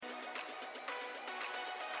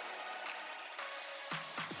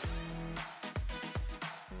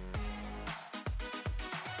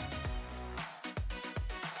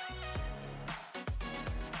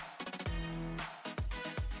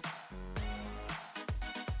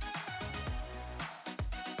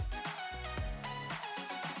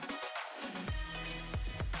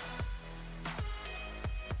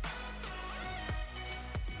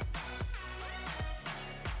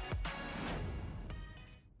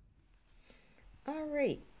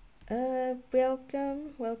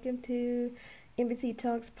Welcome to Embassy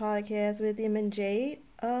Talks podcast with Em and Jade.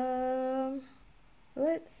 Let's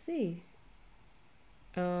see.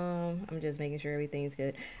 I'm just making sure everything's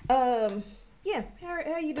good. Yeah.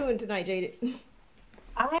 How you doing tonight, Jade?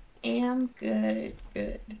 I am good,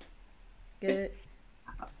 good. Good.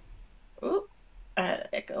 Oh, I had an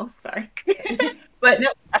echo. Sorry, but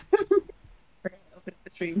no, I forgot to open the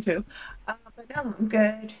stream too. But no, I'm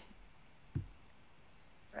good.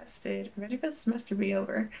 Rested, ready for the semester to be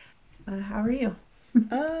over. How are you?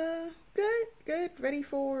 Good. Ready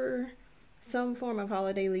for some form of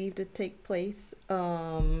holiday leave to take place.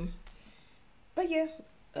 But yeah.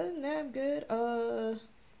 Other than that, I'm good.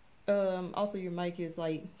 Also your mic is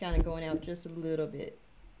like kind of going out just a little bit.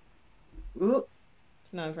 Ooh,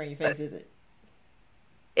 It's not in front of your face, is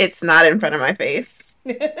it's not in front of my face.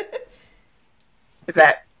 it?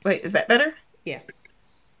 Wait, is that better? Yeah.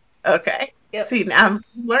 Okay. Yep. See, now I'm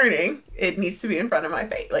learning. It needs to be in front of my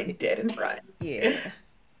face, like dead in front. Yeah.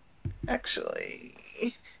 Actually,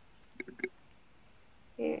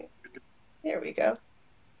 yeah, there we go.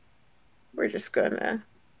 We're just gonna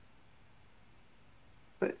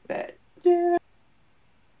put that down.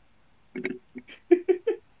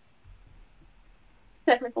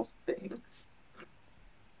 Technical things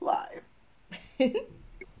live.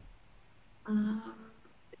 Um,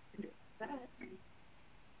 that I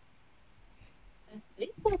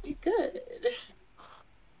think that'll be good.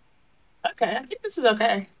 Okay, I think this is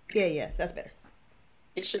okay. Yeah, that's better.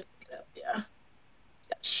 It should pick it up, yeah.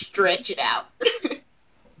 Stretch it out.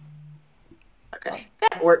 Okay,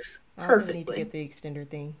 that works I also need to get perfectly. the extender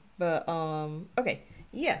thing. But okay.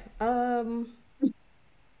 Yeah.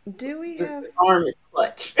 Do we The have arm is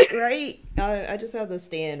clutch. right? I just have the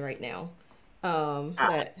stand right now.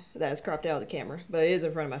 Ah. That's cropped out of the camera, but it is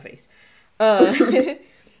in front of my face. Uh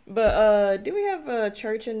but do we have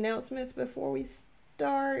church announcements before we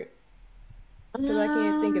start? Cuz I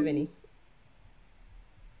can't think of any.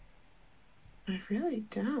 Um, I really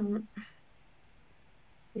don't.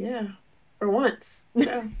 Yeah, for once.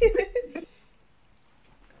 Yeah.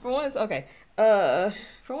 For once, okay. Uh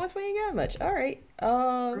for once we ain't got much. All right.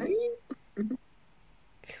 Right?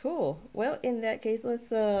 Cool. Well, in that case, let's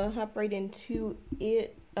hop right into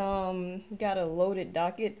it. Got a loaded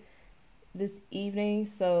docket this evening,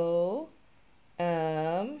 so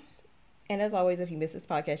um, and as always, if you miss this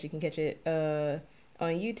podcast, you can catch it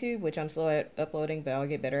on YouTube, which I'm slow at uploading, but I'll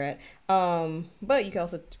get better at. But you can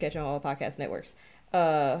also catch it on all podcast networks,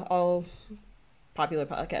 all popular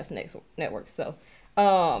podcast networks. So,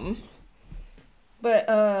 um, but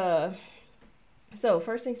so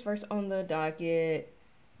first things first on the docket.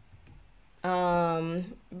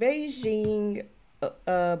 Beijing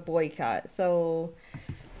boycott. So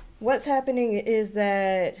what's happening is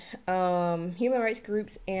that human rights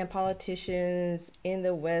groups and politicians in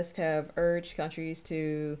the West have urged countries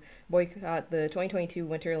to boycott the 2022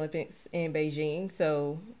 Winter Olympics in Beijing.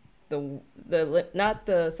 So the not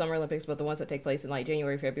the Summer Olympics, but the ones that take place in like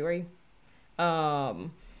January, February.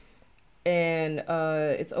 Um, and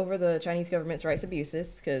it's over the Chinese government's rights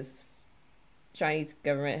abuses because Chinese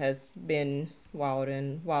government has been wild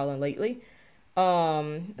and lately.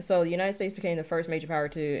 So the United States became the first major power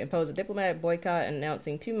to impose a diplomatic boycott,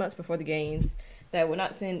 announcing 2 months before the games that would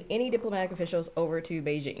not send any diplomatic officials over to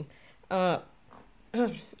Beijing. Uh,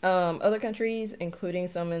 Other countries, including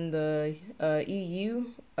some in the EU,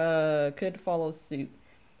 could follow suit.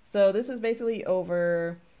 So this is basically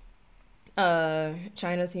over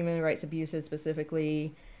China's human rights abuses,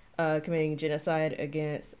 specifically committing genocide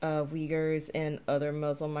against Uyghurs and other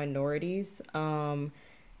Muslim minorities,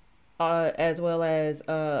 as well as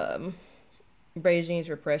Beijing's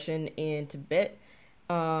repression in Tibet,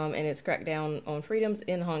 and its crackdown on freedoms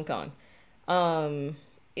in Hong Kong.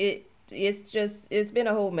 It's been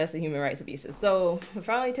a whole mess of human rights abuses. So we're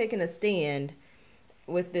finally taking a stand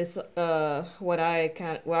with this what I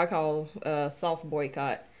call soft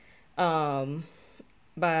boycott, um,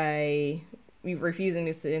 by refusing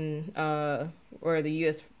to send or the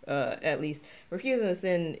U.S. At least refusing to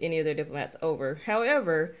send any of their diplomats over.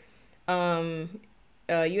 However,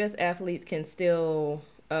 U.S. athletes can still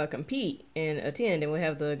compete and attend, and we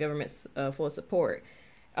have the government's full support.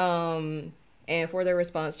 Um, and for their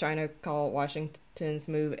response, China called Washington's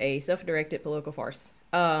move a self-directed political farce,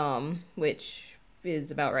 which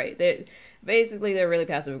is about right. They're really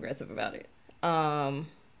passive aggressive about it. Um,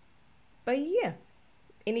 but yeah,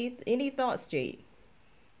 any thoughts, Jade?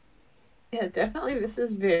 Yeah, definitely. This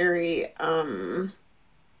is very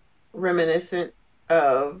reminiscent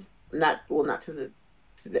of not well, not to the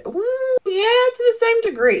yeah, to the same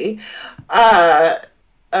degree. Uh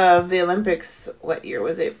of the Olympics. What year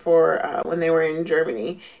was it for? When they were in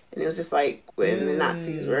Germany, and it was just like when the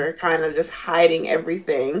Nazis Mm, were kind of just hiding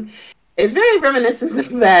everything. It's very reminiscent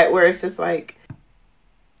of that, where it's just like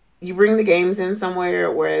you bring the games in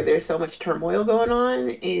somewhere where there's so much turmoil going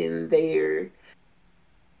on, and they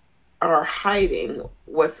are hiding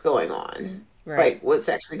what's going on, right. like what's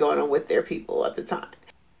actually going on with their people at the time.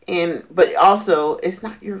 And but also, it's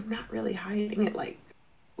not you're not really hiding it. Like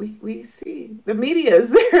we see the media is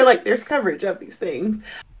there, like there's coverage of these things.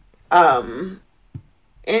 Um,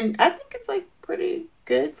 and I think it's like pretty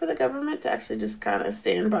good for the government to actually just kind of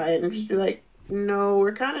stand by it and just be like, no,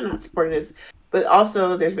 we're kind of not supporting this. But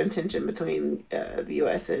also, there's been tension between the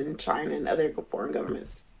U.S. and China and other foreign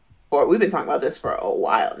governments. Or we've been talking about this for a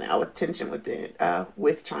while now, with tension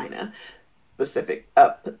with China, specific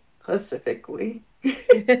specifically.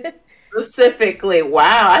 Specifically,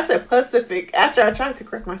 wow, I said Pacific after I tried to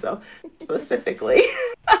correct myself. Specifically.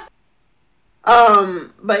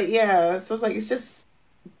 But yeah, so it's like it's just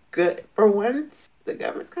good for once. The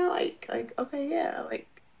government's kind of like okay, yeah, like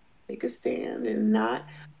take a stand and not.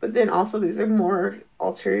 But then also these are more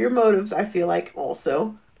ulterior motives. I feel like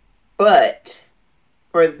also, but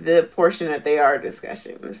for the portion that they are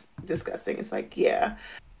discussing, it's like yeah,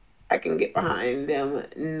 I can get behind them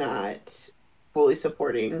not fully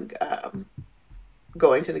supporting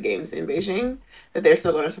going to the games in Beijing. That they're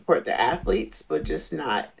still going to support the athletes, but just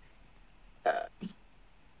not uh,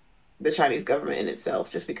 the Chinese government in itself,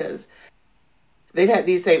 just because they've had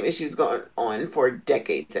these same issues going on for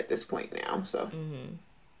decades at this point now. So Mm-hmm.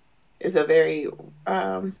 it's a very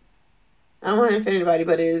I don't want to offend anybody,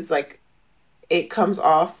 but it is like it comes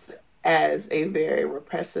off as a very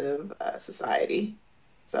repressive society.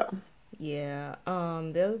 So Yeah.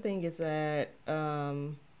 The other thing is that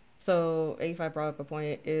so 85 brought up a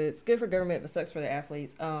point. It's good for government, but sucks for the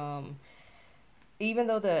athletes. Even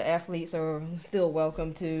though the athletes are still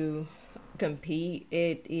welcome to compete,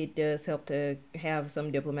 it does help to have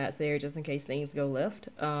some diplomats there just in case things go left.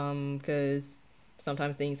 Because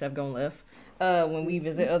sometimes things have gone left when we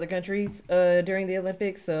visit other countries during the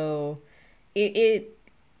Olympics. So it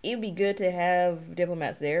it'd be good to have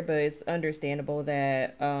diplomats there, but it's understandable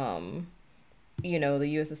that the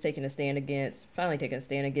U.S. is taking a stand against, finally taking a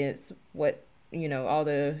stand against what all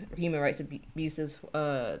the human rights abuses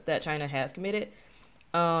that China has committed.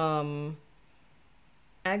 Um,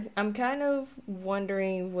 I'm kind of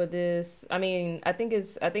wondering with this. I mean, I think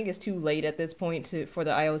it's too late at this point for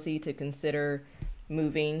the IOC to consider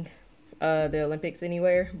moving the Olympics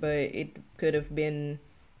anywhere, but it could have been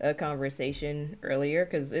a conversation earlier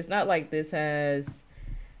because it's not like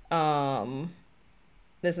um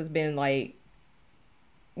this has been like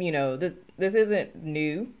this isn't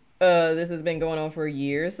new. This has been going on for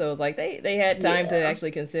years, so it's like they had time to yeah,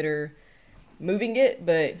 actually consider moving it,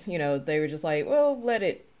 but they were just like, well, let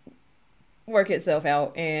it work itself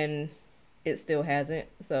out, and it still hasn't.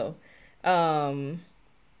 So, um,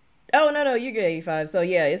 oh no, you're good, 85. So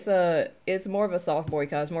yeah, it's more of a soft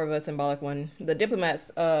boycott. It's more of a symbolic one. The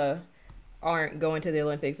diplomats aren't going to the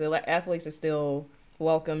Olympics. The athletes are still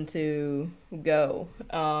welcome to go,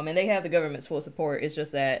 and they have the government's full support. It's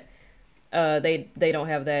just that they don't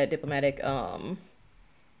have that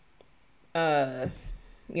uh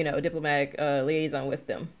diplomatic liaison with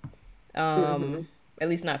them. hmm At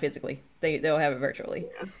least not physically. They'll have it virtually.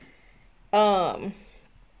 yeah, Um,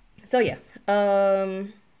 so yeah.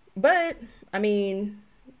 But I mean,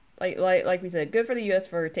 like we said, good for the U.S.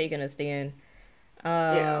 for taking a stand.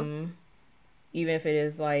 yeah. Um, Even if it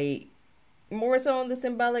is like more so on the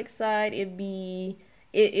symbolic side,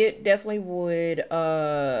 it definitely would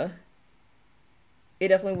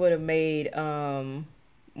have made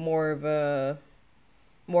more of a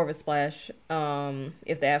more of a splash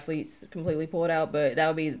if the athletes completely pulled out, but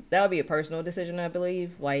that would be a personal decision, I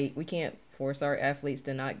believe. Like we can't force our athletes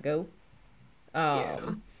to not go. Yeah.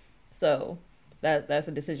 Um so that's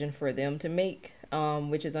a decision for them to make,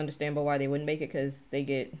 which is understandable why they wouldn't make it cuz they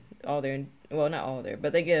get all their, well, not all their,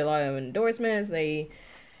 but they get a lot of endorsements. They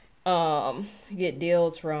get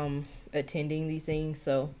deals from attending these things.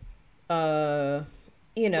 So uh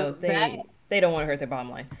Well, they don't want to hurt their bottom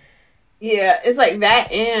line. yeah, it's like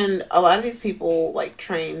that, and a lot of these people like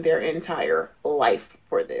train their entire life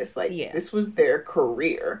for this. Like Yeah. this was their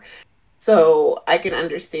career. So I can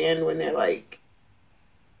understand when they're like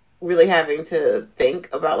really having to think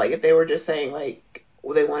about like if they were just saying like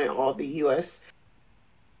they wanted all the US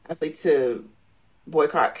athletes to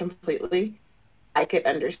boycott completely. I could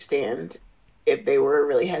understand if they were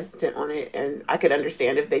really hesitant on it, and I could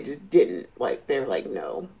understand if they just didn't, like they're like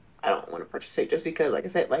no, I don't want to participate, just because like I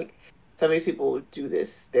said, like some of these people do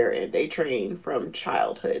this. They train from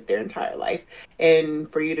childhood, their entire life, and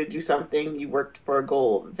for you to do something, you worked for a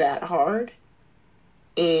goal that hard,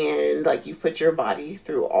 and like you put your body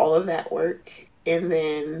through all of that work, and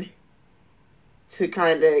then to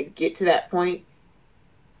kind of get to that point,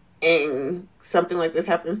 and something like this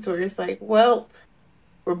happens to her, it's like, well,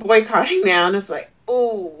 we're boycotting now, and it's like,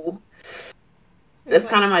 oh, It's that's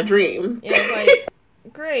like, kind of my dream. yeah, it's like,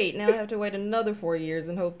 great, now I have to wait another 4 years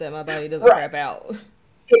and hope that my body doesn't Right. crap out.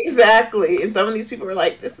 Exactly. And some of these people are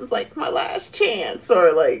like, this is like my last chance,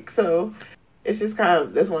 or like, so it's just kind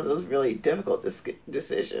of this one of those really difficult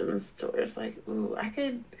decisions to where it's like, ooh,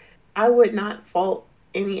 I would not fault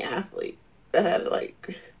any athlete that had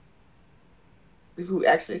like, who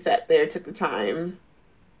actually sat there, took the time,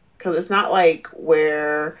 because it's not like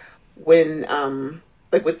where when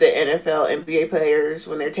like with the NFL, NBA players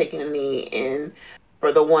when they're taking a knee, and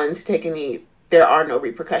for the ones taking a knee, there are no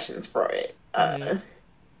repercussions for it. Mm-hmm.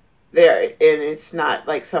 There, and it's not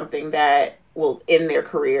like something that will end their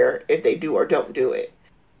career if they do or don't do it.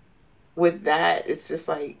 With that, it's just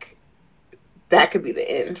like that could be the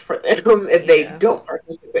end for them if they Yeah, don't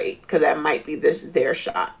participate, because that might be their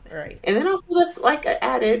shot. right. And then also that's like an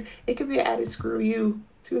added, it could be an added screw you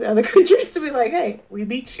to the other countries to be like, hey, we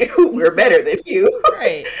beat you, we're better than you.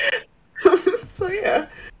 Right. So yeah.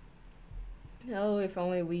 Oh, if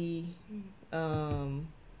only um,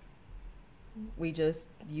 we just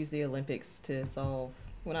use the Olympics to solve,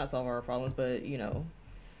 well, not solve our problems, but,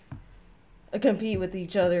 compete with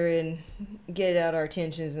each other and get out our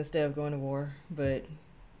tensions instead of going to war. But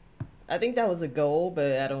I think that was a goal,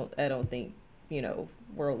 but I don't think,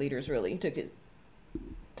 world leaders really took it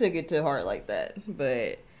to heart like that.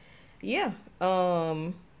 But yeah,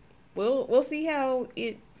 we'll see how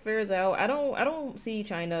it fares out. I don't see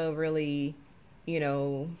China really,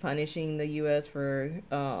 punishing the U.S. for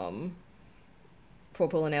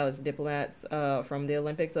pulling out its diplomats from the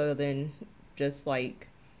Olympics, other than just like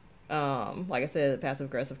I said, passive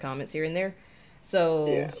aggressive comments here and there. So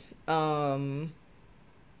Yeah.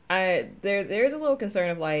 there's a little concern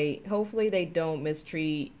of like, hopefully they don't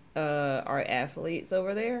mistreat our athletes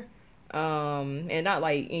over there. And not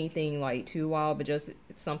like anything like too wild, but just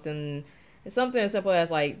something as simple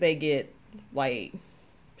as like they get like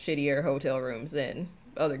shittier hotel rooms than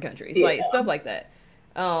other countries, Yeah. like stuff like that.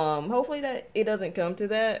 Hopefully that it doesn't come to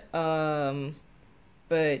that.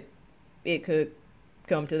 But it could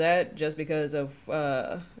come to that just because of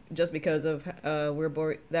we're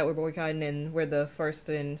boycotting, and we're the first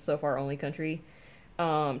and so far only country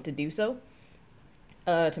to do so,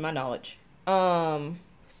 to my knowledge.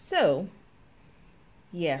 So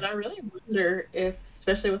yeah. But I really wonder if,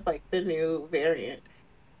 especially with like the new variant,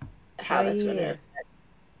 how Oh that's going yeah. to,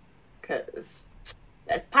 because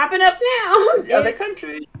that's popping up now in other It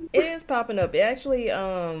countries. it is popping up. It actually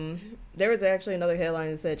there was actually another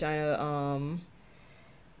headline that said China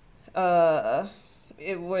uh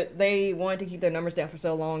they wanted to keep their numbers down for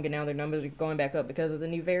so long, and now their numbers are going back up because of the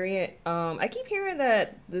new variant. I keep hearing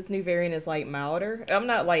that this new variant is like milder. I'm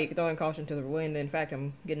not like throwing caution to the wind. In fact,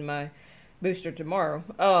 I'm getting my booster tomorrow.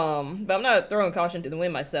 But I'm not throwing caution to the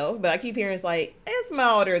wind myself. But I keep hearing it's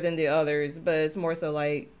milder than the others, but it's more so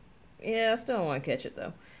like, yeah, I still don't want to catch it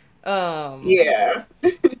though. Um, Yeah,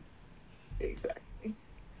 exactly.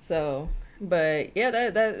 so, but yeah,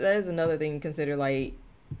 that is another thing to consider. Like,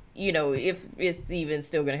 if it's even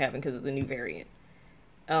still gonna happen because of the new variant.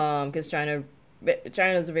 Because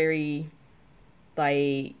China's a very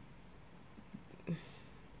like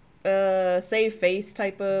save face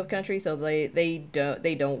type of country, so they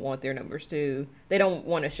don't want their numbers to they don't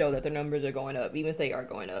want to show that their numbers are going up, even if they are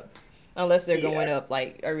going up, unless they're Yeah. going up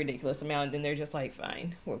like a ridiculous amount, and then they're just like,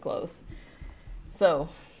 fine, we're close. So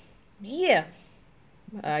yeah,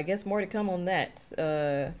 I guess more to come on that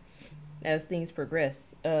as things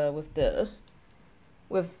progress with the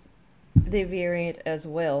variant as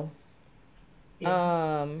well.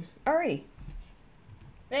 Yeah. Alrighty.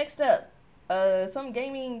 Next up, some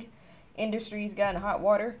gaming industries got in hot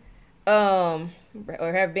water. Or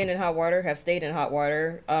have been in hot water, have stayed in hot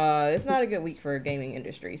water. It's not a good week for gaming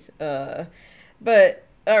industries. But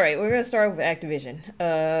all right, we're gonna start with Activision.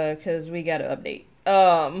 Cause we got an update.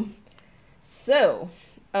 So,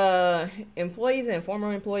 employees and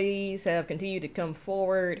former employees have continued to come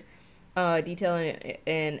forward, detailing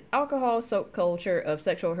an alcohol-soaked culture of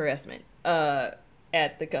sexual harassment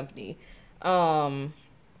at the company. And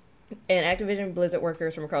Activision Blizzard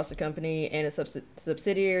workers from across the company and its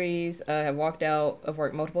subsidiaries have walked out of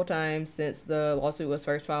work multiple times since the lawsuit was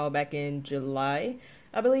first filed back in July,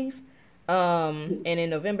 I believe. And in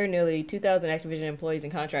November, nearly 2,000 Activision employees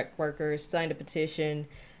and contract workers signed a petition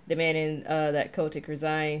demanding that Kotick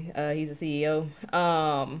resign. He's a CEO.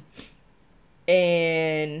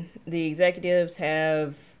 And the executives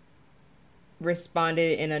have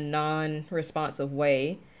responded in a non-responsive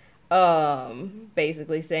way,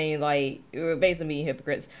 basically saying like basically being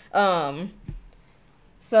hypocrites.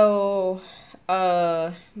 So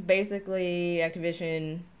basically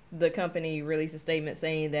Activision, the company, released a statement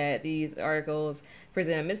saying that these articles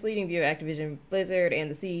present a misleading view of Activision Blizzard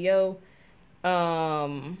and the CEO,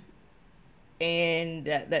 um and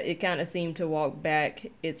that it kind of seemed to walk back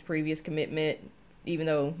its previous commitment, even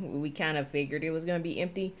though we kind of figured it was going to be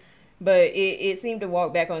empty. But it seemed to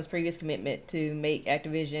walk back on its previous commitment to make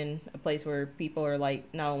Activision a place where people are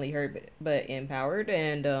like not only heard but empowered,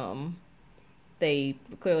 and they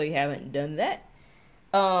clearly haven't done that.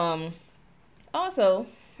 Um, Also,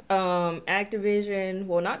 Activision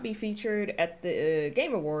will not be featured at the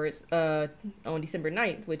Game Awards on December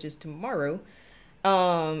 9th, which is tomorrow,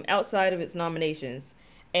 outside of its nominations.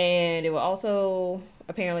 And it will also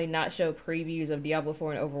apparently not show previews of Diablo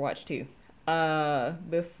 4 and Overwatch 2.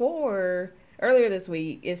 Earlier this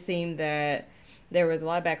week, it seemed that there was a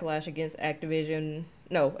lot of backlash against Activision,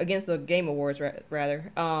 no, against the Game Awards,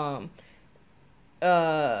 rather.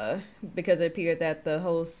 Because it appeared that the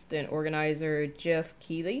host and organizer, Jeff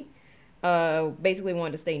Keighley, basically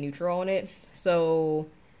wanted to stay neutral on it. So,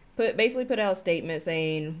 put out a statement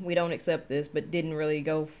saying, we don't accept this, but didn't really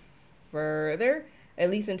go further,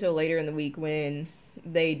 at least until later in the week when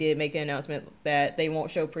they did make an announcement that they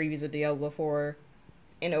won't show previews of Diablo 4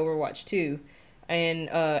 and Overwatch 2, and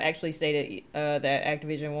actually stated that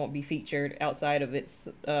Activision won't be featured outside of its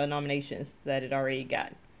nominations that it already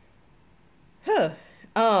got. Huh.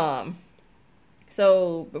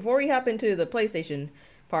 So before we hop into the PlayStation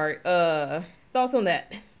part, thoughts on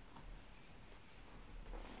that?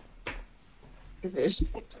 Give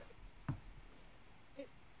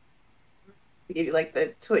you like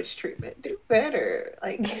the Twitch treatment. Do better.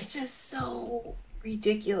 Like, it's just so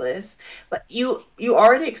ridiculous. But you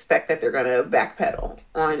already expect that they're gonna backpedal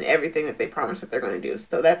on everything that they promised that they're gonna do.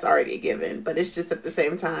 So that's already a given. But it's just at the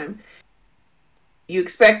same time, you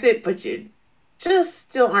expect it, but you just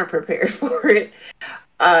still aren't prepared for it.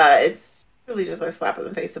 It's really just a slap in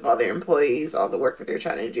the face of all their employees, all the work that they're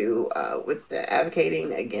trying to do with the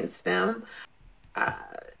advocating against them.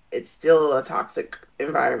 It's still a toxic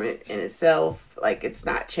environment in itself. Like, it's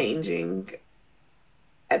not changing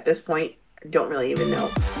at this point. I don't really even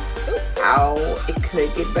know how it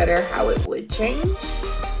could get better, how it would change.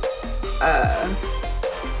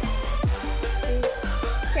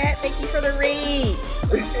 Cat, thank you for the read.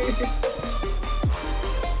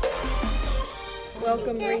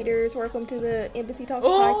 Welcome, readers. Welcome to the Embassy Talks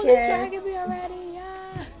podcast. They're dragging me already.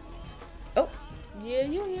 Yeah. Oh.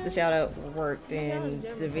 Yeah. The shout out worked and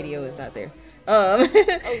the video is not there.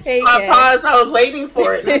 Hey, I paused. I was waiting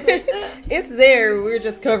for it. It's there. We're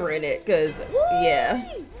just covering it because,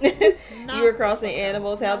 yeah. You were crossing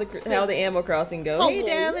animals. How the Animal Crossing go? Hey,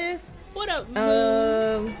 Dallas. What up?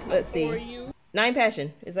 Let's see. Nine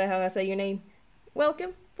Passion. Is that how I say your name?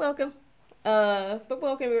 Welcome. But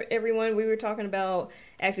welcome everyone. We were talking about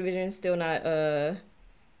Activision still not Dallas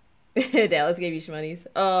gave you shmoney's.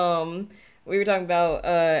 We were talking about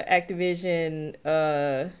Activision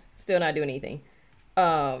still not doing anything.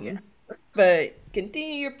 Yeah. But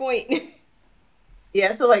continue your point.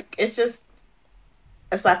 Yeah, so like it's just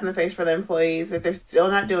a slap in the face for the employees. If they're still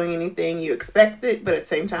not doing anything, you expect it, but at the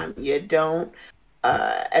same time you don't.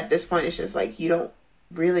 At this point it's just like you don't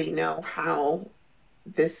really know how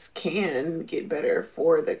this can get better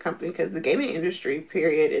for the company, because the gaming industry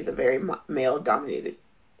period is a very male dominated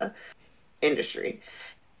industry,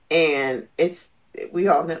 and we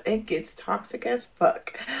all know it gets toxic as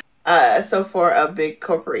fuck. So for a big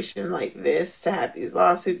corporation like this to have these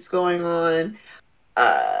lawsuits going on,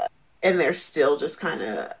 and they're still just kind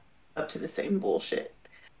of up to the same bullshit,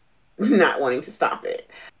 not wanting to stop it,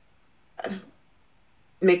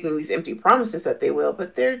 making these empty promises that they will,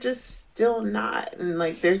 but they're just still not. And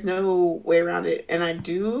like, there's no way around it. And I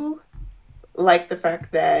do like the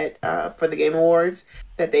fact that for the Game Awards,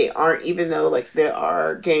 that they aren't, even though like there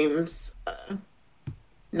are games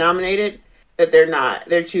nominated, that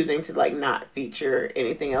they're choosing to like not feature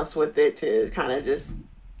anything else with it, to kind of just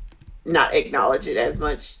not acknowledge it as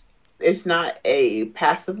much. It's not a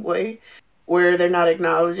passive way where they're not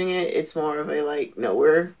acknowledging it. It's more of a like, no,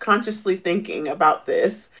 we're consciously thinking about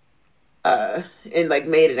this, and like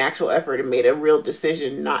made an actual effort and made a real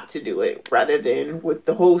decision not to do it, rather than with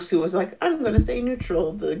the host who was like, I'm going to stay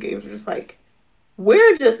neutral. The games are just like,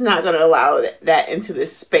 we're just not going to allow that into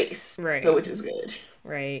this space. Right. So, which is good.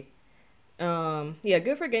 Right. Yeah,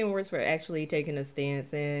 good for Game Awards for actually taking a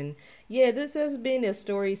stance, and yeah, this has been a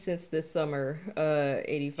story since this summer, Yeah.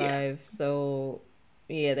 85. So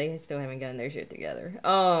yeah, they still haven't gotten their shit together.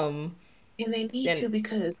 And they need And to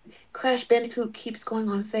because Crash Bandicoot keeps going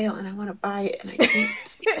on sale and I want to buy it and I can't.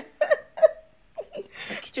 Like,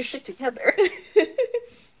 get your shit together.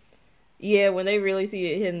 yeah, when they really see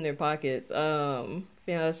it hitting their pockets,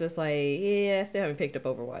 it's just like, yeah, I still haven't picked up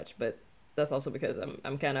Overwatch, but that's also because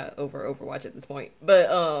I'm kind of over Overwatch at this point. But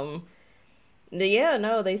yeah,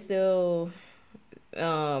 no, they still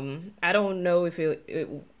I don't know if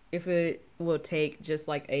it will take just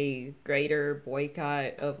like a greater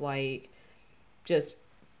boycott of like just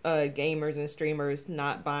gamers and streamers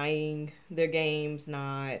not buying their games,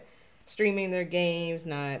 not streaming their games,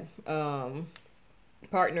 not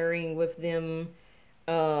partnering with them,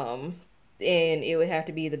 um, and it would have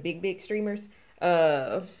to be the big streamers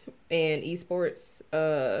and esports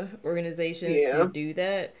organizations to Yeah. do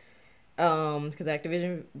that. Because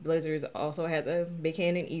Activision Blizzard also has a big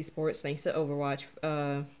hand in esports thanks to Overwatch,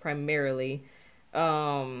 primarily.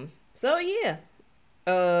 So yeah,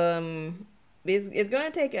 it's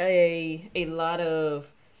gonna take a lot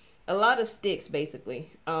of sticks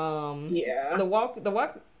basically. Yeah.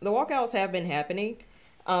 The walkouts have been happening.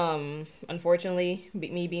 Unfortunately,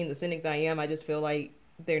 me being the cynic that I am, I just feel like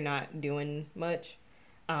they're not doing much.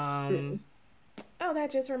 Um, oh,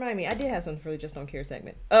 that just reminded me, I did have something for the Just Don't Care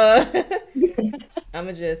segment.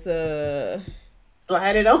 I'ma just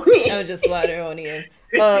Slide it on I'ma me. just slide it on in.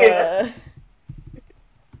 Yeah.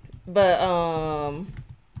 But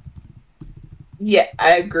Yeah,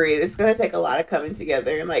 I agree. It's going to take a lot of coming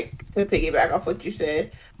together. And, like, to piggyback off what you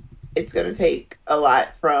said, it's going to take a lot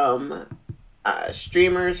from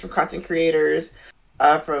streamers, from content creators,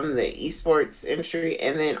 from the esports industry.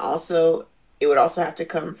 And then also, it would also have to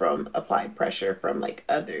come from applied pressure from, like,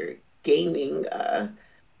 other gaming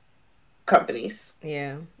companies.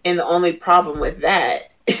 yeah, And the only problem with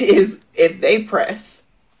that is if they press,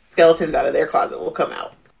 skeletons out of their closet will come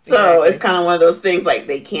out. So it's exactly. kind of one of those things like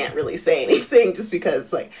they can't really say anything just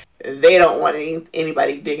because like they don't want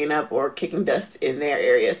anybody digging up or kicking dust in their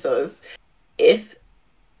area. So it's,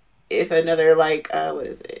 if another like what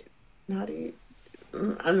is it? Naughty.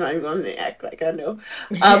 I'm not even going to act like I know.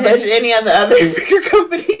 But any of the other bigger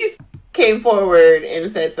companies came forward and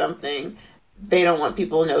said something, they don't want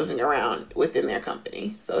people nosing around within their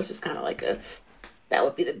company. So it's just kind of like a, that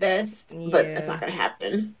would be the best, but that's Yeah. not going to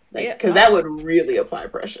happen. Like, Yeah, because that would really apply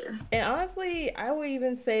pressure. and honestly, I would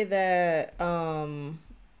even say that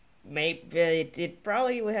maybe it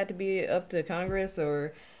probably would have to be up to Congress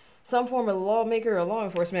or some form of lawmaker or law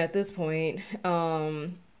enforcement at this point,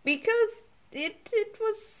 because it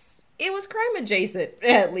was crime adjacent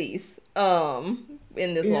at least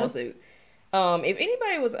in this Yeah. lawsuit. If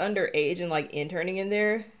anybody was underage and like interning in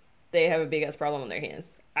there, they have a big ass problem on their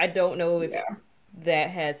hands. I don't know if Yeah. that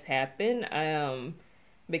has happened.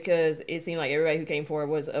 Because it seemed like everybody who came forward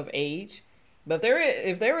was of age. But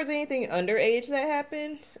if there was anything underage that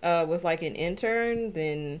happened, with like an intern,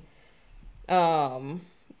 then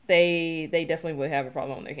they definitely would have a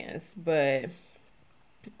problem on their hands. But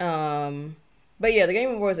yeah, the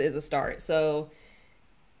Game Awards is a start, so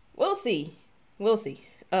we'll see, we'll see.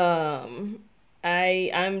 I'm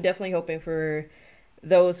definitely hoping for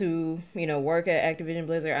those who work at Activision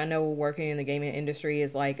Blizzard. I know working in the gaming industry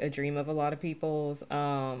is like a dream of a lot of people's.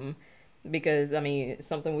 Because I mean, it's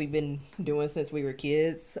something we've been doing since we were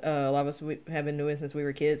kids. A lot of us have been doing since we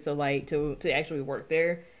were kids. So like to actually work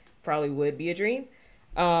there probably would be a dream.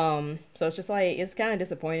 So it's just like it's kind of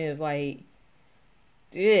disappointing. Of like,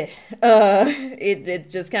 yeah, it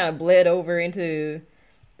just kind of bled over into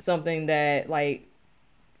something that like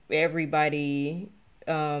everybody,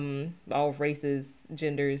 all races,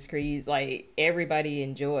 genders, creeds, like everybody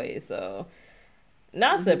enjoys. So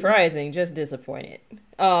not Hmm. surprising, just disappointed.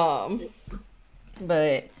 But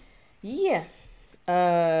yeah,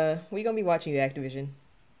 we gonna be watching you, Activision.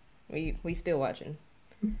 We still watching.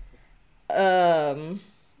 Alrighty.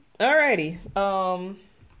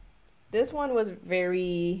 This one was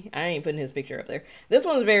very. I ain't putting his picture up there. This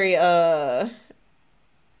one's very. I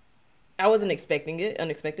wasn't expecting it.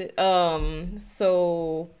 Unexpected.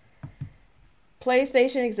 So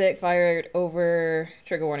PlayStation Exec fired over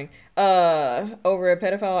trigger warning. Over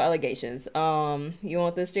pedophile allegations. You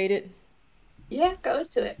want this, Jaded? Yeah, go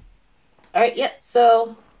into it. All right, yep.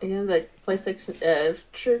 So, again, the PlayStation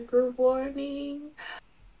trigger warning.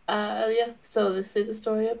 Yeah, so this is a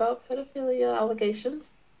story about pedophilia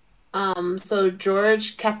allegations. So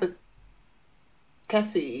George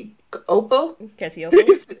Cassiopo.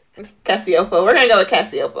 Cassiopo. Cassiopo. We're gonna go with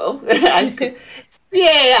Cassiopo.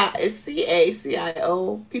 Yeah, it's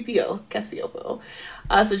Cacioppo. Cassiopo.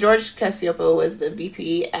 So George Cassiopo was the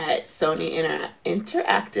VP at Sony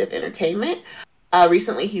Interactive Entertainment.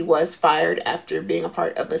 Recently, he was fired after being a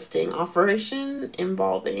part of a sting operation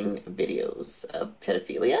involving videos of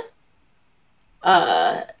pedophilia.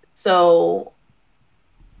 Uh, so,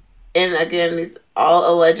 and again, these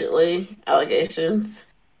all allegedly allegations.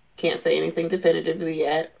 Can't say anything definitively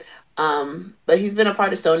yet. But he's been a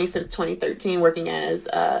part of Sony since 2013,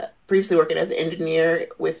 previously working as an engineer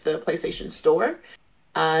with the PlayStation Store.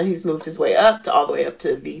 He's moved his way up to all the way up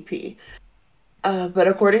to VP. But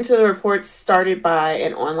according to the reports started by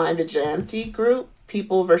an online vigilante group,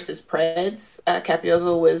 People versus Preds,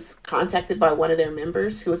 Capiogo was contacted by one of their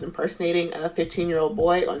members who was impersonating a 15-year-old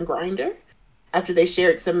boy on Grindr. After they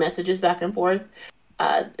shared some messages back and forth,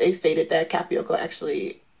 they stated that Capiogo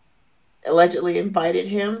actually allegedly invited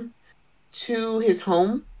him to his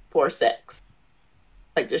home for sex.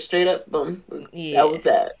 Like, just straight up, boom. Yeah. That was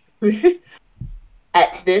that.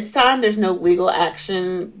 At this time, there's no legal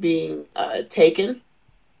action being taken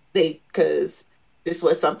because this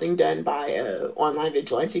was something done by an online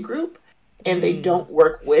vigilante group, and they don't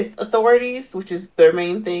work with authorities, which is their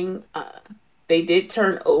main thing. They did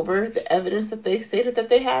turn over the evidence that they stated that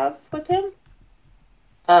they have with him,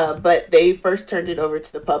 but they first turned it over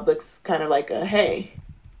to the public's kind of like hey,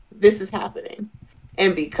 this is happening.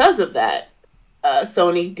 And because of that,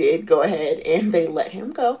 Sony did go ahead and they let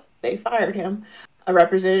him go. They fired him. A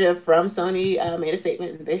representative from Sony made a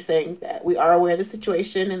statement. They're saying that we are aware of the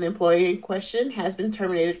situation and the employee in question has been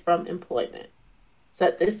terminated from employment. So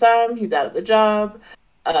at this time, he's out of the job.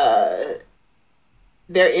 There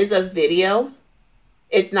is a video.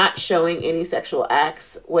 It's not showing any sexual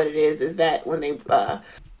acts. What it is that when they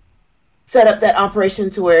set up that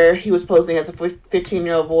operation to where he was posing as a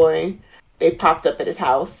 15-year-old boy, they popped up at his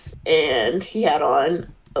house and he had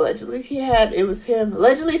on, allegedly, it was him.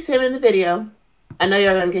 Allegedly, it's him in the video. I know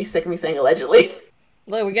y'all gonna get sick of me saying allegedly.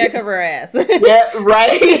 Look, we gotta cover our ass. Yeah,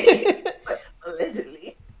 right.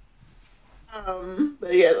 Allegedly.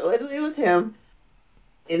 But yeah, allegedly it was him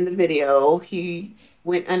in the video. He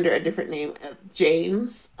went under a different name of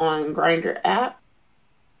James on Grindr app,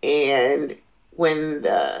 and when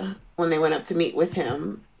they went up to meet with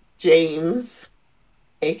him, James,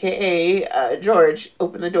 aka George,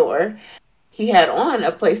 opened the door. He had on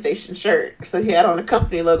a PlayStation shirt. So he had on a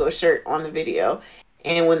company logo shirt on the video.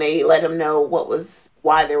 And when they let him know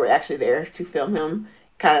why they were actually there to film him,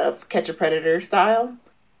 kind of Catch a Predator style,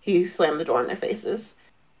 he slammed the door in their faces.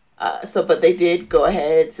 But they did go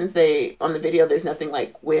ahead, since on the video, there's nothing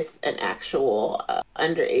like with an actual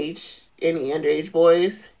any underage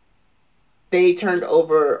boys. They turned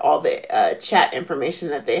over all the chat information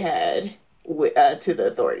that they had to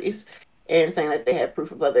the authorities, and saying that they had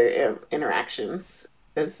proof of other interactions,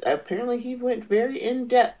 because apparently he went very in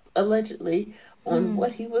depth, allegedly, on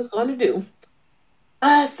what he was going to do.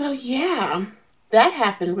 So yeah, that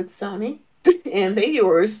happened with Sony, and they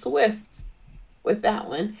were swift with that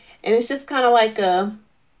one. And it's just kind of like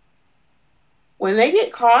when they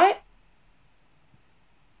get caught,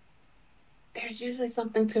 there's usually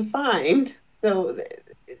something to find. So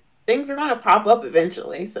things are going to pop up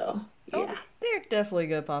eventually. So yeah. Oh, they're definitely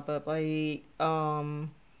gonna pop up. Like, it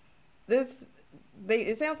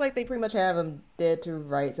sounds like they pretty much have him dead to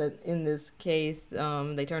rights in this case.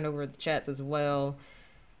 They turned over the chats as well.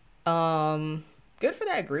 Good for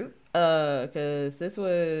that group. Cause this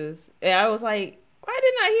was, I was like, why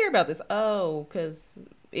didn't I hear about this? Oh, cause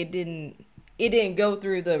it didn't go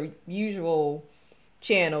through the usual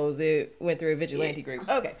channels. It went through a vigilante group.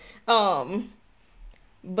 Okay.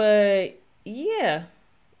 But yeah.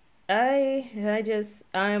 I'm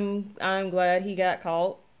glad he got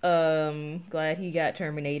caught. Glad he got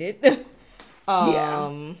terminated.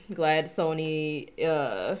 Glad Sony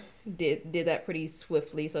did that pretty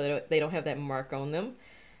swiftly, so they don't have that mark on them.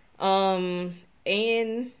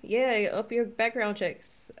 And yeah, up your background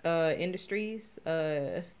checks, industries.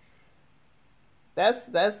 That's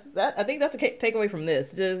that. I think that's the takeaway from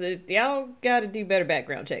this. Just y'all got to do better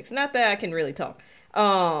background checks. Not that I can really talk.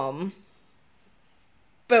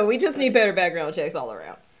 But we just need better background checks all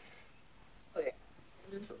around.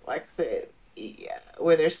 Just like I said, yeah,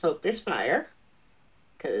 where there's smoke, there's fire.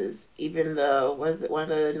 Because even was it one of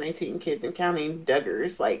the 19 kids and counting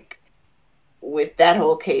Duggars, like, with that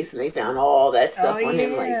whole case, and they found all that stuff on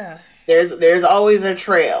him. Like, there's always a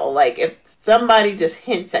trail. Like, if somebody just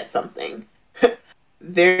hints at something,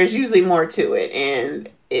 there's usually more to it, and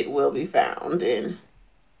it will be found. And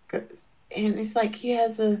it's like he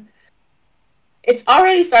has it's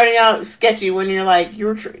already starting out sketchy when you're like you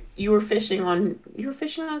were fishing on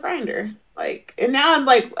Grinder, like, and now I'm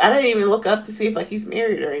like I didn't even look up to see if like he's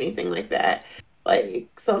married or anything like that, like,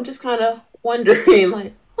 so I'm just kind of wondering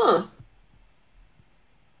like, huh.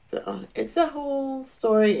 So it's a whole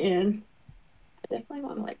story, and I definitely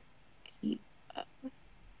want to like keep uh,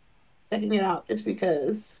 checking it out just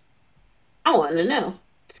because I want to know,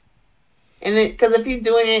 and then because if he's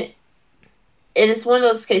doing it. And it's one of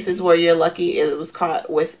those cases where you're lucky it was caught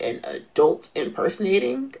with an adult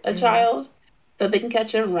impersonating a Mm-hmm. child that they can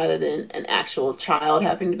catch him rather than an actual child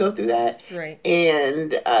having to go through that Right.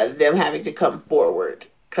 and them having to come forward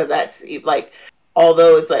because that's like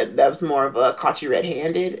although it's like that was more of a caught you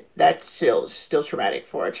red-handed, that's still traumatic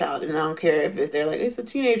for a child, and I don't care if they're like it's a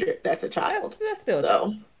teenager, that's a That's child. that's still a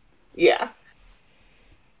child. So yeah,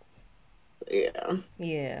 yeah,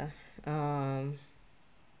 Yeah.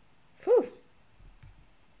 Whew.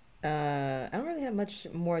 I don't really have much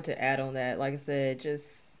more to add on that. Like I said,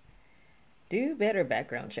 just do better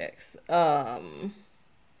background checks. But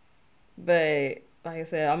like I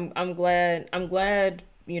said, I'm glad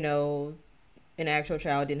an actual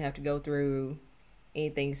child didn't have to go through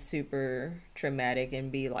anything super traumatic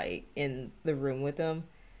and be like in the room with them.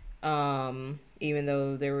 Even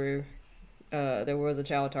though there was a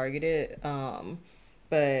child targeted.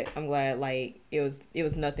 But I'm glad like it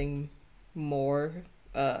was nothing more.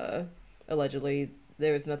 Uh, Allegedly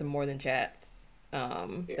there was nothing more than chats.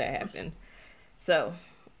 That yeah. happened. So,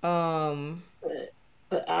 um,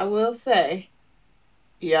 But I will say.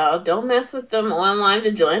 Y'all don't mess with them online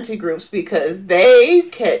vigilante groups because they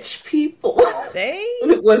catch people. they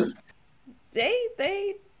When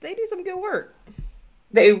they do some good work.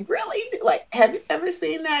 they really do. Like, have you ever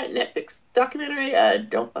seen that Netflix documentary,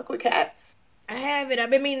 Don't Fuck with Cats? I haven't. I've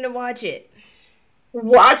been meaning to watch it.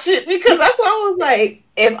 Watch it because that's what I was like.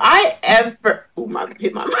 If I ever, oh my,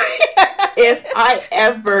 hit my mic. If I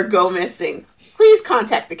ever go missing, please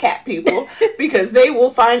contact the cat people because they will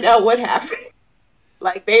find out what happened.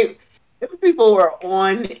 Like them people were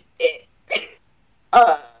on it.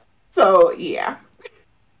 Uh, so yeah.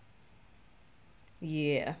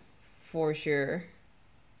 Yeah, for sure.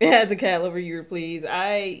 As a cat lover, you please.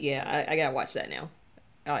 I gotta watch that now.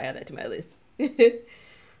 I'll add that to my list.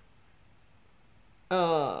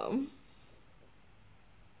 um,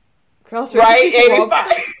 Cross Right, referencing to Raw.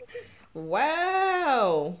 85.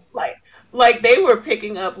 Wow. like like they were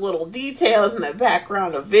picking up little details in the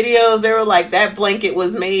background of videos. They were like that blanket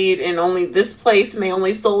was made in only this place and they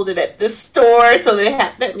only sold it at this store, so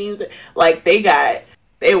that means that, like they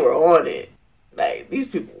were on it. Like these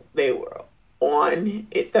people, they were on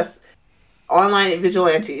it. That's online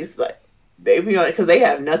vigilantes, like they be on it because they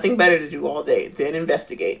have nothing better to do all day than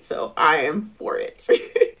investigate, so I am for it.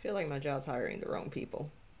 I feel like my job's hiring the wrong people.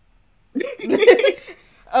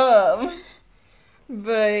 um,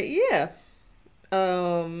 but yeah.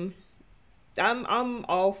 Um, I'm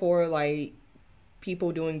all for like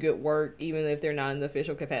people doing good work even if they're not in the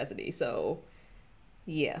official capacity. So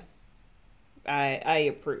yeah,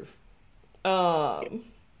 I approve. Um,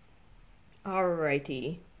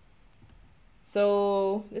 alrighty.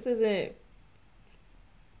 So this isn't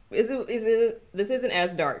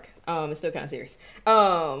as dark. It's still kind of serious.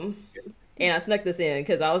 And I snuck this in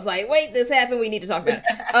because I was like, wait, this happened. We need to talk about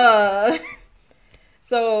it.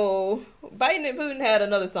 So Biden and Putin had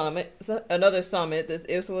another summit.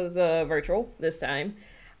 This was virtual this time,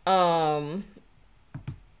 um,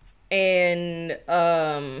 and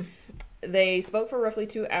they spoke for roughly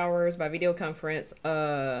 2 hours by video conference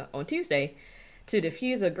on Tuesday to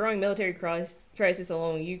defuse a growing military crisis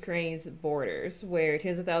along Ukraine's borders, where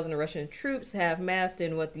tens of thousands of Russian troops have massed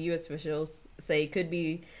in what the U.S. officials say could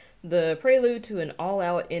be the prelude to an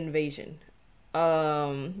all-out invasion.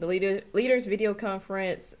 The leaders' video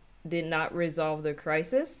conference did not resolve the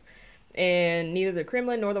crisis, and neither the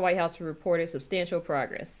Kremlin nor the White House reported substantial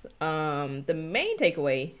progress. The main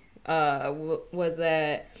takeaway was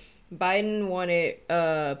that Biden wanted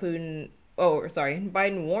Putin. Oh, sorry.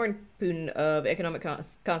 Biden warned Putin of economic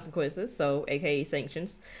consequences, so aka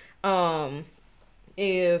sanctions,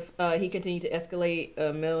 if he continued to escalate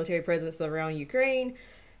a military presence around Ukraine.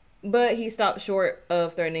 But he stopped short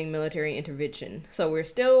of threatening military intervention. So we're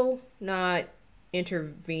still not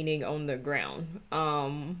intervening on the ground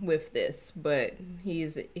with this, but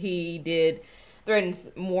he did threaten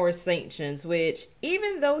more sanctions, which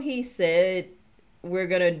even though he said we're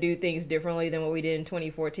gonna do things differently than what we did in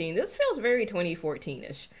 2014, this feels very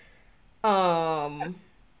 2014ish.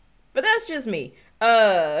 But that's just me.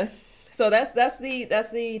 So that's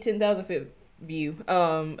the 10,000 foot view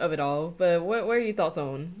of it all. But what are your thoughts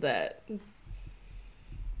on that?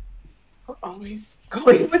 always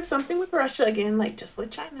going with something with Russia again, like just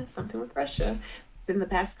like China, something with Russia. In the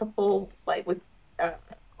past couple, like with uh,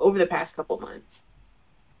 over the past couple months,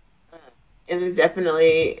 uh, and it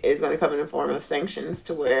definitely is going to come in the form of sanctions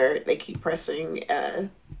to where they keep pressing,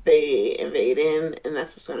 they invade in, and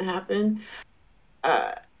that's what's going to happen.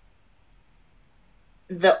 Uh,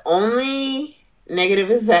 the only negative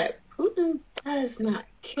is that Putin does not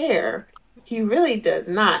care. He really does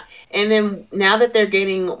not. And then now that they're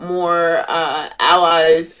getting more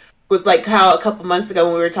allies, with like how a couple months ago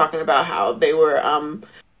when we were talking about how they were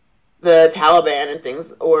the Taliban and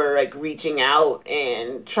things were like reaching out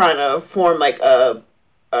and trying to form like a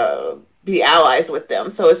be allies with them.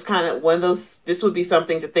 So it's kind of one of those. This would be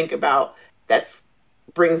something to think about. That's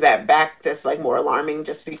brings that back. That's like more alarming,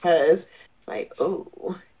 just because it's like,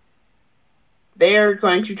 oh, they're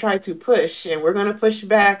going to try to push, and we're going to push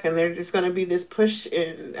back, and they're just going to be this push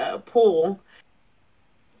and pull,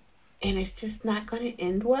 and it's just not going to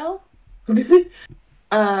end well.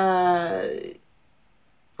 uh,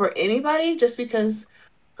 for anybody, just because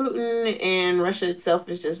Putin and Russia itself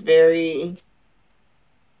is just very,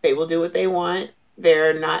 they will do what they want.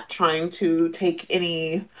 They're not trying to take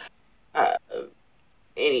uh,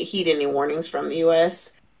 any heed, any warnings from the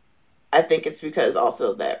U.S. I think it's because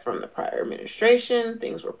also that from the prior administration,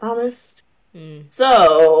 things were promised.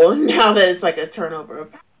 So now that it's like a turnover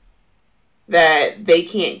of that they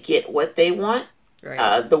can't get what they want,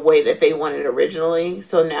 right, the way that they wanted originally.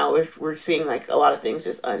 So now if we're seeing like a lot of things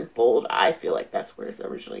just unfold, I feel like that's where it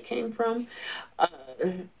originally came from.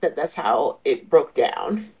 That's how it broke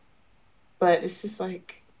down. But it's just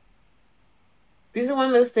like, these are one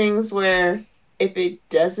of those things where if it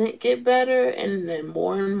doesn't get better, and then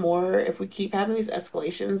more and more, if we keep having these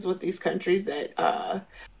escalations with these countries that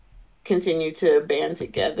continue to band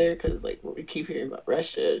together, because like we keep hearing about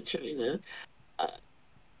Russia, China,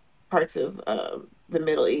 parts of the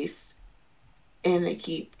Middle East, and they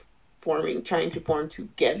keep trying to form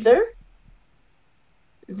together,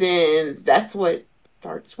 then that's what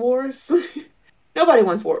starts wars. Nobody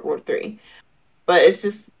wants World War III, but it's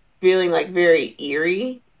just feeling like very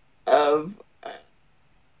eerie of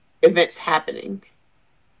events happening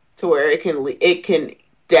to where it can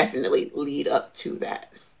definitely lead up to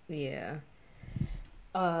that. Yeah.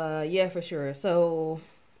 Yeah, for sure. So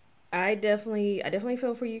I definitely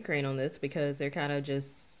feel for Ukraine on this, because they're kind of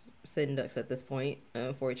just sitting ducks at this point,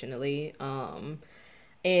 unfortunately.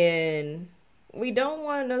 And we don't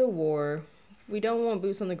want another war. We don't want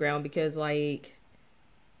boots on the ground, because like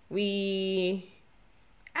I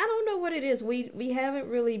don't know what it is. We haven't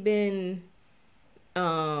really been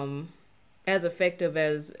as effective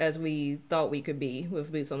as we thought we could be with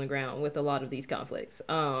boots on the ground with a lot of these conflicts.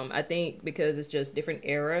 I think because it's just different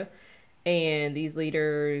era, and these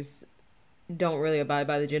leaders don't really abide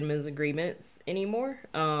by the gentlemen's agreements anymore.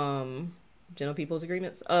 Gentle people's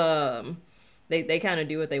agreements. They kind of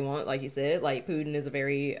do what they want, like you said. Like Putin is a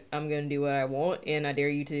very, I'm gonna do what I want, and I dare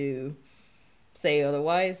you to say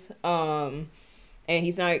otherwise. And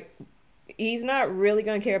he's not really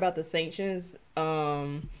gonna care about the sanctions.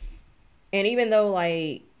 And even though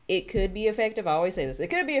like it could be effective, I always say this, it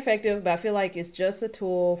could be effective, but I feel like it's just a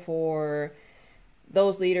tool for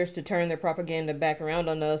those leaders to turn their propaganda back around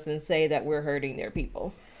on us and say that we're hurting their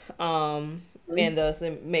people. And thus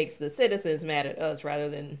it makes the citizens mad at us rather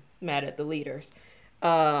than mad at the leaders.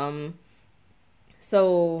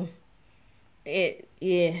 So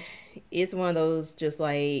it's one of those just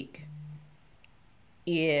like,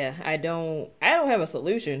 yeah, I don't have a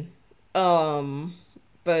solution.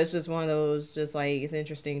 But it's just one of those just like, it's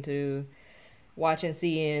interesting to watch and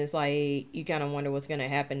see, and it's like you kind of wonder what's gonna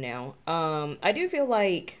happen now. I do feel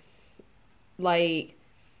like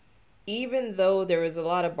even though there was a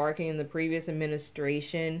lot of barking in the previous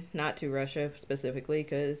administration, not to Russia specifically,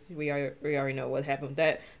 because we already know what happened with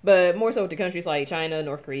that, but more so to countries like China,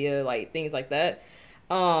 North Korea, like things like that.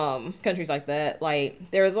 Countries like that,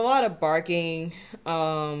 like there was a lot of barking,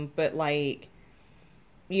 but like,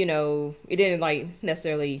 you know, it didn't like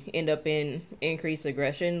necessarily end up in increased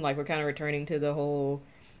aggression. Like we're kind of returning to the whole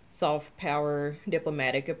soft power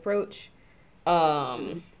diplomatic approach,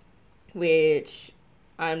 which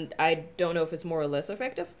I don't know if it's more or less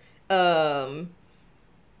effective. I'm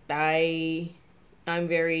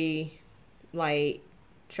very like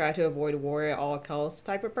try to avoid war at all costs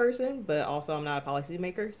type of person, but also I'm not a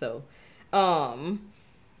policymaker, so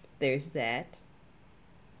there's that.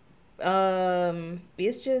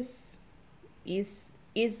 It's just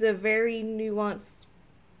it's a very nuanced,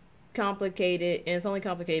 complicated, and it's only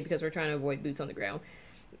complicated because we're trying to avoid boots on the ground.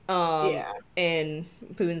 Yeah. And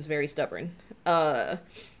Putin's very stubborn.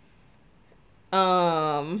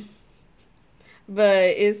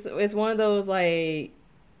 but it's one of those like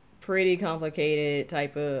pretty complicated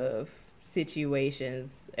type of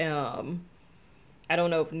situations. I don't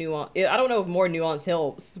know if nuance. I don't know if more nuance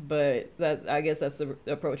helps, but that I guess that's the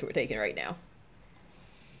approach we're taking right now.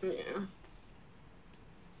 Yeah.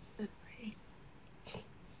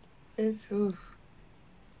 It's oof.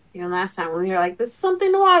 Last time when we were like, "This is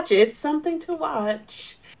something to watch." It's something to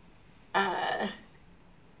watch. Uh,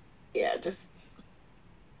 yeah, just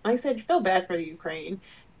like I said, you feel bad for the Ukraine.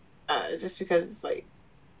 Just because it's like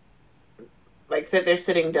I said, they're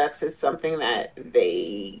sitting ducks is something that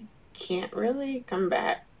they can't really come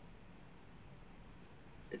back.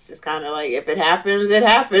 It's just kind of like if it happens, it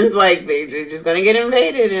happens. Like they're just gonna get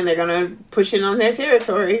invaded and they're gonna push in on their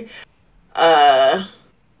territory. Uh,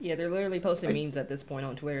 Yeah, they're literally posting memes at this point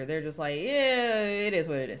on Twitter. They're just like, yeah, it is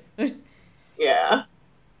what it is. yeah,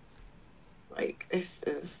 like it's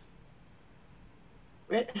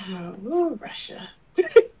Russia.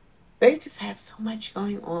 They just have so much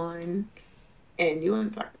going on, and you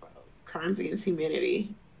want to talk about crimes against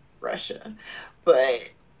humanity, Russia, but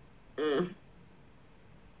it's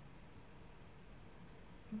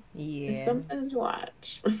Yeah. something to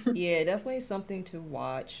watch. Yeah, definitely something to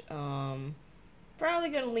watch. Probably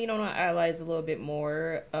gonna lean on our allies a little bit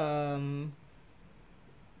more. Kind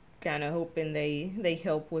of hoping they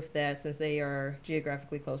help with that since they are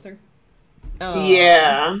geographically closer.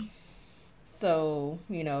 Yeah, So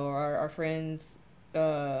our friends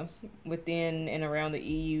within and around the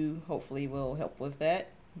EU hopefully will help with that.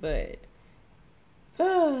 But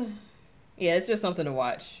yeah, it's just something to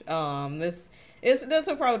watch. This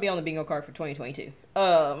will probably be on the bingo card for 2022.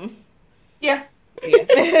 yeah.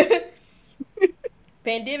 Yeah.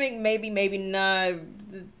 Pandemic, maybe not.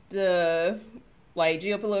 The like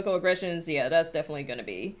geopolitical aggressions, yeah, that's definitely gonna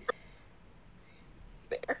be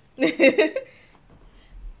There.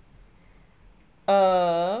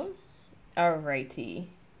 Alrighty.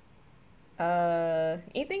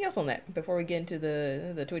 Anything else on that before we get into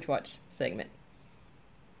the Twitch Watch segment?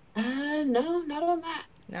 No, not on that.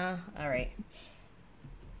 Nah. All right.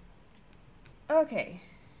 Okay.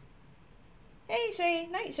 Hey Shay,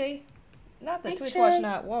 night Shay. Not the Hey, Twitch Shay. Watch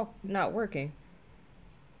not working.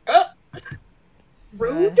 Oh,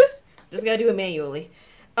 rude. Just gotta do it manually.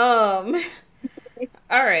 All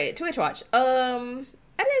right, Twitch Watch. I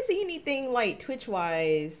didn't see anything like Twitch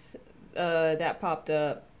wise, that popped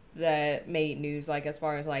up that made news. Like as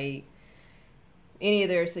far as like any of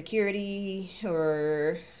their security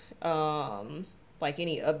or like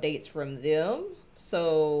any updates from them.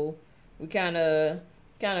 So we kind of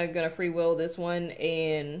gonna free will this one,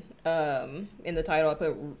 and in the title I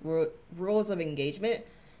put rules of engagement.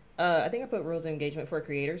 I think I put rules of engagement for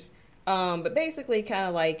creators. But basically kind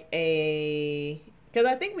of like because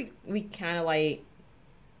I think we kind of like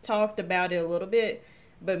talked about it a little bit,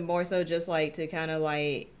 but more so just like to kind of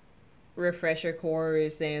like refresh your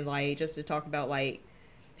course and like just to talk about like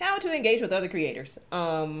how to engage with other creators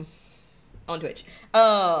on Twitch.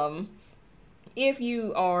 If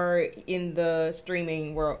you are in the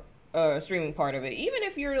streaming world, streaming part of it, even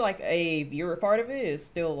if you're like a viewer part of it, is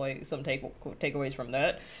still like some takeaways from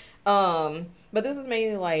that. But this is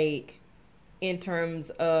mainly like in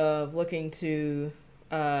terms of looking to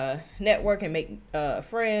network and make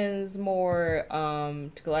friends more,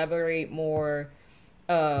 to collaborate more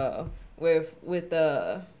with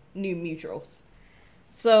new mutuals.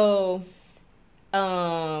 So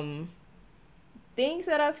things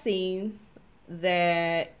that I've seen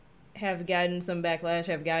that have gotten some backlash,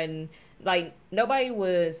 have gotten like nobody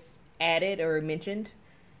was added or mentioned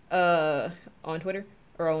on Twitter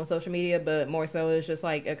or on social media, but more so it's just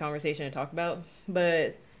like a conversation to talk about.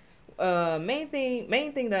 But main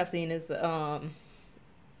thing that I've seen is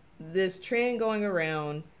this trend going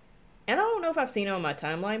around, and I don't know if I've seen it on my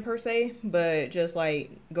timeline per se, but just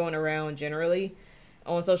like going around generally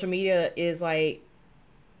on social media, is like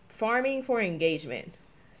farming for engagement.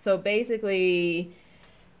 So basically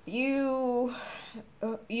you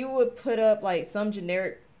would put up like some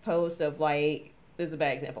generic post of like, this is a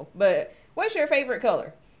bad example, but what's your favorite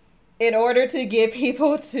color, in order to get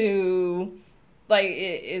people to like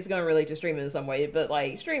it's gonna relate to streaming in some way, but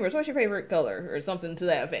like streamers, what's your favorite color or something to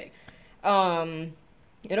that effect,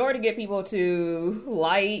 in order to get people to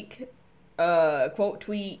like quote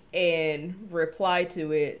tweet and reply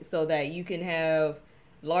to it, so that you can have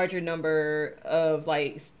larger number of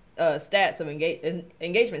like stats of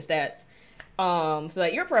engagement stats, so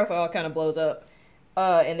that your profile kind of blows up,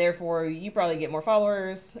 and therefore you probably get more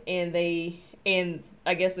followers, and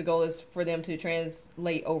I guess the goal is for them to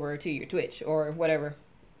translate over to your Twitch or whatever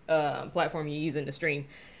platform you're using to stream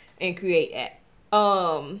and create at.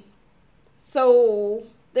 So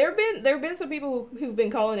there have been some people who've been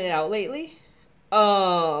calling it out lately.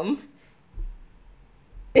 Um,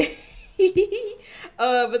 but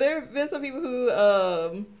there have been some people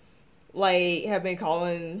who like have been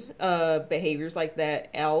calling behaviors like that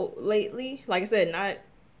out lately. Like I said, not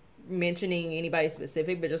mentioning anybody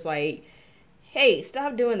specific, but just like, hey,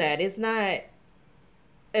 stop doing that. It's not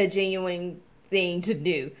a genuine thing to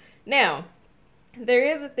do. Now, there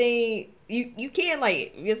is a thing you can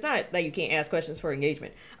like, it's not that you can't ask questions for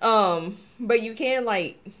engagement. But you can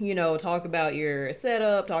like, talk about your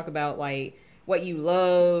setup, talk about like what you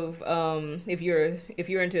love, if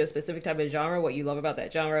you're into a specific type of genre, what you love about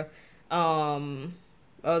that genre, um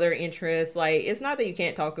other interests. Like, it's not that you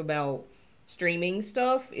can't talk about streaming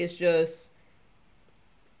stuff, it's just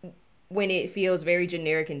when it feels very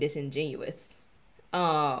generic and disingenuous.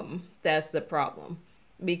 That's the problem,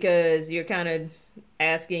 because you're kind of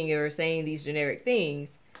asking or saying these generic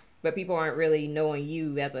things, but people aren't really knowing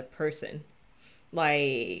you as a person.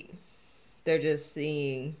 Like, they're just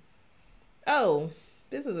seeing, oh,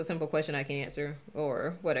 this is a simple question I can answer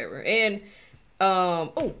or whatever. And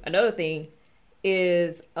oh, another thing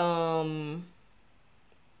is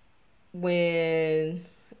when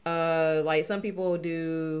like some people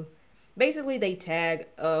do, basically they tag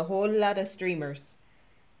a whole lot of streamers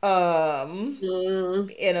Mm,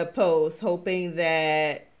 in a post, hoping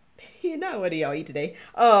that not what do y'all eat today,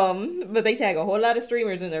 but they tag a whole lot of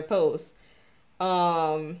streamers in their posts,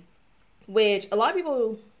 um which a lot of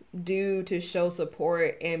people do to show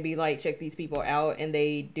support and be like, check these people out, and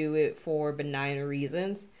they do it for benign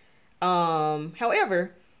reasons.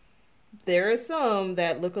 However, there are some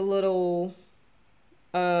that look a little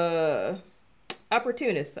uh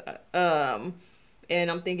opportunist. And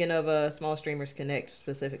I'm thinking of Small Streamers Connect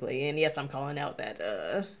specifically. And yes, I'm calling out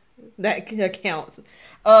that accounts,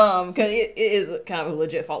 because it is kind of a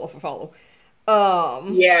legit follow for follow,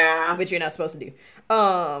 yeah. which you're not supposed to do.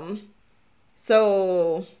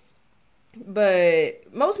 So,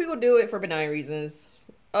 but most people do it for benign reasons.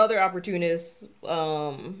 Other opportunists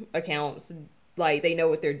accounts, like, they know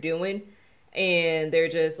what they're doing, and they're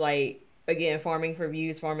just like, again, farming for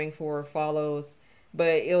views, farming for follows, but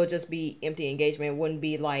it'll just be empty engagement. It wouldn't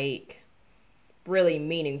be like really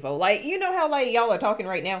meaningful. Like, you know how like y'all are talking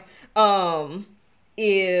right now.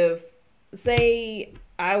 If, say,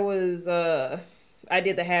 I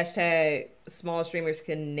did the hashtag Small Streamers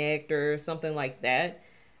Connect or something like that,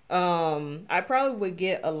 I probably would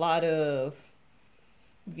get a lot of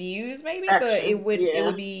views maybe, but it Action. would it Yeah.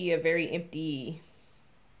 would be a very empty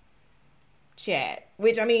chat.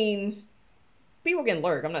 Which, I mean, people can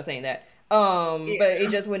lurk. I'm not saying that. But it Yeah.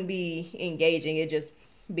 just wouldn't be engaging. It just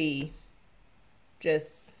be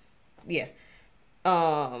just, yeah.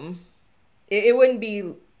 Um, it wouldn't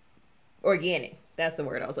be organic. That's the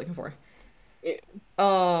word I was looking for. Yeah.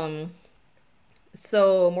 Um,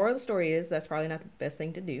 so moral of the story is that's probably not the best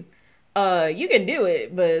thing to do. You can do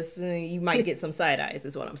it, but you might get some side eyes,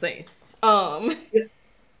 is what I'm saying. Um,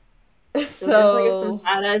 You'll definitely get some so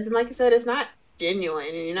side eyes, and like you said, it's not genuine,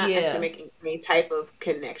 and you're not actually yeah, making any type of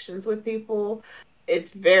connections with people.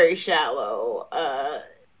 It's very shallow.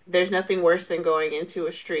 There's nothing worse than going into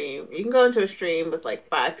a stream. You can go into a stream with like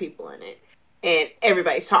 5 people in it, and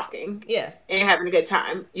everybody's talking yeah, and having a good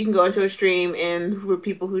time. You can go into a stream and with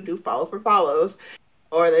people who do follow for follows,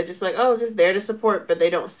 or they're just like, oh, just there to support, but they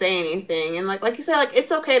don't say anything. And like you said, like,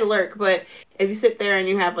 it's okay to lurk, but if you sit there and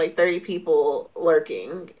you have like 30 people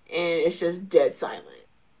lurking and it's just dead silent,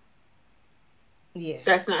 yeah.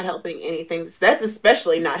 that's not helping anything. That's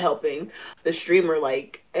especially not helping the streamer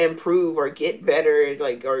like improve or get better,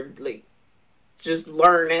 like, or like just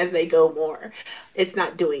learn as they go more. It's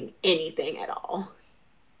not doing anything at all.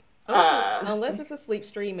 Unless it's Uh, unless it's a sleep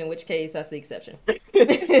stream, in which case that's the exception.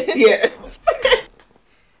 yes.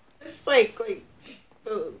 It's like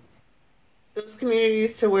those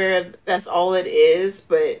communities to where that's all it is,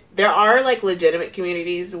 but there are like legitimate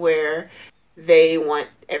communities where they want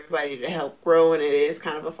everybody to help grow, and it is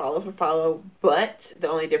kind of a follow for follow, but the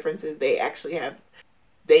only difference is they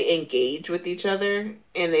engage with each other,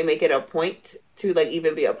 and they make it a point to like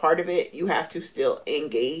even be a part of it. You have to still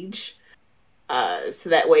engage, so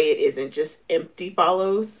that way it isn't just empty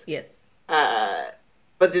follows. Yes. uh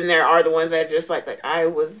but then there are the ones that are just like I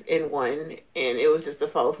was in one and it was just a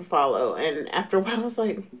follow for follow, and after a while I was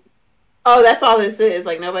like, oh, that's all this is.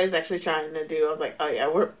 Like, nobody's actually trying to do. I was like, oh yeah,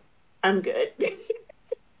 I'm good.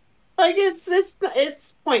 Like,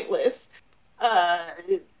 it's pointless.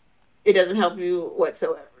 It doesn't help you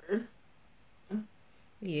whatsoever.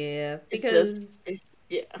 Yeah, It's just because it's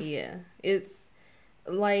yeah. yeah, it's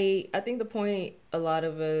like, I think the point a lot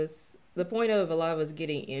of us the point of a lot of us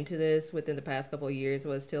getting into this within the past couple of years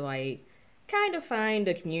was to like kind of find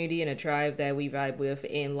a community and a tribe that we vibe with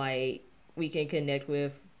and like we can connect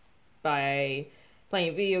with by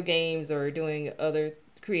playing video games or doing other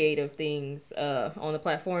creative things on the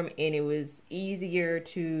platform, and it was easier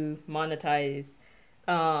to monetize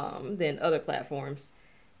than other platforms.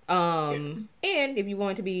 And if you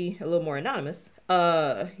want to be a little more anonymous,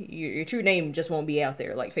 your true name just won't be out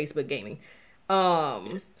there like Facebook gaming.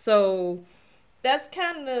 So that's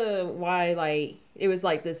kind of why like it was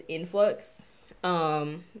like this influx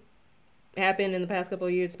happened in the past couple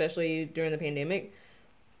of years, especially during the pandemic.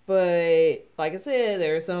 But like I said,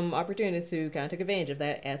 there are some opportunities to kind of take advantage of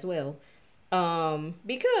that as well.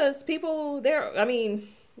 Because people there, I mean,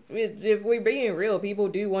 if we're being real, people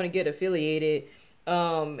do want to get affiliated,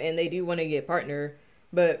 and they do want to get partner,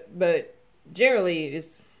 but generally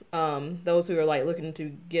it's those who are like looking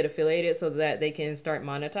to get affiliated so that they can start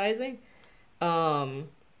monetizing.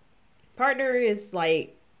 Partner is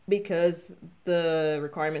like because the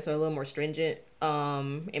requirements are a little more stringent,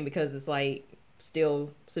 and because it's like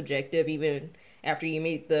still subjective even after you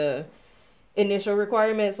meet the initial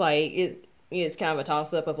requirements, like it's kind of a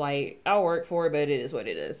toss up of like I'll work for it, but it is what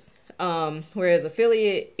it is. Whereas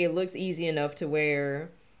affiliate, it looks easy enough to where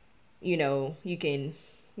you know you can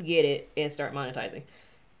get it and start monetizing,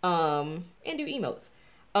 and do emotes.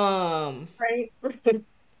 Right.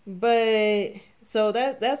 But so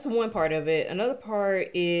that's one part of it. Another part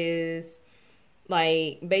is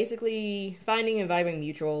like basically finding and vibing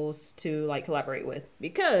mutuals to like collaborate with,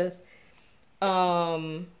 because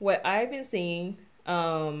what I've been seeing,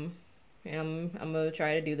 and I'm gonna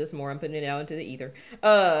try to do this more, I'm putting it out into the ether,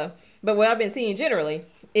 but what I've been seeing generally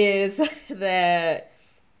is that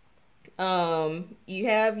you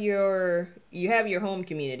have your home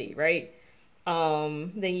community, right?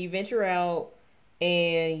 Then you venture out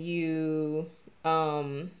and you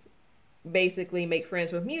basically make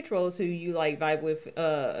friends with mutuals who you like vibe with,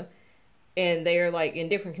 and they're like in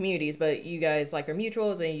different communities, but you guys like are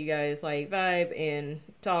mutuals and you guys like vibe and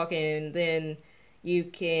talk, and then you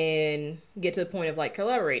can get to the point of like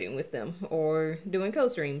collaborating with them or doing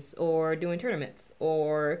co-streams or doing tournaments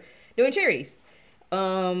or doing charities,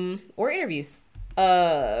 or interviews,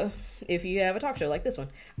 if you have a talk show like this one.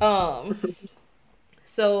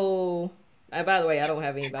 So by the way, I don't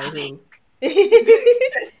have anybody who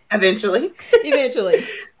Eventually.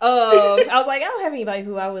 I was like, I don't have anybody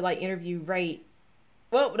who I would like interview right.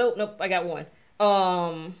 Well, nope, I got one.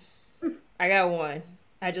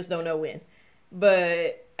 I just don't know when.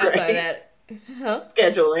 But outside of that,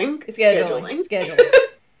 Scheduling.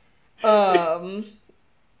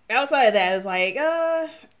 Outside of that, it's like, I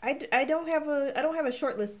don't have a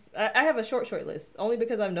short list. I have a short list only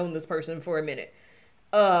because I've known this person for a minute.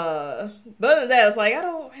 But other than that, it's like I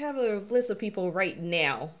don't have a list of people right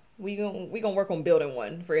now. We gonna work on building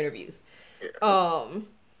one for interviews. But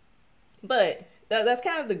that's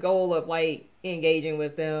kind of the goal of like engaging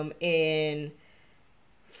with them. And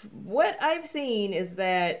what I've seen is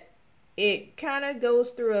that it kind of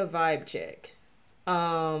goes through a vibe check,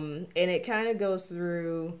 and it kind of goes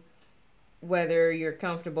through whether you're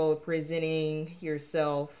comfortable presenting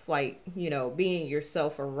yourself, like, you know, being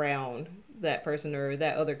yourself around that person or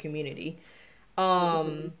that other community.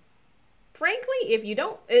 Frankly, if you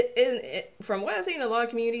don't, from what I've seen in a lot of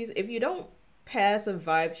communities, if you don't pass a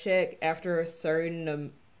vibe check after a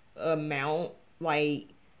certain amount, like,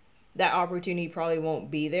 that opportunity probably won't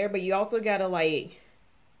be there. But you also gotta like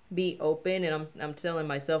be open, and I'm telling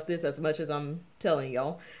myself this as much as I'm telling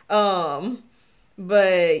y'all.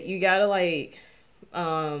 But you gotta like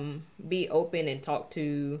be open and talk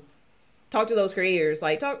to those creators.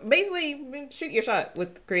 Like basically shoot your shot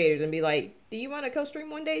with creators and be like, do you want to co-stream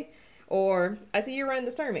one day? Or I see you're running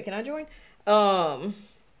this tournament, can I join?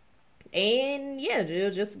 And yeah,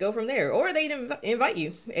 they'll just go from there. Or they'd invite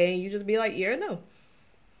you and you just be like, yeah or no.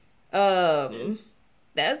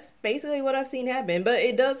 That's basically what I've seen happen, but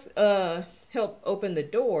it does help open the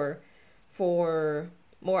door for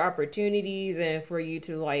more opportunities and for you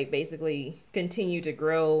to like basically continue to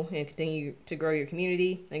grow and continue to grow your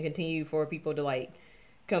community and continue for people to like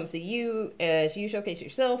come see you as you showcase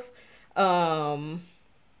yourself, and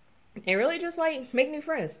really just like make new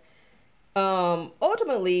friends.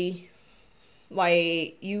 Ultimately,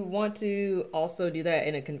 like, you want to also do that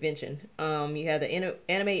in a convention. You have the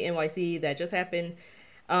Anime NYC that just happened,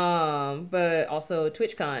 but also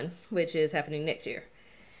TwitchCon, which is happening next year.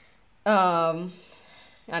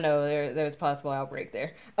 I know there's a possible outbreak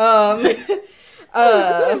there. But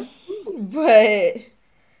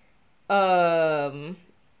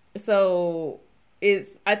so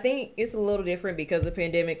it's I think it's a little different because of the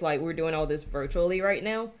pandemic. Like we're doing all this virtually right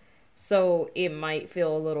now, so it might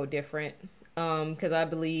feel a little different. Because I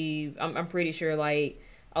believe I'm pretty sure like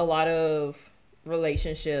a lot of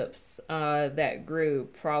relationships that grew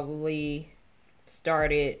probably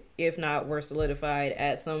started, if not were solidified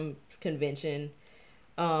at some convention,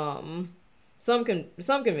 some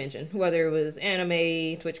convention, whether it was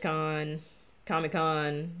anime, TwitchCon, Comic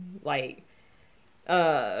Con, like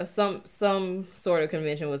some sort of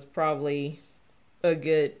convention was probably a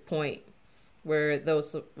good point where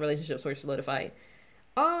those relationships were solidified.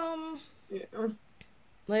 Um, Yeah.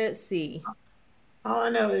 let's see. All I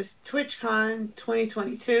know is TwitchCon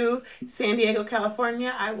 2022, San Diego,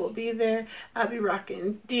 California. I will be there. I'll be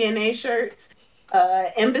rocking DNA shirts,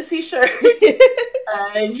 embassy shirts,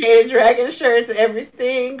 Jada Dragon shirts,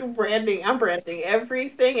 everything. Branding. I'm branding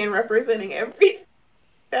everything and representing everything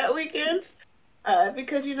that weekend.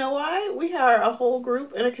 Because you know why? We are a whole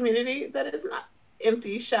group and a community that is not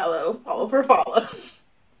empty, shallow, follow for follows.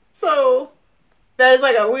 So that is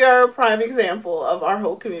like we are a prime example of our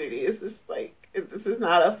whole community. It's just like this is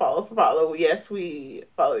not a follow for follow. Yes, we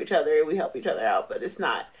follow each other, we help each other out, but it's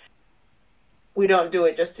not. We don't do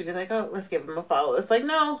it just to be like, oh, let's give them a follow. It's like,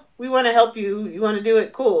 no, we want to help you. You want to do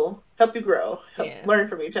it, cool. Help you grow, help Yeah. learn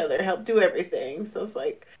from each other, help do everything. So it's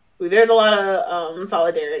like there's a lot of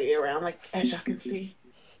solidarity around. Like as y'all can see,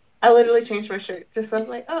 I literally changed my shirt just so I was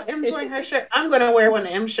like, oh, M's wearing her shirt. I'm gonna wear one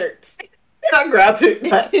of M's shirts. And I grabbed it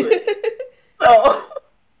last week. So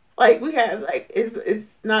like we have like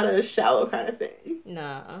it's not a shallow kind of thing.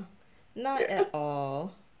 Nah, not Yeah. at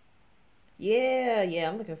all. Yeah, yeah,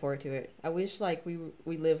 I'm looking forward to it. I wish like we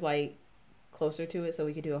live like closer to it so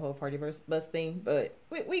we could do a whole party bus thing, but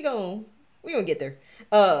we gonna get there.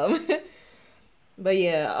 Um, but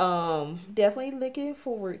yeah, definitely looking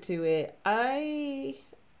forward to it. I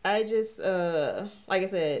just like I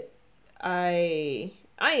said, I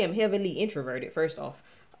am heavily introverted first off.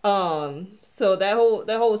 So that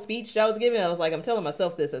whole speech I was giving, I was like, I'm telling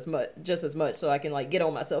myself this just as much, so I can like get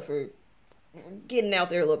on myself for getting out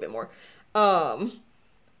there a little bit more. Um,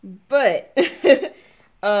 but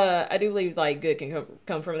I do believe like good can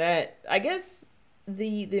come from that. I guess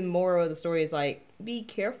the moral of the story is like be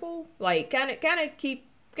careful, like kind of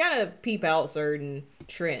peep out certain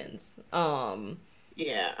trends.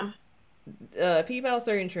 Yeah. Peep out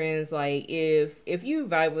certain trends. Like if you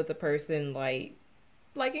vibe with a person, like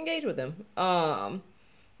engage with them.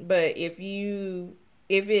 But if you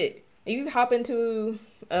hop into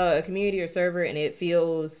a community or server and it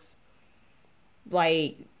feels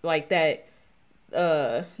like that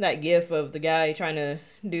gif of the guy trying to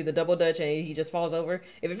do the double dutch and he just falls over.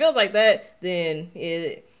 If it feels like that, then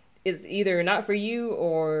it's either not for you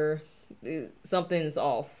or something's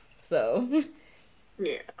off. So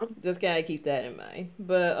Yeah. just gotta keep that in mind.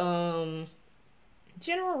 But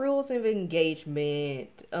general rules of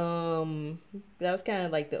engagement. That was kind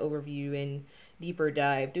of like the overview and deeper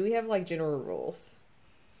dive. Do we have like general rules?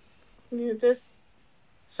 Yeah, just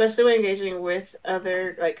especially when engaging with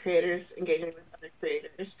other like creators, engaging with other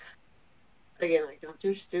creators. Again, like don't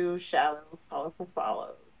just do shallow follow for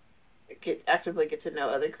follow. Actively get to know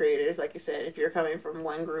other creators. Like you said, if you're coming from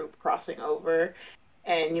one group crossing over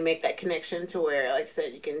and you make that connection to where, like I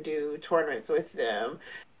said, you can do tournaments with them,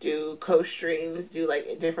 do co-streams, do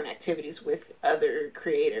like different activities with other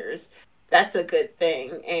creators. That's a good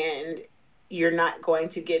thing. And you're not going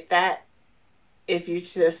to get that if you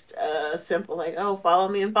just simple like, oh, follow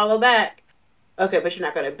me and follow back. Okay, but you're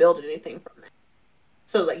not going to build anything from that.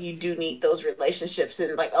 So like you do need those relationships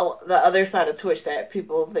and like the other side of Twitch that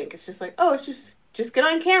people think it's just like, oh, it's just get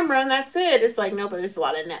on camera and that's it. It's like no, but there's a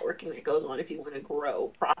lot of networking that goes on if you want to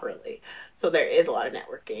grow properly. So there is a lot of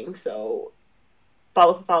networking. So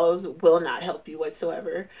follows will not help you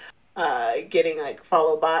whatsoever. Getting like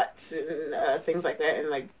follow bots and things like that and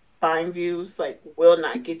like buying views like will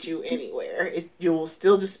not get you anywhere. You will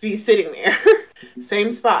still just be sitting there,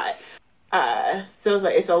 same spot. So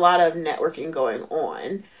it's a lot of networking going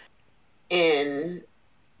on, and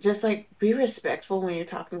just like be respectful when you're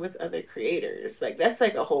talking with other creators. Like that's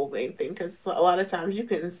like a whole main thing because a lot of times you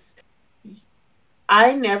can.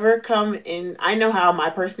 I never come in. I know how my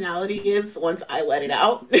personality is once I let it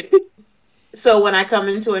out. So when I come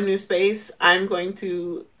into a new space, I'm going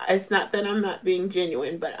to. It's not that I'm not being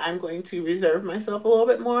genuine, but I'm going to reserve myself a little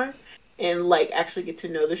bit more and like actually get to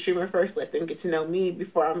know the streamer first. Let them get to know me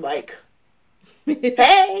before I'm like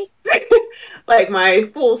hey, like my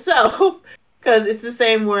full self. Because it's the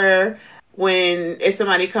same where when if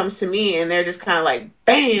somebody comes to me and they're just kind of like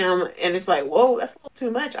bam, and it's like whoa, that's a little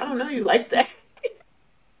too much. I don't know you like that.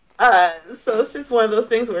 So it's just one of those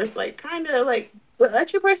things where it's like kind of like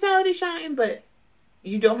let your personality shine, but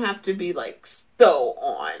you don't have to be like so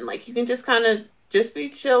on. Like you can just kind of just be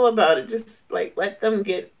chill about it. Just like let them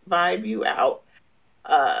get vibe you out.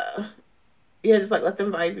 Uh yeah, just like let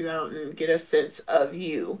them vibe you out and get a sense of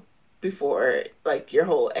you before like your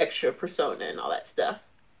whole extra persona and all that stuff.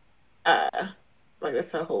 Uh like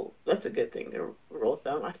that's a good thing to rule of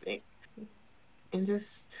thumb, I think. And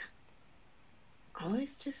just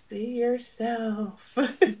always just be yourself.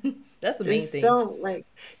 That's the main Just thing. don't like,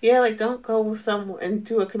 yeah, like don't go somewhere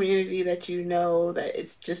into a community that you know that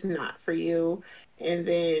it's just not for you and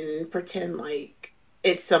then pretend like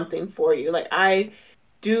it's something for you. Like I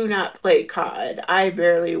do not play COD. I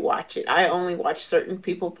barely watch it. I only watch certain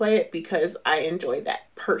people play it because I enjoy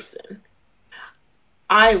that person.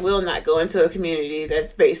 I will not go into a community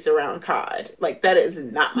that's based around COD. Like that is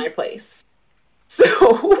not my place.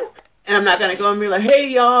 So, and I'm not gonna go and be like, "Hey,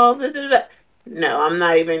 y'all," da, da, da. No,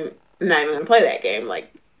 not even gonna play that game.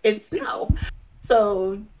 Like, it's no.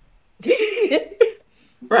 So,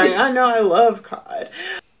 right? I know I love COD.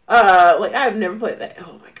 Like I've never played that.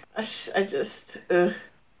 Oh my gosh, I just,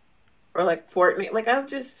 or like Fortnite. Like I've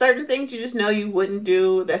just certain things you just know you wouldn't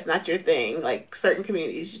do. That's not your thing. Like certain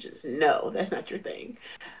communities, you just know that's not your thing.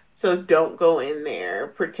 So don't go in there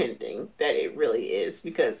pretending that it really is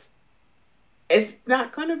because it's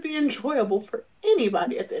not going to be enjoyable for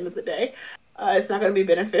anybody at the end of the day. It's not going to be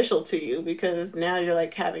beneficial to you because now you're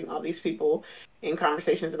like having all these people in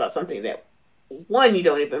conversations about something that one, you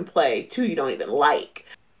don't even play, two, you don't even like.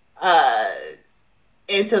 Uh,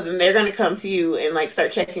 and so then they're going to come to you and like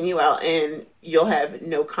start checking you out and you'll have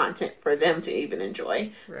no content for them to even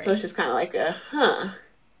enjoy. So it's Right. just kind of like a, huh.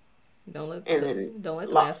 Don't let And then don't let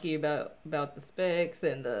them ask lost. you about the specs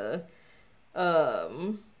and the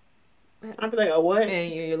um I'd be like, oh, what?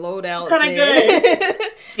 and your loadouts Kind of good.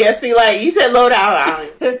 Yeah, see, like you said, load out. I don't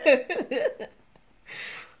even play that.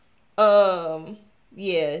 and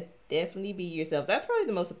yeah, definitely be yourself. That's probably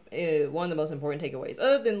the most one of the most important takeaways,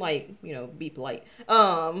 other than like be polite.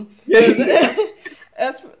 'Cause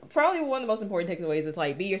that's probably one of the most important takeaways is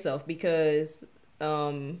like be yourself because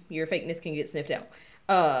your fakeness can get sniffed out.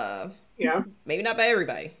 Uh, Yeah. Maybe not by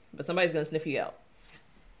everybody, but somebody's gonna sniff you out.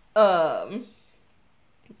 Um,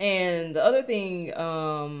 and the other thing,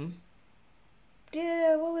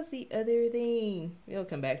 yeah, what was the other thing? It'll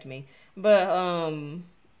come back to me. But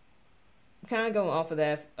kind of going off of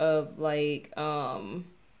that of like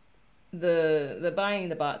the buying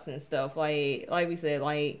the bots and stuff like we said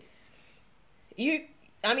like you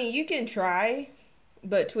I mean you can try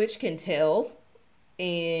but Twitch can tell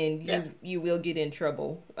and Yes. you will get in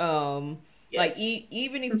trouble like Yes.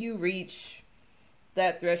 even if you reach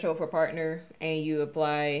that threshold for partner and you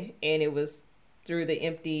apply and it was through the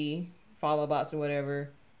empty follow bots or whatever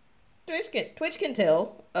Twitch can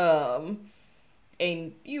tell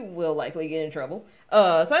and you will likely get in trouble.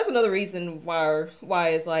 So that's another reason why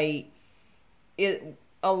it's like it.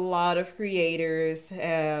 A lot of creators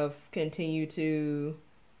have continued to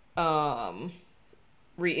um,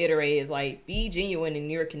 reiterate is like be genuine in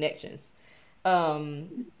your connections.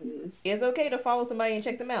 Mhm. It's okay to follow somebody and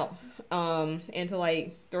check them out, and to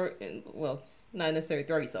like well, not necessarily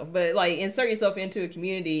throw yourself, but like insert yourself into a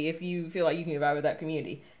community if you feel like you can vibe with that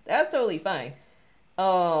community. That's totally fine.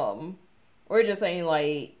 Um, we're just saying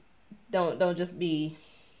like don't just be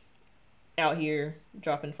out here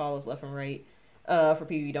dropping follows left and right for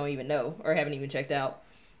people you don't even know or haven't even checked out.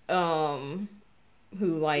 Um,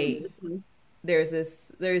 who like Mhm. there's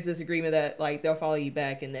this agreement that like they'll follow you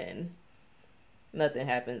back and then nothing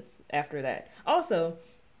happens after that. Also,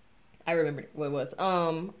 I remembered what it was.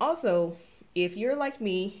 Also, if you're like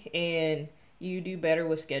me and you do better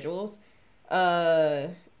with schedules, uh,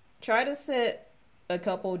 try to set a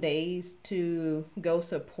couple days to go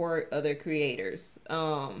support other creators.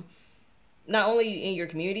 Not only in your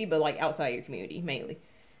community but like outside your community mainly.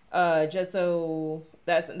 Just so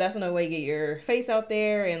that's another way to get your face out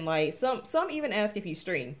there and like some even ask if you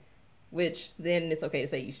stream, which then it's okay to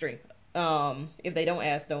say you stream. If they don't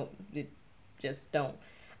ask, just don't.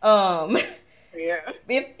 Um, Yeah.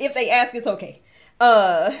 if they ask, it's okay.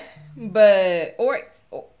 Uh, but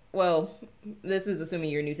well, this is assuming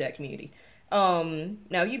you're new to that community.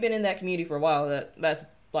 Now if you've been in that community for a while, that's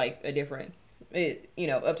like a different,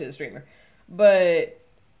 up to the streamer. But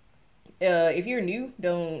if you're new,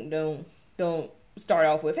 don't start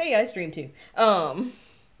off with, "Hey, I stream too."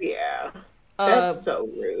 Yeah. Uh, That's so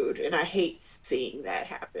rude, and I hate seeing that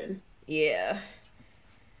happen. yeah,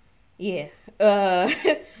 yeah. Uh,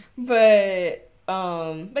 but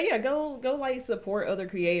But yeah, go like support other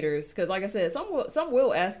creators because, like I said, some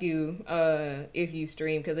will ask you if you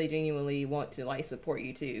stream because they genuinely want to like support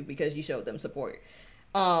you too because you showed them support.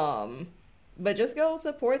 Um, but just go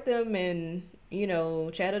support them and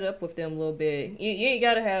chat it up with them a little bit. You ain't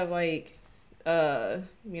gotta have like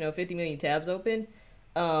 50 million tabs open,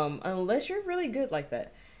 unless you're really good like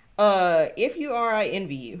that. If you are, I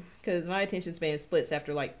envy you because my attention span splits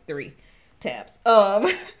after like 3 tabs.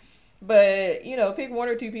 But pick one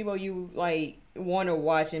or two people you like want to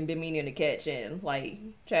watch and been meaning to catch and like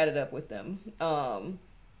chat it up with them.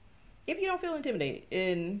 If you don't feel intimidated,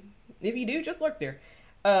 and if you do, just lurk there.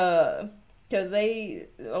 Because a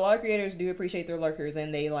lot of creators do appreciate their lurkers,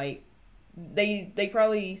 and they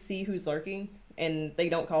probably see who's lurking, and they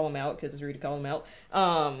don't call them out because it's rude to call them out.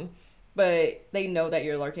 But they know that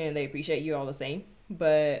you're lurking, and they appreciate you all the same.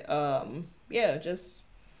 But yeah, just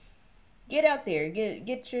get out there,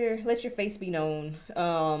 let your face be known.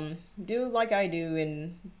 Do like I do,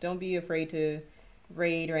 and don't be afraid to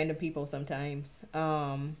raid random people sometimes.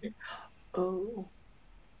 Oh,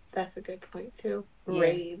 that's a good point too. Yeah.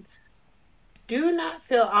 Raids. Do not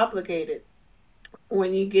feel obligated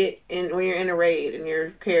when you're in a raid and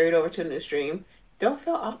you're carried over to a new stream. Don't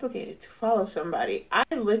feel obligated to follow somebody. I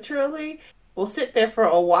literally will sit there for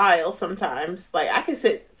a while sometimes. Like I can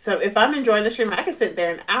sit so if I'm enjoying the stream, I can sit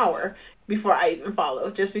there an hour before I even follow,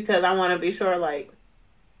 just because I want to be sure, like,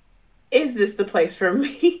 is this the place for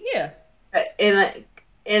me? Yeah. And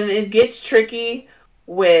it gets tricky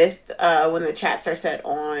with when the chats are set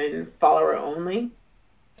on follower only,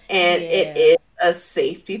 and it Yeah. is a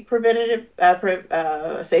safety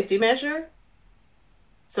measure.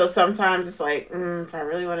 So sometimes it's like, if I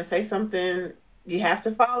really want to say something, you have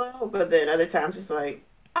to follow. But then other times it's like,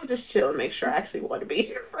 I'll just chill and make sure I actually want to be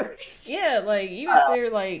here first. Yeah, like even if they're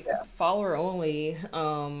like Yeah. follower only,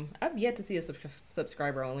 I've yet to see a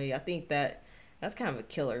subscriber only. I think that's kind of a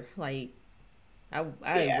killer. Like I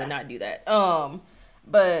Yeah. would not do that.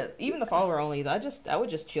 But even the follower onlys, I would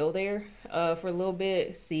just chill there for a little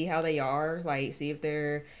bit, see how they are, like see if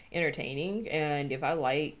they're entertaining, and if I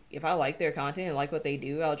like their content and like what they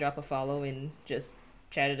do, I'll drop a follow and just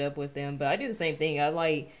chat it up with them. But I do the same thing. I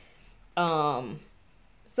like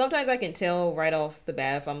sometimes I can tell right off the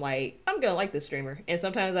bat if I'm like I'm gonna like this streamer, and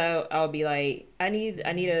sometimes I'll be like I need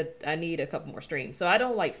a couple more streams. So I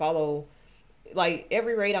don't like follow like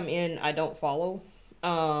every raid I'm in. I don't follow.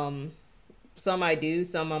 Some I do,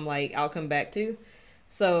 some I'm like I'll come back to.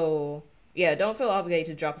 So yeah, don't feel obligated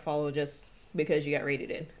to drop a follow just because you got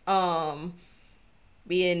rated in.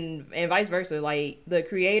 Being and vice versa, like the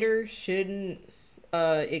creator shouldn't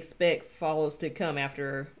expect follows to come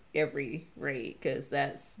after every raid because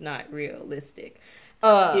that's not realistic.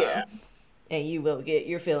 Yeah. And you will get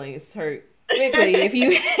your feelings hurt quickly if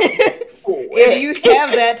you Quick. if you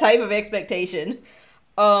have that type of expectation.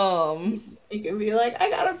 You can be like, I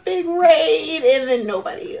got a big raid, and then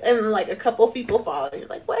nobody, and like a couple people follow. You're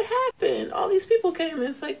like, what happened? All these people came, and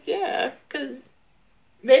it's like, yeah, because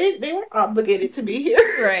they weren't obligated to be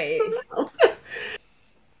here. Right. No.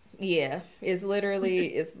 Yeah, it's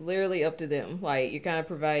literally up to them. Like you're kind of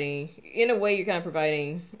providing, in a way, you're kind of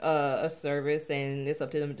providing a service, and it's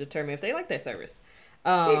up to them to determine if they like that service.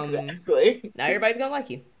 Exactly. Not everybody's gonna like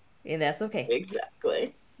you, and that's okay.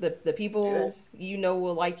 Exactly. The people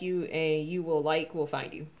will like you, and you will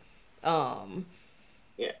find you.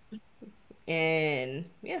 Yeah. And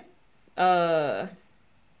yeah. I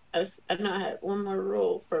know I had one more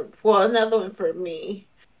rule another one for me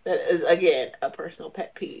that is again a personal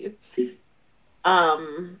pet peeve.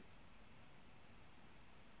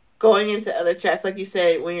 Going into other chats, like you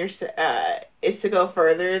said, when you're it's to go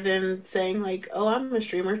further than saying like, oh, I'm a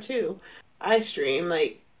streamer too. I stream,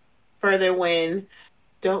 like further when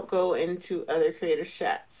don't go into other creators'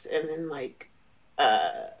 chats and then like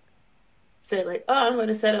say like, oh, I'm going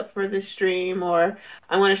to set up for this stream, or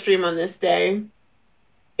I want to stream on this day.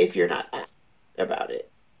 If you're not asked about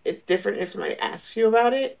it, it's different if somebody asks you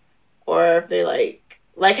about it, or if they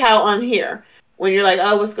like how on here when you're like,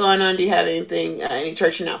 oh, what's going on? Do you have anything, any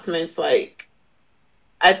church announcements? Like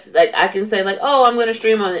I can say like, oh, I'm going to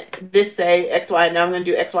stream on this day X, Y, and I'm going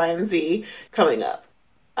to do X, Y, and Z coming up.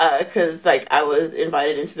 Because like I was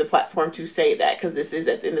invited into the platform to say that, because this is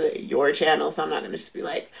at the end of your channel, so I'm not gonna just be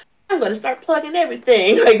like, I'm gonna start plugging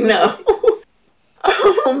everything. Like no,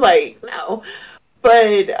 I'm like no,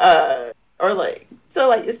 but or like so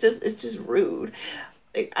like it's just rude.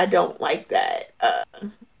 Like I don't like that.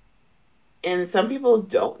 And some people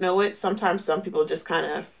don't know it. Sometimes some people just kind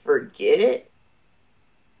of forget it,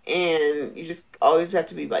 and you just always have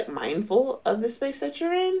to be like mindful of the space that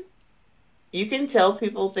you're in. you can tell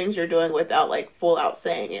people things you're doing without like full out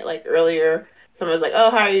saying it. Like earlier, someone was like,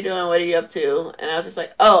 "Oh, how are you doing? What are you up to?" And I was just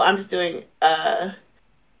like, "Oh, I'm just doing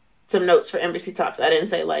some notes for Embassy Talks." I didn't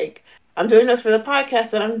say like, "I'm doing notes for the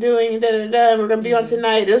podcast that I'm doing, da da da, and we're gonna be on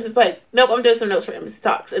tonight." It was just like, "Nope, I'm doing some notes for Embassy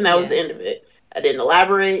Talks," and that was the end of it. I didn't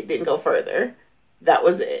elaborate, didn't go further. That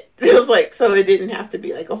was it. It was like, so it didn't have to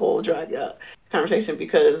be like a whole dragged out conversation,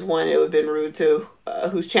 because one, it would have been rude to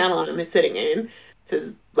whose channel I'm sitting in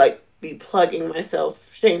to like be plugging myself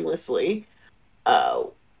shamelessly uh,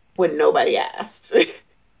 when nobody asked. It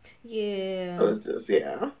Yeah. was just,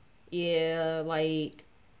 yeah. Yeah, like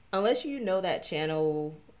unless you know that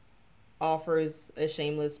channel offers a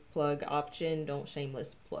shameless plug option, don't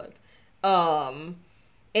shameless plug. Um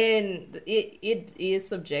and it is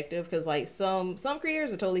subjective because like some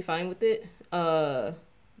creators are totally fine with it.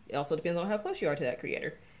 It also depends on how close you are to that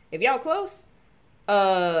creator. If y'all close,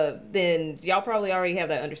 then y'all probably already have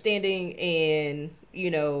that understanding, and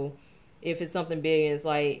if it's something big and it's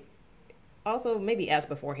like, also maybe ask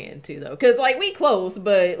beforehand too though, because like we close,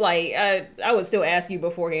 but like I would still ask you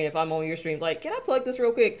beforehand if I'm on your stream, like, can I plug this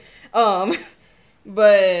real quick?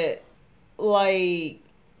 But like,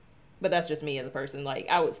 but that's just me as a person. Like,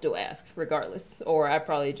 I would still ask regardless, or I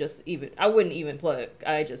wouldn't even plug.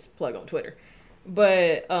 I just plug on Twitter.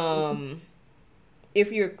 But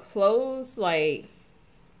if you're close, like,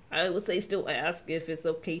 I would say still ask if it's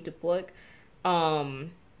okay to plug.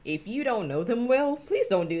 If you don't know them well, please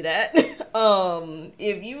don't do that.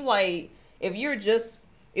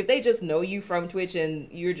 If they just know you from Twitch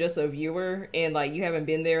and you're just a viewer and like you haven't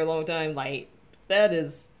been there a long time, like that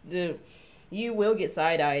is you will get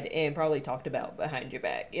side-eyed and probably talked about behind your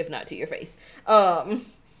back, if not to your face.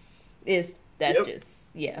 Just,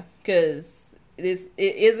 yeah, because it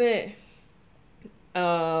isn't.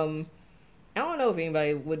 I don't know if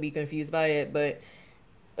anybody would be confused by it, but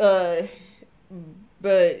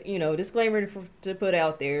disclaimer to put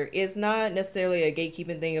out there, it's not necessarily a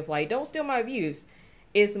gatekeeping thing of like, don't steal my views.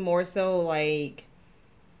 It's more so like,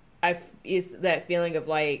 it's that feeling of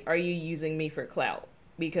like, are you using me for clout?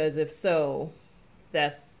 Because if so,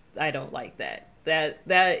 I don't like that.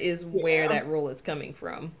 That is where that rule is coming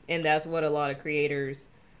from, and that's what a lot of creators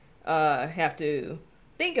have to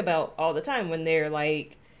think about all the time when they're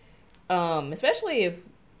like, especially if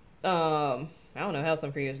I don't know how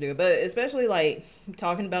some creators do it, but especially like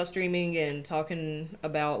talking about streaming and talking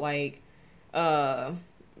about like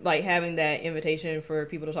having that invitation for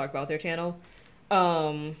people to talk about their channel.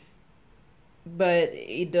 But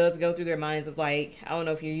it does go through their minds of like, I don't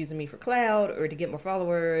know if you're using me for clout or to get more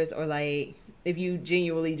followers, or like if you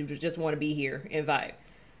genuinely just want to be here and vibe.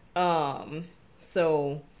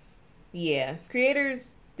 So yeah,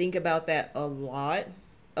 creators think about that a lot.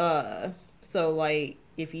 So like,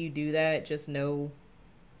 if you do that, just know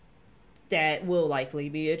that will likely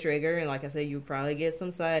be a trigger, and like I said, you'll probably get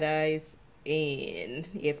some side eyes, and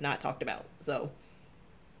if not talked about. So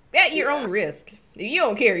at your own risk. If you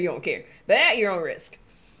don't care, you don't care. But at your own risk.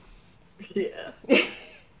 Yeah.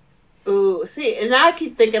 Ooh, see, and now I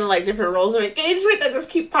keep thinking of like different roles of engagement that just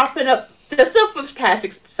keep popping up. Just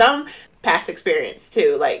some past experience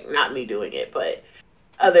too, like not me doing it, but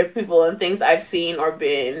other people and things I've seen or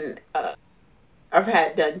been I've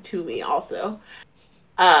had done to me also.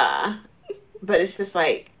 But it's just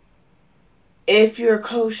like, if you're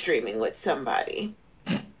co-streaming with somebody,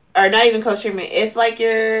 or not even co-streaming, if like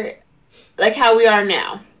you're like how we are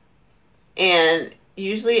now, and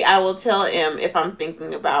usually I will tell him if I'm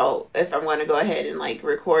thinking about if I'm going to go ahead and like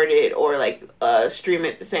record it or like stream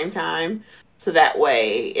it at the same time, so that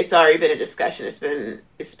way it's already been a discussion. It's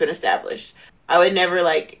been established. I would never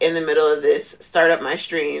like in the middle of this start up my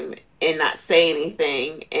stream and not say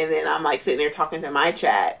anything, and then I'm like sitting there talking to my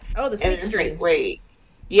chat. Oh, the sweet stream. Like, wait,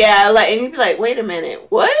 yeah, like, and you'd be like, wait a minute,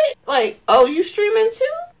 what? Like, oh, you streaming too?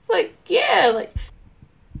 It's like, yeah, like,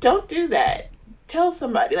 don't do that. Tell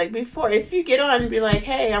somebody like before, if you get on and be like,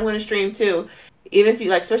 hey, I'm going to stream too. Even if you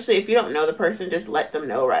like, especially if you don't know the person, just let them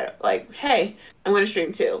know right. Like, hey, I'm going to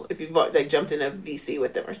stream too. If you've like jumped in a VC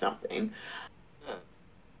with them or something,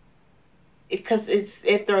 because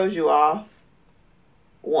it throws you off.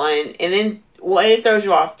 One, and then it throws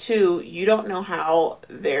you off. Two, you don't know how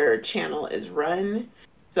their channel is run.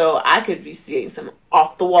 So I could be seeing some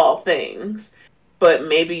off the wall things, but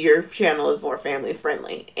maybe your channel is more family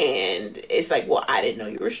friendly, and it's like, well, I didn't know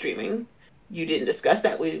you were streaming. You didn't discuss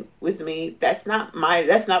that with me. That's not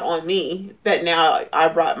on me. That now I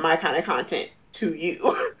brought my kind of content to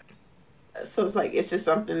you. So it's like, it's just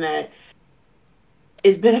something that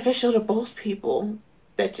is beneficial to both people,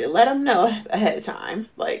 that you let them know ahead of time.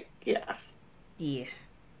 Like, yeah. Yeah.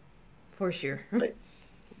 For sure. Like,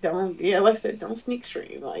 like I said, don't sneak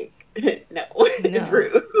stream. Like, no, it's No.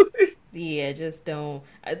 rude. Yeah, just don't.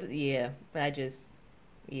 Yeah.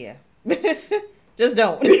 Just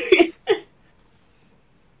don't.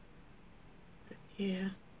 Yeah.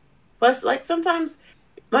 Plus, like sometimes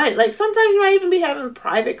you might even be having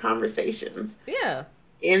private conversations, Yeah.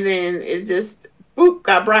 and then it just boop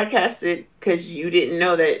got broadcasted because you didn't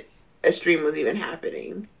know that a stream was even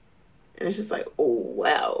happening, and it's just like, oh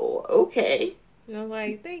wow, okay. And I was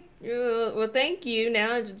like, thank you.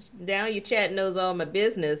 Now your chat knows all my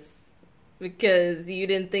business because you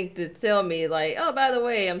didn't think to tell me like, oh, by the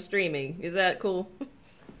way, I'm streaming. Is that cool?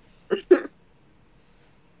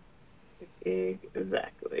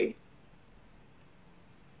 Exactly.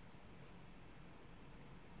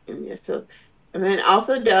 And yeah, so, and then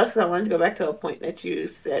also, Dusk, I wanted to go back to a point that you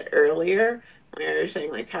said earlier, where you're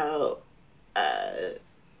saying like how, uh,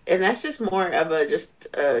 and that's just more of a just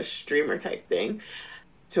a streamer type thing,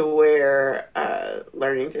 to where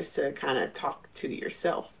learning just to kind of talk to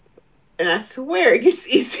yourself. And I swear it gets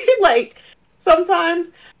easier. Like sometimes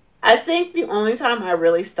I think the only time I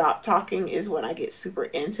really stop talking is when I get super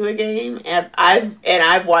into a game, and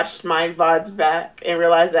I've watched my VODs back and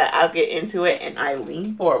realized that I'll get into it and I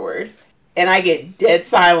lean forward and I get dead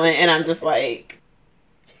silent and I'm just like,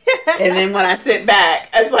 and then when I sit back,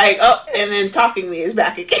 it's like, oh, and then talking me is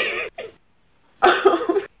back again.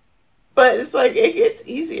 But it's like it gets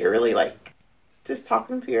easier, really, like just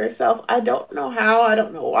talking to yourself. I don't know how, I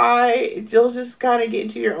don't know why. You'll just kind of get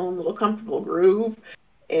into your own little comfortable groove,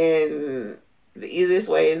 and the easiest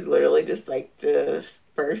way is literally just like just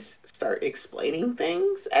first start explaining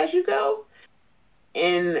things as you go,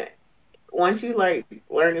 and once you like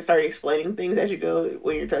learn to start explaining things as you go,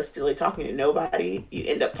 when you're just really talking to nobody, you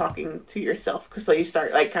end up talking to yourself. So you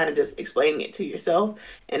start like kind of just explaining it to yourself,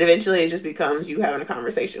 and eventually it just becomes you having a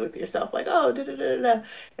conversation with yourself, like, oh, da da da da,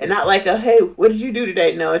 and not like a, hey, what did you do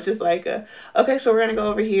today? No, it's just like a, okay, so we're gonna go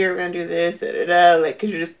over here, we're gonna do this, da da da, like,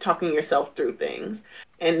 because you're just talking yourself through things,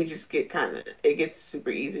 and you just get kind of, it gets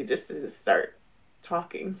super easy just to start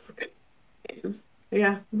talking. And,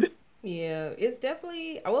 yeah. Yeah, it's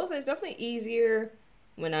definitely. I will say it's definitely easier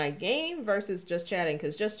when I game versus just chatting,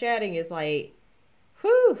 because just chatting is like,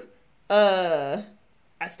 whew. Uh,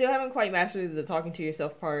 I still haven't quite mastered the talking to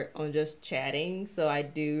yourself part on just chatting, so I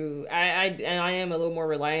do. And I am a little more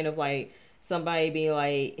reliant of like somebody being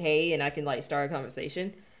like, "Hey," and I can like start a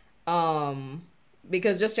conversation. Um,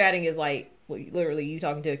 because just chatting is like literally you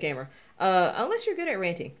talking to a camera. Unless you're good at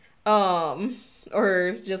ranting.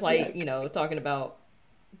 Or just Yeah. like talking about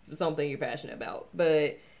something you're passionate about.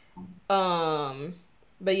 Um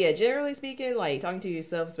but yeah, generally speaking, like talking to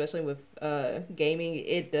yourself, especially with gaming,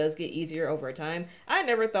 it does get easier over time. I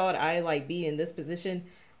never thought I like be in this position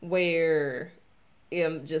where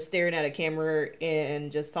I'm just staring at a camera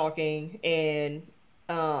and just talking and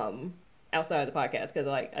um outside of the podcast, because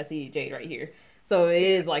like I see Jade right here. So it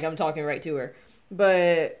is like I'm talking right to her.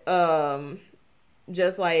 But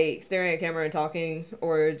just like staring at a camera and talking,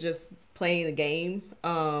 or just playing the game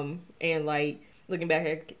and like looking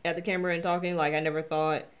back at the camera and talking, like I never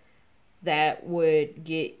thought that would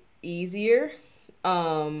get easier,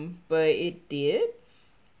 but it did.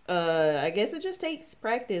 I guess it just takes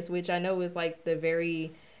practice, which I know is like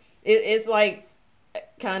it's like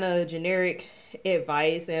kind of generic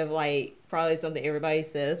advice and like probably something everybody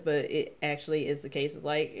says, but it actually is the case. It's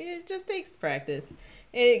like it just takes practice.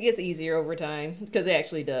 It gets easier over time, because it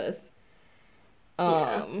actually does.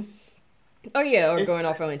 Yeah. Um, oh yeah, or It's going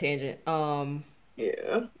off on a tangent.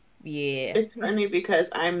 yeah. Yeah. It's funny because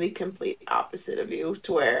I'm the complete opposite of you,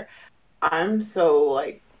 to where I'm so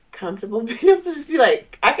like comfortable being able to just be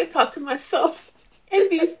like, I can talk to myself and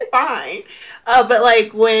be fine. But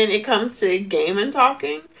like when it comes to game and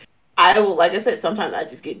talking, I will, like I said, sometimes I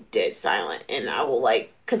just get dead silent, and I will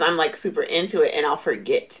like, because I'm like super into it, and I'll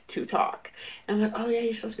forget to talk. And I'm like, oh yeah,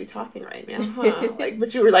 you're supposed to be talking right now, huh? Like,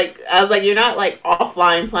 but you were like, I was like, you're not like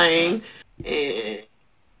offline playing. And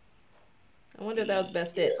I wonder if that was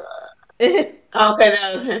best it. okay,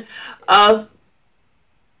 that was him. I was,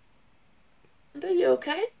 are you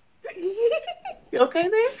okay? You okay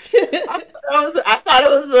there? I thought it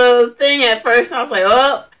was a thing at first. I was like,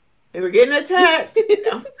 oh, they were getting attacked.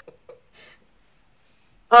 No.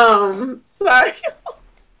 Sorry.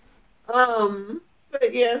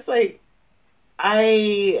 But yeah, it's like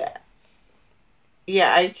I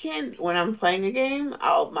yeah, I can, when I'm playing a game,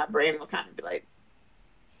 I'll my brain will kind of be like,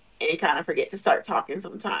 and kind of forget to start talking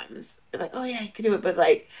sometimes. It's like, oh yeah, you could do it, but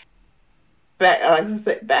like back, like I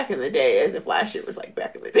said, back in the day, as if last year was like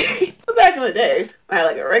back in the day. But back in the day, I had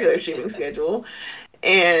like a regular streaming schedule,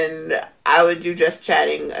 and I would do just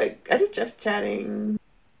chatting. I did just chatting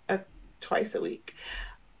twice a week.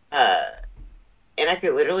 Uh, and I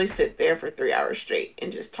could literally sit there for 3 hours straight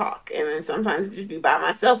and just talk. And then sometimes just be by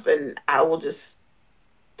myself, and I will just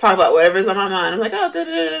talk about whatever's on my mind. I'm like, oh, da,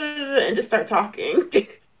 da, da, da, da, and just start talking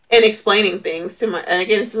and explaining things to my. And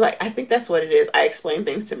again, it's like I think that's what it is. I explain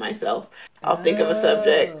things to myself. I'll think of a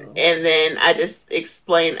subject, Oh. and then I just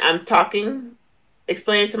explain. I'm talking,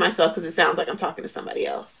 explain it to myself because it sounds like I'm talking to somebody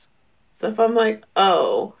else. So if I'm like,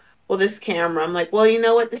 oh, well, this camera, I'm like, well, you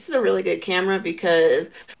know what? This is a really good camera because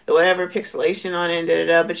the whatever pixelation on it, da,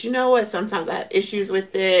 da, da. But you know what? Sometimes I have issues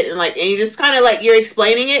with it, and like, and you just kind of like you're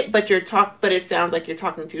explaining it, but but it sounds like you're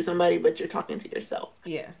talking to somebody, but you're talking to yourself.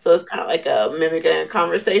 Yeah. So it's kind of like a mimicking a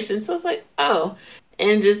conversation. So it's like, oh,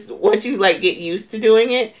 and just once you like get used to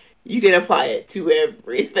doing it, you can apply it to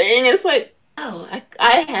everything. It's like, oh,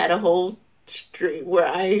 I had a whole stream where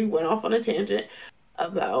I went off on a tangent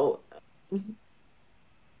about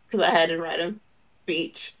because I had to write a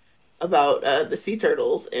speech about the sea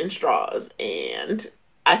turtles and straws, and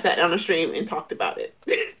I sat down a stream and talked about it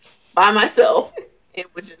by myself.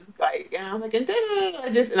 It was just like, and I was like, and I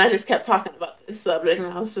just kept talking about this subject,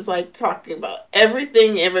 and I was just like talking about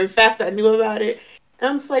everything, every fact I knew about it. And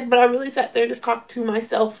I'm just like, but I really sat there and just talked to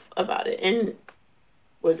myself about it, and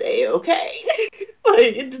was okay.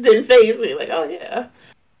 Like it just didn't faze me. Like, oh yeah.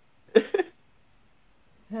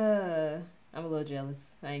 I'm a little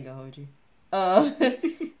jealous. I ain't gonna hold you.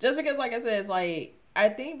 Just because, like I said, it's like I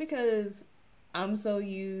think because I'm so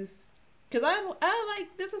used, because I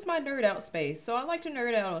like this is my nerd out space, so I like to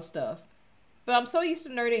nerd out on stuff. But I'm so used to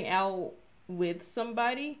nerding out with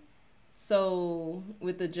somebody, so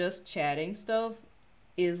with the just chatting stuff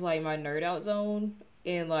is like my nerd out zone,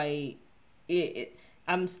 and like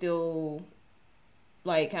I'm still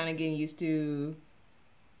like kind of getting used to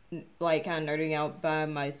like kind of nerding out by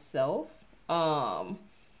myself.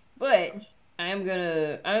 But I'm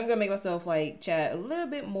gonna make myself like chat a little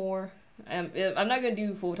bit more. I'm not gonna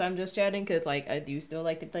do full time just chatting because like I do still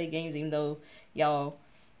like to play games, even though y'all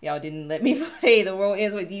didn't let me play The World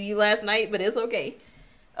Ends with You last night, but it's okay.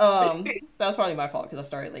 That was probably my fault because I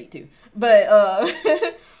started late too. But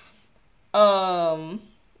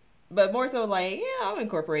but more so like yeah, I'll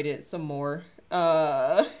incorporate it some more.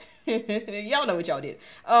 Y'all know what y'all did.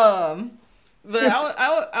 But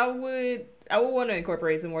I would want to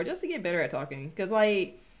incorporate some more just to get better at talking because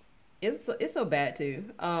like it's so bad too.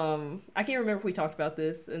 I can't remember if we talked about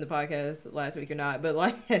this in the podcast last week or not, but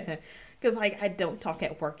like because like I don't talk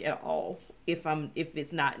at work at all if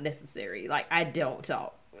it's not necessary. Like I don't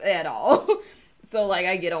talk at all. So like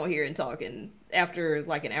I get on here and talk, and after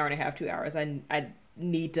like an hour and a half, 2 hours, I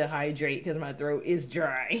need to hydrate because my throat is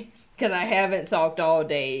dry because I haven't talked all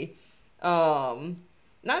day.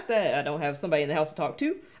 Not that I don't have somebody in the house to talk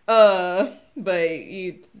to. But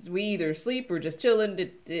we either sleep or just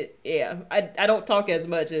chilling. Yeah, I don't talk as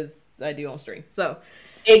much as I do on stream. So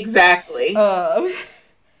exactly.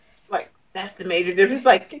 Like that's the major difference.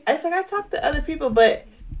 Like it's like I talk to other people, but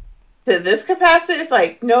to this capacity, it's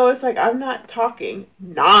like no, it's like I'm not talking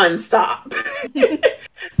nonstop.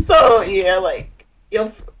 So yeah, like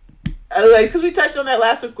you'll like because we touched on that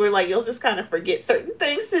last week. Where like you'll just kind of forget certain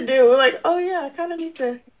things to do. We're like, oh yeah, I kind of need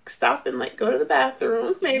to stop and like go to the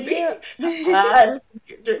bathroom, maybe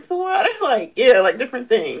drink some water, like yeah, like different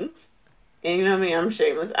things. And you know what I mean? I'm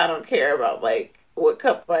shameless. I don't care about like what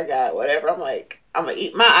cup I got, whatever. I'm like, I'm gonna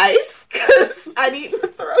eat my ice because I need my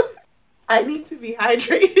throat. I need to be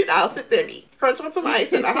hydrated. I'll sit there and eat crunch on some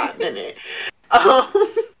ice in a hot minute.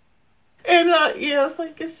 And yeah, it's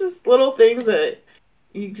like it's just little things that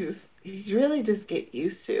you really just get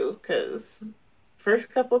used to because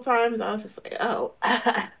first couple times I was just like, oh,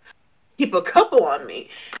 keep a couple on me.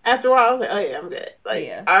 After a while, I was like, oh yeah, I'm good. Like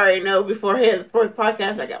yeah. I already know before the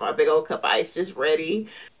podcast, I got my big old cup of ice just ready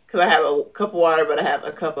because I have a cup of water, but I have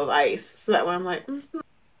a cup of ice. So that way I'm like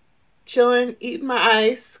chilling, eating my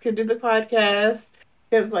ice, can do the podcast.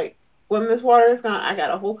 Because like when this water is gone, I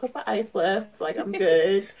got a whole cup of ice left. Like I'm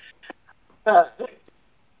good.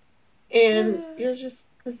 And it's just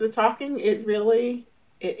because the talking, it really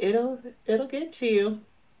it'll get to you.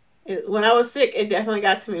 When I was sick, it definitely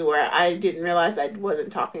got to me where I didn't realize I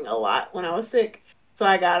wasn't talking a lot when I was sick. So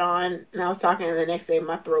I got on and I was talking, and the next day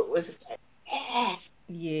my throat was just like,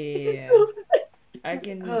 yeah. I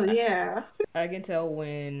can. Oh yeah. I can tell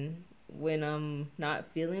when I'm not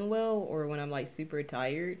feeling well or when I'm like super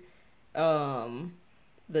tired.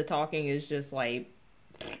 The talking is just like.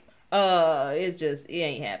 It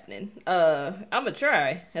ain't happening. I'ma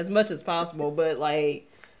try as much as possible, but like,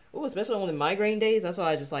 especially on the migraine days, that's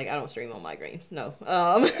why I don't stream on migraines. No.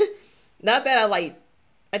 Not that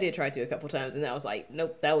I did try to a couple times and I was like,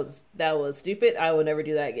 nope, that was stupid. I will never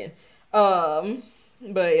do that again.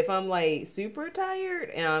 But if I'm like super tired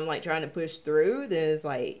and I'm like trying to push through, then it's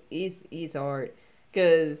like it's hard,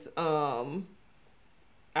 cause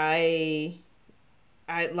I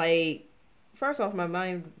I like first off my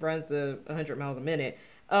mind runs 100 miles a minute.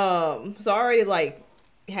 So I already like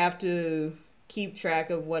have to keep track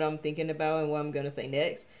of what I'm thinking about and what I'm gonna say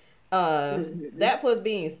next. Mhm. That plus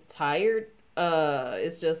being tired,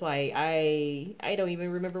 it's just like I don't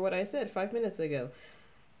even remember what I said 5 minutes ago.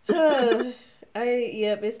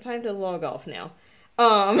 Yep, it's time to log off now.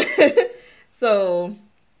 Um, so,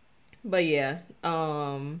 but yeah,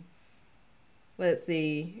 let's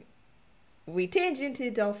see. We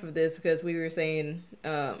tangented off of this because we were saying, we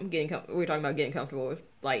were talking about getting comfortable with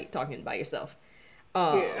like talking by yourself.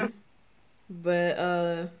 Yeah. Um, but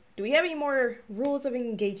do we have any more rules of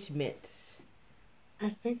engagement? I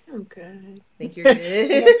think I'm good. Think you're I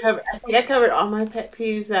good? think I covered all my pet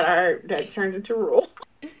peeves that turned into rule.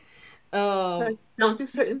 um, Like, don't do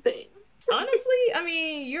certain things. Honestly, I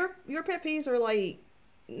mean, your pet peeves are like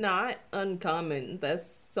not uncommon. That's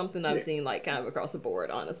something I've Yeah. seen like kind of across the board,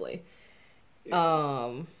 honestly. Yeah.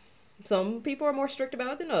 Um, some people are more strict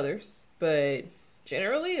about it than others, but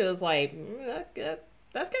generally it was like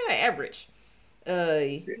that's kind of average.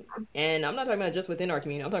 Uh, and I'm not talking about just within our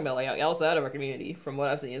community. I'm talking about like outside of our community. From what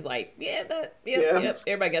I've seen, it's like Yeah. yep.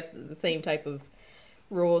 Everybody got the same type of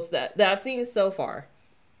rules that I've seen so far.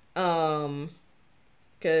 Um,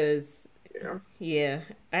 because Yeah. yeah,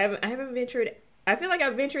 I haven't ventured. I feel like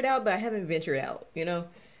I've ventured out, but I haven't ventured out.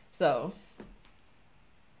 So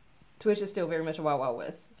Twitch is still very much a Wild Wild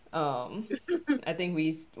West. I think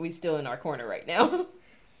we still in our corner right now.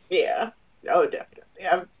 Yeah. Oh,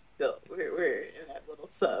 definitely. We're in that little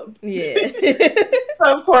Yeah.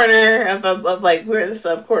 sub corner of like we're in the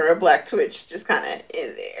sub corner of Black Twitch, just kind of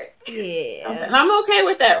in there. Yeah. And I'm okay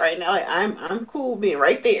with that right now. Like I'm cool being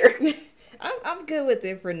right there. I'm good with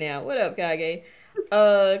it for now. What up, Kage?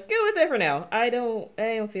 Good with it for now. I don't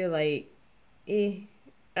feel like I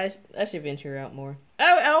should venture out more.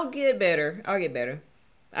 I'll get better. I'll get better.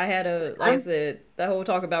 I had like I said, that whole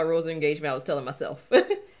talk about rules of engagement I was telling myself.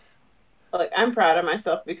 Like I'm proud of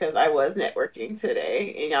myself because I was networking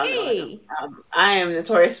today, and y'all know Hey, I am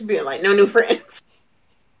notorious for being like no new friends.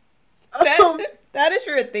 that that is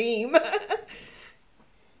your theme.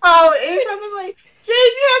 Oh, anytime I'm like, Jade,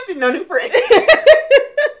 you have to no new friends.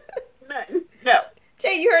 None. No.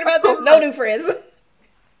 Jay, you heard about this? No new friends.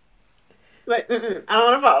 Like, I don't want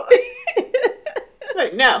to follow.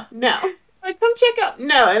 Like, no. Like, come check out.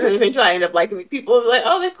 No, and then eventually I end up liking the people. And be like,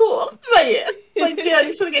 oh, they're cool. But yeah, like, yeah,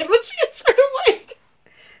 you should have gave them a chance right away.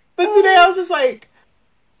 But today I was just like,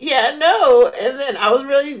 yeah, no. And then I was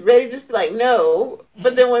really ready to just be like, no.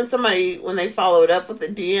 But then when they followed up with the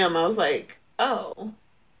DM, I was like, oh,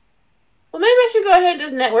 well, maybe I should go ahead and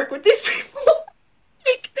just network with these people.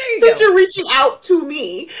 Like, since you're reaching out to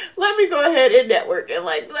me, let me go ahead and network and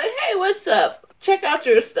like, hey, what's up? Check out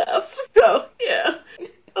your stuff. So yeah,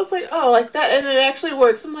 I was like, oh, like that, and it actually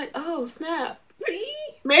works. I'm like, oh, snap. See?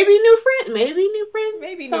 Maybe new friends. Maybe new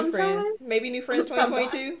sometime. friends. Maybe new friends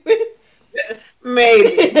Sometimes. 2022.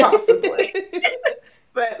 Maybe, possibly.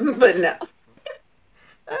 but no.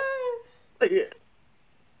 But yeah.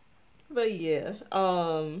 But yeah.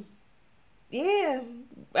 Yeah.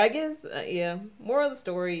 I guess yeah. Moral of the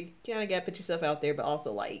story, kinda gotta put yourself out there, but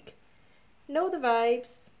also like know the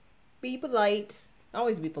vibes. Be polite.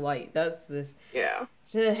 Always be polite. That's just Yeah.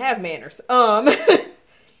 should have manners.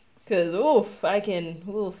 Cause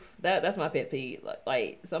that's my pet peeve.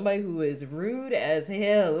 Like somebody who is rude as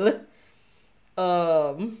hell.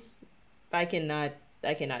 I cannot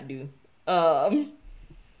do.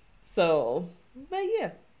 So but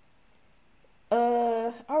yeah.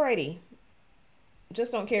 Alrighty.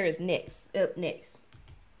 Just don't care is next. Up next.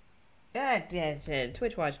 God damn,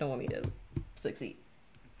 Twitch Watch don't want me to succeed.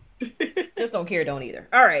 Just don't care, don't either.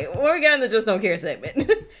 Alright, what we got in the just don't care segment?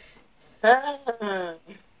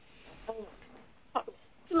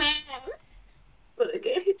 Man. But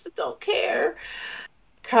again, he just don't care.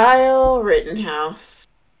 Kyle Rittenhouse.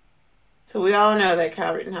 So we all know that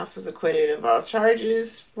Kyle Rittenhouse was acquitted of all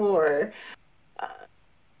charges for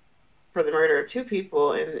the murder of two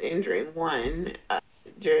people and injuring one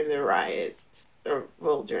during the riots,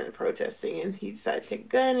 during the protesting, and he decided to take a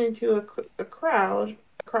gun into a crowd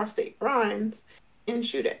across state lines and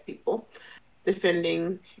shoot at people,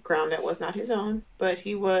 defending ground that was not his own. But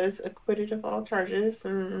he was acquitted of all charges.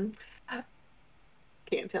 Can't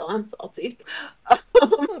tell I'm salty. A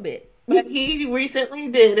little bit. But he recently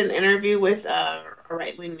did an interview with a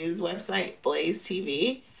right-wing news website, Blaze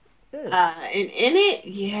TV, Ugh. And in it,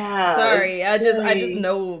 yeah, Sorry, it's I just very,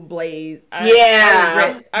 know Blaze. yeah, I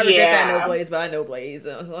regret that I know yeah. Blaze, but I know Blaze.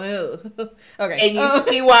 I was like, ugh. Okay. And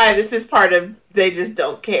you see why this is part of, they just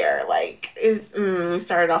don't care. Like, we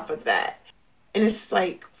started off with that. And it's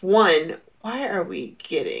like, one, why are we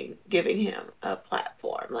giving him a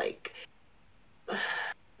platform? Like,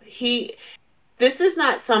 he, this is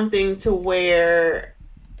not something to where,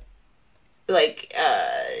 like,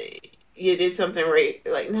 you did something like,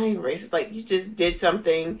 not even racist, like, you just did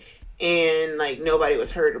something and, like, nobody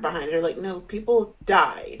was hurt or behind it. Like, no, people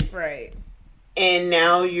died. Right. And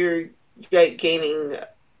now you're, like, gaining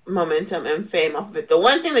momentum and fame off of it. The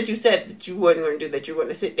one thing that you said that you weren't going to do, that you were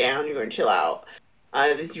going to sit down, you're going to chill out,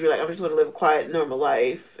 that you were like, I'm just going to live a quiet, normal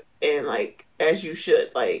life, and, like, as you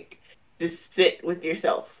should, like, just sit with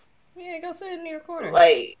yourself. Yeah, go sit in your corner.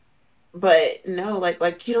 Like, but no,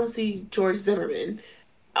 like you don't see George Zimmerman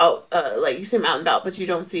out, like, you see him out and about, but you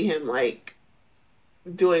don't see him, like,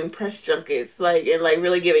 doing press junkets, like, and, like,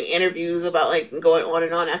 really giving interviews about, like, going on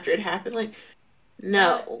and on after it happened. Like,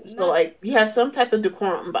 no. So, Not. like, you have some type of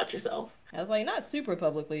decorum about yourself. I was like, not super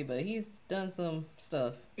publicly, but he's done some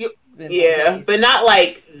stuff. You, In yeah, but Blaze. not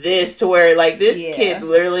like this, to where, like, this kid Yeah.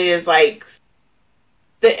 literally is like,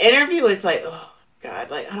 the interview is like, oh god,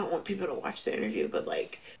 like, I don't want people to watch the interview, but,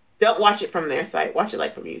 like, don't watch it from their site. Watch it,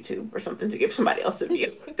 like, from YouTube or something, to give somebody else a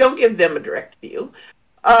view. Don't give them a direct view.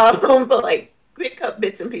 But, like, pick up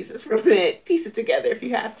bits and pieces from it, piece it together if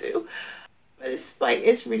you have to. But it's like,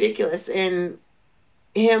 it's ridiculous, and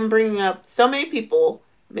him bringing up, so many people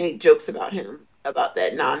made jokes about him, about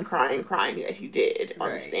that crying that he did on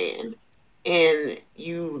the Right. stand. And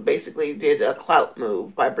you basically did a clout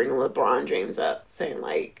move by bringing LeBron James up, saying,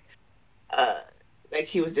 uh like,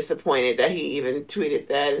 he was disappointed that he even tweeted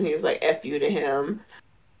that, and he was like, F you to him,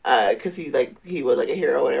 because he was like a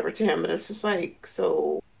hero or whatever to him. And it's just like,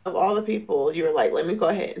 so of all the people, you were like, let me go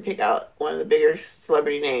ahead and pick out one of the bigger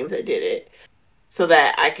celebrity names that did it, so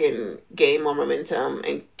that I can gain more momentum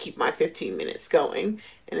and keep my 15 minutes going.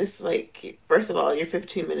 And it's like, first of all, your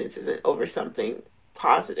 15 minutes isn't over something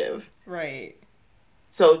positive. Right.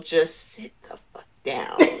 So just sit the fuck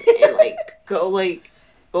down and,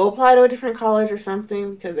 go apply to a different college or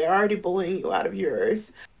something, because they're already bullying you out of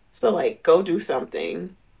yours. So, like, go do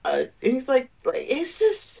something. And he's like, it's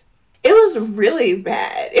just, it was really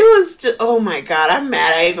bad. It was just, oh my god, I'm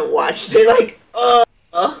mad I even watched it. Like,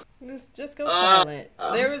 Just go silent.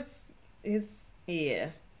 uh. There was his yeah.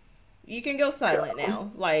 You can go silent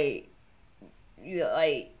now. Like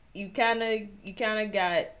you kind of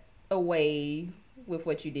got away with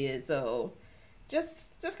what you did. So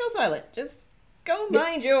just go silent. Just go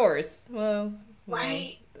mind yours. Well,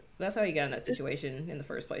 Right. that's how you got in that situation in the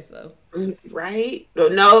first place, though. Right?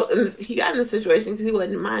 No, he got in the situation because he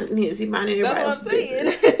wasn't minding his. He minded That's everybody what I'm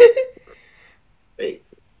else's saying. business. Like,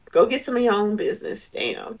 go get some of your own business.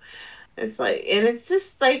 Damn. It's like, and it's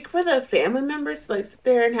just like, for the family members to, like, sit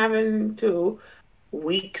there and having to,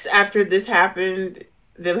 weeks after this happened,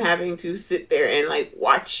 them having to sit there and, like,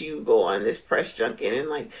 watch you go on this press junket, and,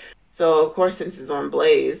 like, so of course, since it's on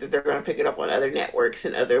Blaze, that they're going to pick it up on other networks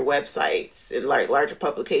and other websites and, like, larger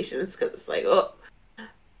publications, because it's like, oh,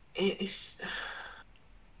 it's,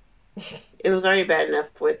 it was already bad enough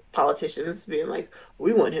with politicians being like,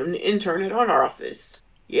 we want him to intern at our office.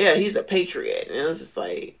 Yeah, he's a patriot. And it was just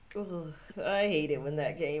like, Ugh, I hate it when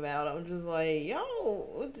that came out. I'm just like,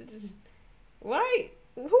 yo, why?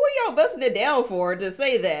 Who are y'all busting it down for to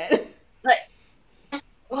say that? like,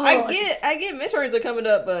 oh, I get midterms are coming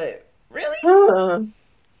up, but really? I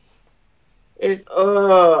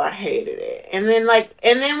hated it. And then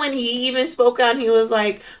when he even spoke out, he was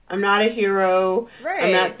like, I'm not a hero. I'm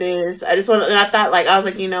Right. not this. I just want to, and I thought, like, I was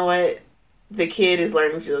like, you know what? The kid is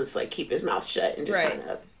learning to just, like, keep his mouth shut and just Right. kind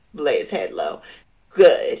of lay his head low.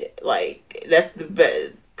 Good. Like, that's the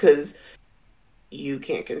best, because you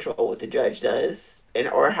can't control what the judge does, and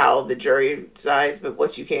or how the jury decides, but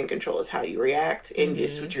what you can control is how you react and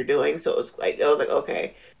just what you're doing. So it's like, I was like,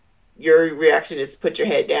 okay, your reaction is put your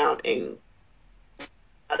head down and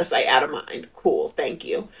out of sight, out of mind. Cool, thank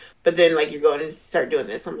you. But then, like, you're going to start doing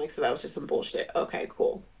this. I'm like, so that was just some bullshit. Okay,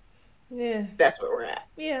 cool. Yeah. That's where we're at.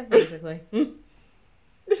 Yeah, basically.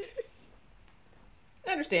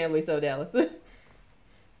 Understandably so, Dallas. And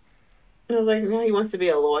I was like, now he wants to be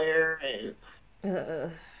a lawyer, and uh,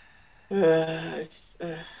 it's just,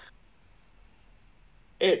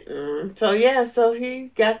 so yeah, so he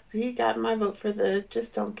got my vote for the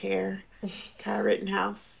just don't care. Kyle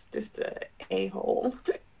Rittenhouse, just a hole.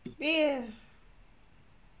 yeah.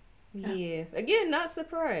 Yeah. Again, not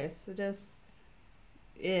surprised. Just,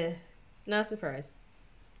 yeah, not surprised.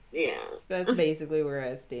 Yeah. That's basically where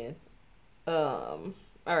I stand. All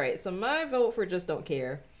right, so my vote for just don't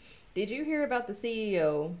care. Did you hear about the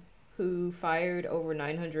CEO who fired over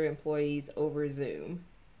 900 employees over Zoom?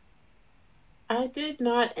 I did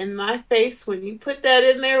not, and my face when you put that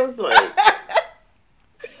in there was like,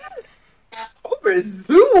 over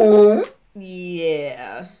Zoom.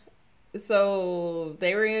 Yeah. So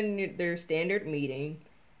they were in their standard meeting.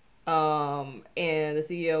 And the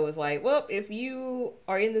CEO was like, "Well, if you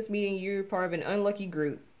are in this meeting, you're part of an unlucky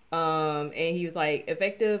group." And he was like,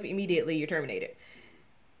 "Effective immediately, you're terminated."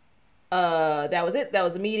 That was it. That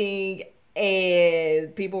was the meeting,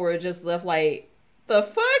 and people were just left like, "The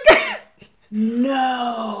fuck."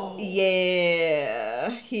 No. Yeah,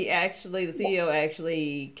 the CEO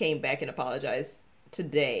actually came back and apologized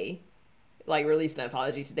today, like released an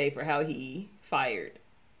apology today for how he fired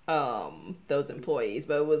those employees,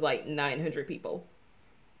 but it was like 900 people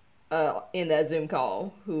in that Zoom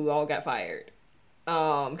call who all got fired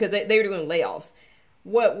because they were doing layoffs.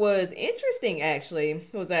 What was interesting actually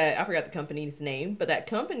was that I forgot the company's name, but that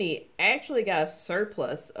company actually got a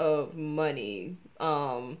surplus of money.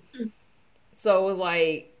 So it was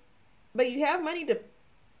like, but you have money to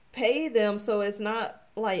pay them, so it's not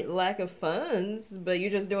like lack of funds, but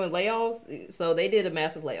you're just doing layoffs. So they did a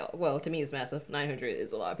massive layoff. Well, to me, it's massive. 900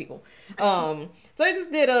 is a lot of people. So they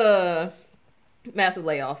just did a massive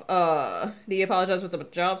layoff. Did he apologize with the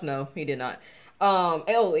jobs? No, he did not.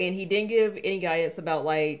 Oh, and he didn't give any guidance about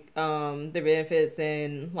like the benefits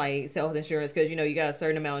and like health insurance because you got a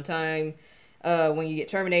certain amount of time when you get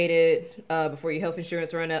terminated before your health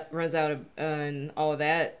insurance runs out and all of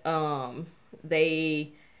that.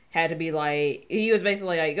 They had to be like, he was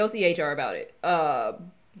basically like, go see HR about it.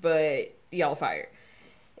 But y'all fired,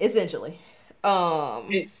 essentially.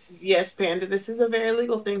 Yes, Panda, this is a very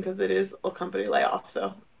legal thing because it is a company layoff,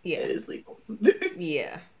 so yeah, it is legal.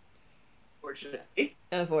 Yeah.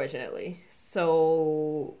 Unfortunately.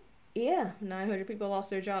 So, yeah, 900 people lost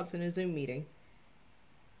their jobs in a Zoom meeting.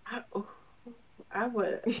 I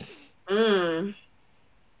would.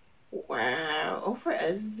 Wow. Over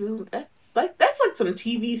a Zoom. That's like some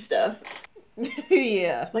TV stuff.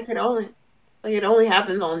 Yeah. Like it only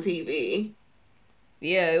happens on TV.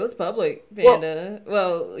 Yeah, it was public, Panda.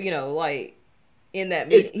 Well, like in that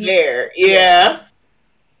meeting. It's there. Yeah.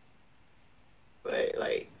 But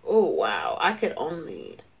like, oh wow, I could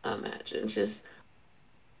only imagine just.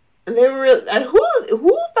 And they were really,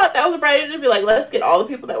 who thought that was a bright idea to be like, let's get all the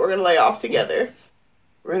people that we're gonna lay off together.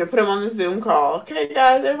 We're gonna put them on the Zoom call. Okay,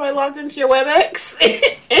 guys, everybody logged into your WebEx,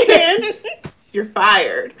 and you're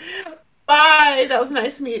fired. Bye. That was a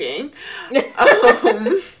nice meeting.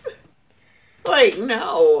 Like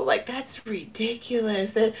no, like that's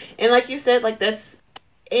ridiculous. And like you said, like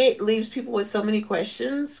it leaves people with so many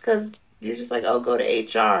questions because you're just like, oh, go to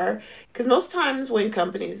HR. Because most times when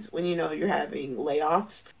you're having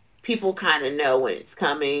layoffs, people kind of know when it's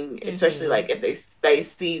coming, especially like if they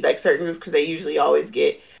see like certain groups because they usually always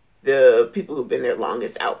get the people who've been there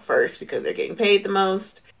longest out first because they're getting paid the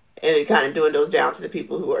most, and it kind of dwindles down to the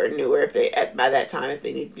people who are newer. By that time, if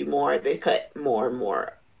they need to do more, they cut more and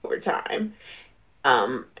more over time.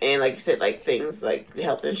 And like you said, like things like the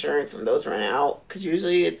health insurance when those run out, because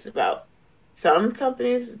usually it's about some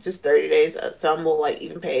companies just 30 days. Some will like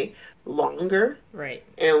even pay longer, right?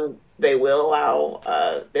 And they will allow.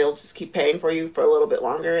 They'll just keep paying for you for a little bit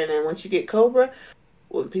longer, and then once you get Cobra,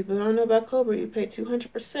 when people don't know about Cobra, you pay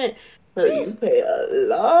 200%, so you pay a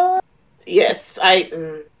lot. Yes,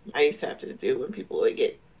 I used to have to do when people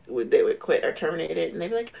they would quit or terminate it, and they'd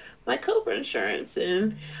be like, my Cobra insurance,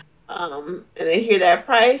 and they hear that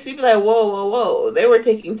price, you'd be like, whoa, whoa, whoa! They were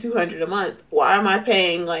taking 200 a month. Why am I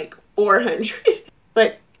paying like 400?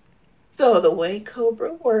 But so the way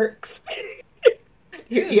Cobra works,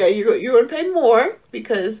 you're going to pay more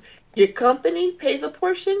because your company pays a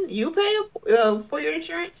portion. You pay for your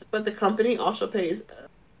insurance, but the company also pays a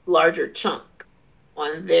larger chunk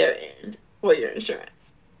on their end for your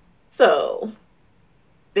insurance. So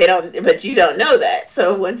but you don't know that.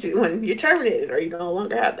 So when you're terminated or you no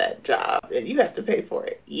longer have that job, then you have to pay for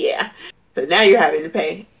it. Yeah. So now you're having to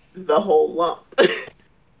pay the whole lump.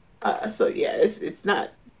 So yeah, it's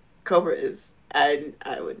not. Cobra is. I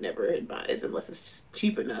would never advise unless it's just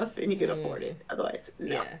cheap enough and you can afford it. Otherwise,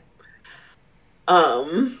 no.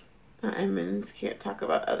 Yeah. Diamonds can't talk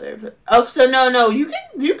about other. So no, you can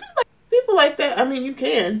like people like that. I mean, you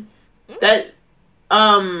can. That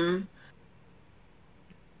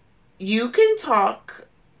you can talk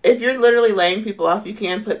if you're literally laying people off. You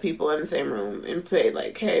can put people in the same room and say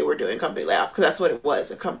like, "Hey, we're doing company layoff," because that's what it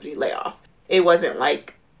was—a company layoff. It wasn't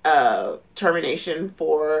like termination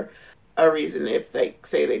for a reason if like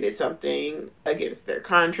say they did something against their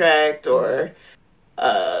contract or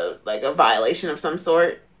like a violation of some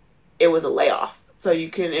sort, it was a layoff. So you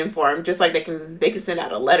can inform, just like they can send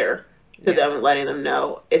out a letter to them letting them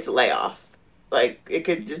know it's a layoff. Like it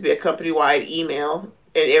could just be a company wide email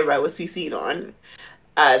and everybody was CC'd on.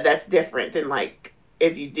 That's different than like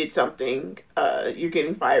if you did something, you're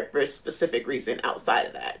getting fired for a specific reason outside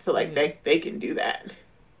of that. So like they can do that.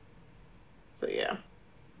 So yeah.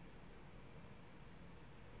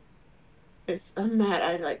 I'm mad.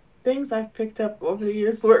 I like things I've picked up over the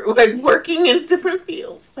years, like working in different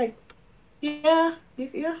fields. Like, yeah,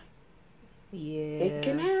 it can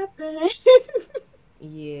happen.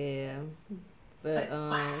 Yeah, but like,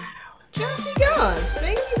 wow. Josie Guns,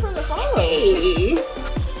 thank you for the follow. Hey.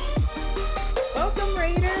 Welcome,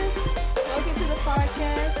 Raiders. Welcome to the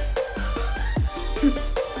podcast.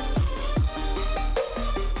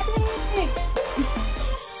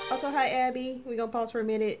 Also, hi, Abby. We're gonna pause for a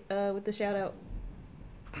minute with the shout out.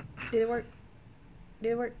 Did it work? I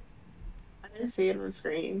didn't see it on the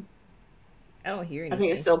screen. I don't hear anything. I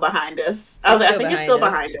think it's still behind us. I think it's still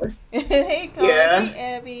behind us. Hey, Colin. Yeah.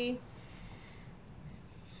 Hey, Abby.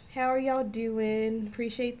 How are y'all doing?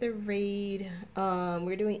 Appreciate the raid.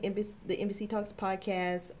 We're doing the Embassy Talks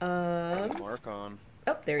podcast. Mark on.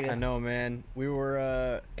 Oh, there it is. I know, man. We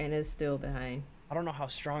were and it's still behind. I don't know how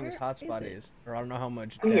strong this hotspot is, or I don't know how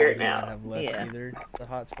much I hear it now. I have left either. The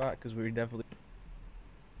hotspot, because we definitely.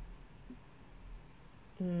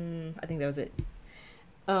 I think that was it.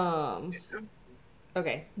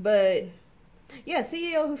 Okay, but yeah,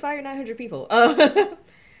 CEO who fired 900 people.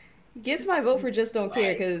 Gets my vote for just don't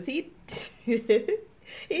care because he's the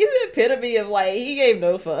epitome of like he gave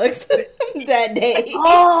no fucks that day.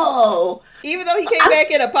 Oh, even though he came back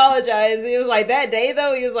and apologized, it was like that day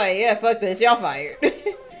though he was like, yeah, fuck this, y'all fired.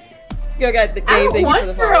 Y'all got the game. I don't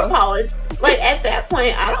want your apology. Like at that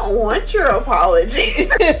point, I don't want your apology.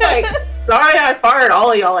 Like, sorry, I fired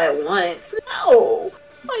all of y'all at once. No,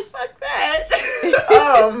 like fuck that.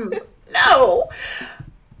 No.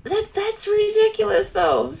 That's ridiculous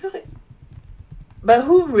though. But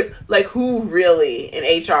who really in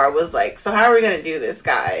HR was like, so how are we gonna do this,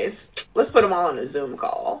 guys? Let's put them all on a Zoom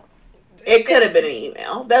call. It could have been an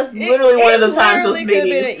email. That's literally one of the times those meetings could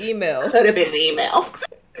have been an email. Could have been an email.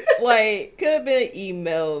 Like could have been an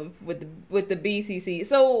email with the BCC.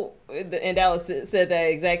 So and Dallas said that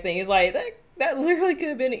exact thing. It's like that literally could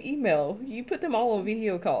have been an email. You put them all on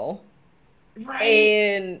video call, right?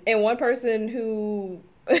 And one person who.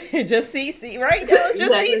 Just CC, right? Just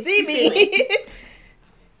CC me.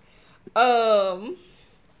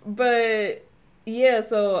 But yeah,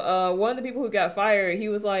 so one of the people who got fired, he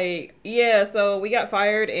was like, yeah, so we got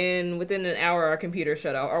fired and within an hour our computer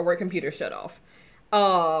shut off, our work computer shut off.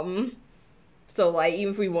 So like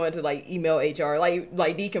even if we wanted to like email HR, like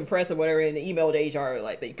decompress or whatever and email to HR,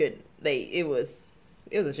 like they couldn't. It was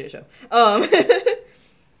a shit show.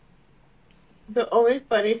 The only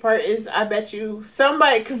funny part is, I bet you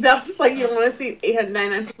somebody, because that was like, you don't want to see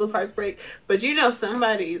 899 people's hearts break, but you know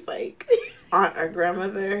somebody's like aunt or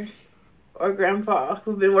grandmother or grandpa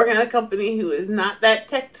who've been working at a company who is not that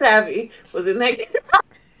tech savvy was in that.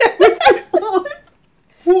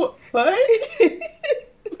 What?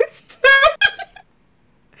 It's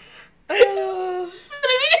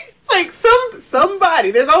like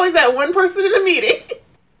somebody. There's always that one person in the meeting.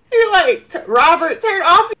 You're like, Robert, turn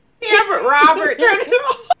off. Yeah, but Robert, turn it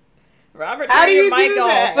off. Robert, turn your mic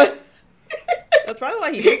off. That's probably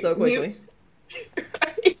why he did so quickly.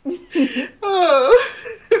 Oh.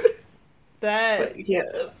 That. But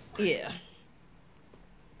yes. Yeah.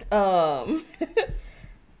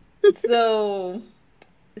 So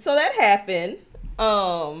that happened.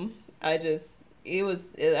 That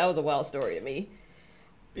was a wild story to me.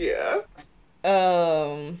 Yeah.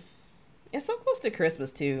 It's so close to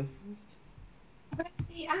Christmas too.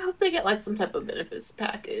 I hope they get like some type of benefits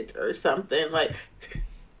package or something. Like,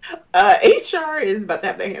 HR is about to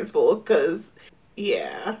have their hands full because,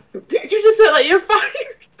 yeah, you just said like you're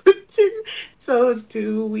fired. So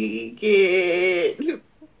do we get?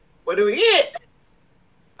 What do we get?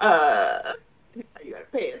 Are you gonna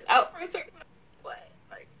pay us out for a certain amount? What?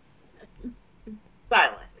 Like,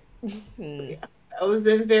 silent. Yeah, that was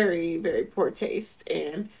in very, very poor taste.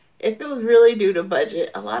 And if it was really due to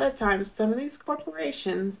budget, a lot of times some of these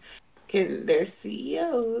corporations their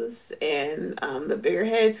CEOs and the bigger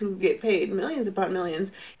heads who get paid millions upon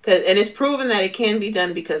millions, and it's proven that it can be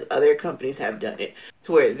done because other companies have done it,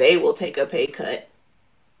 to where they will take a pay cut,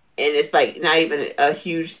 and it's like not even a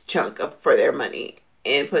huge chunk for their money,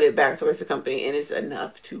 and put it back towards the company, and it's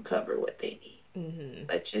enough to cover what they need. Mm-hmm.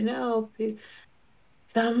 But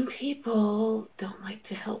some people don't like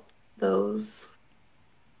to help those.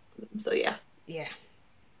 So yeah. Yeah.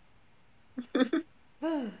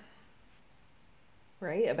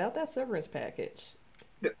 Right, about that severance package.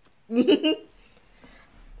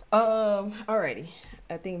 Alrighty.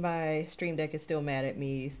 I think my stream deck is still mad at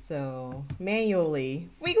me, so manually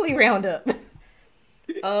weekly roundup.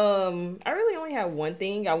 I really only have one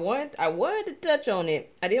thing. I wanted to touch on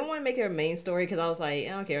it. I didn't want to make it a main story because I was like, I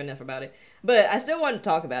don't care enough about it. But I still wanted to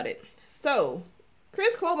talk about it. So,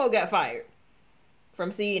 Chris Cuomo got fired from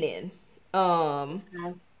CNN.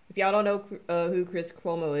 If y'all don't know who Chris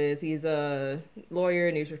Cuomo is, he's a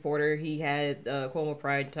lawyer, news reporter. He had Cuomo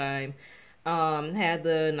Pride Time. Had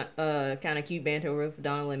the kind of cute banter with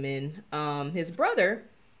Don Lemon. His brother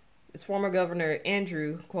is former Governor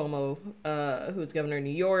Andrew Cuomo, who's governor of New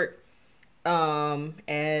York.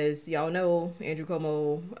 As y'all know, Andrew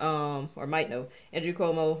Cuomo, or might know, Andrew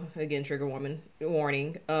Cuomo, again, trigger warning,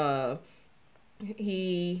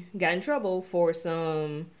 he got in trouble for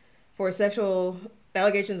sexual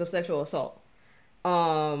allegations of sexual assault.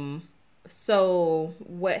 So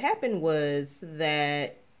what happened was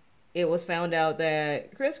that it was found out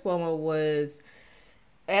that Chris Cuomo was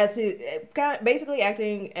basically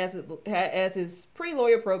acting as his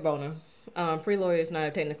pre-lawyer pro bono. Pre-lawyer is not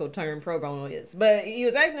a technical term, pro bono is, but he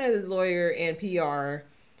was acting as his lawyer and PR,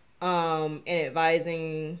 and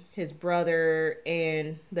advising his brother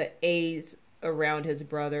and the aides around his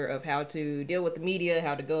brother of how to deal with the media,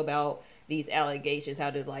 how to go about these allegations,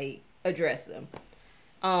 how to like address them.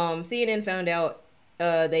 CNN found out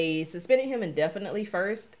they suspended him indefinitely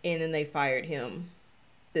first, and then they fired him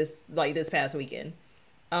this past weekend.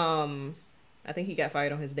 I think he got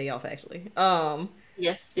fired on his day off actually.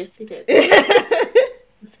 Yes, he did.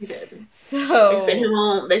 Yes, he did. So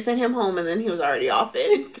they sent him home and then he was already off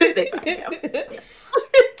it. They fired him. Yes.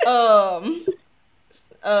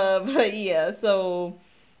 But yeah, so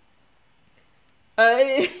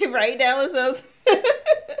right, Dallas says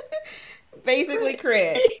basically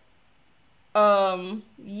correct.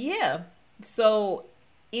 Yeah. So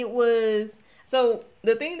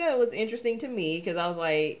the thing that was interesting to me, because I was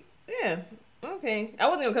like, yeah, okay. I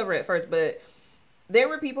wasn't gonna cover it at first, but there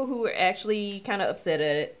were people who were actually kind of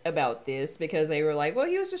upset about this because they were like, well,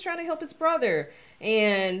 he was just trying to help his brother,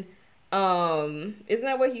 and isn't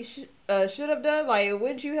that what he should have done? Like,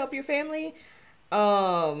 wouldn't you help your family?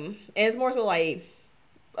 And it's more so like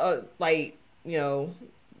you know,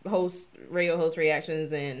 radio host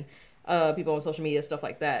reactions and people on social media, stuff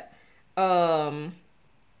like that.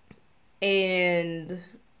 And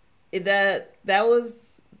that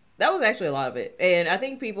was actually a lot of it, and I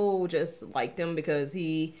think people just liked him because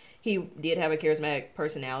he did have a charismatic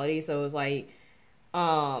personality. So it was like,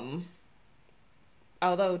 although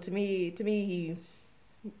to me he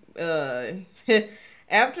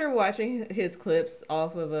after watching his clips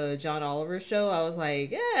off of John Oliver's show, I was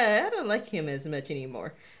like, yeah, I don't like him as much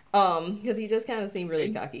anymore, because he just kind of seemed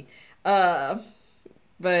really cocky. But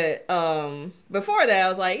before that, I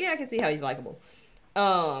was like, yeah, I can see how he's likable.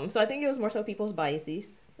 So I think it was more so people's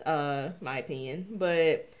biases, my opinion.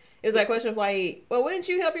 But it was that question of like, well, wouldn't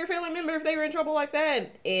you help your family member if they were in trouble like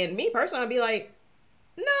that? And me personally, I'd be like,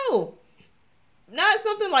 no, not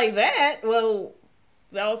something like that. Well,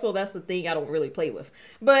 also that's the thing I don't really play with,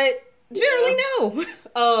 but generally no.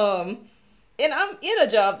 And I'm in a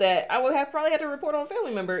job that I would probably have to report on a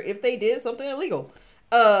family member if they did something illegal.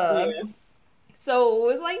 So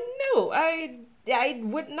it was like, no, I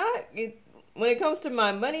would not. When it comes to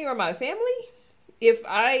my money or my family, if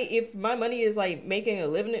my money is like making a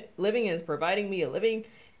living and providing me a living,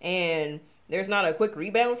 and there's not a quick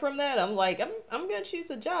rebound from that, I'm like, I'm gonna choose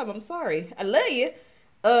a job. I'm sorry, I love you,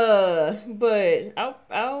 but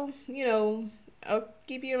I'll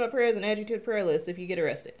keep you in my prayers and add you to the prayer list if you get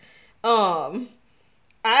arrested. I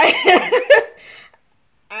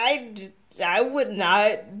would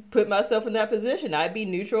not put myself in that position. I'd be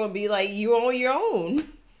neutral and be like, you on your own.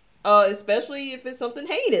 Especially if it's something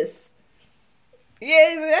heinous.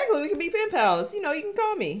 Yeah, exactly. We can be pen pals. You can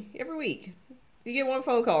call me every week. You get one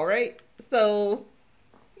phone call, right? So,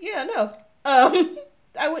 yeah, no.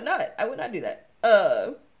 I would not do that.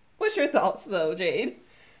 What's your thoughts though, Jade?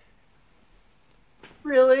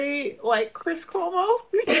 Really? Like Chris Cuomo?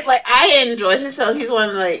 Like, I enjoyed his show. He's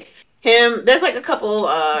one like him. There's like a couple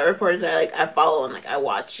reporters that I follow and I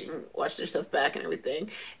watch their stuff back and everything.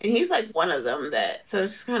 And he's like one of them that, so it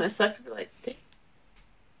just kind of sucks to be like, dang.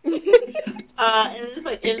 And it's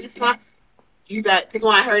like, and it's not because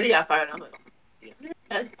when I heard he got fired, I was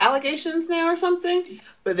like, allegations now or something.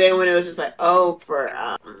 But then when it was just like, oh, for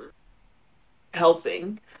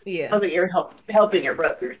helping, yeah, I was like, you're helping your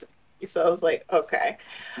brothers. So I was like, okay.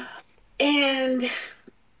 And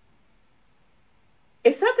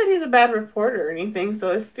it's not that he's a bad reporter or anything,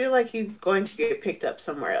 so I feel like he's going to get picked up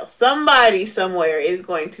somewhere else. Somebody somewhere is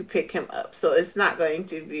going to pick him up. So it's not going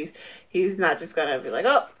to be, he's not just going to be like,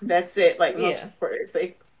 oh, that's it. Like most reporters,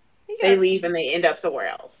 they leave and they end up somewhere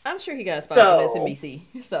else. I'm sure he got a spot on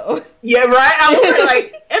MSNBC. So yeah, right. I was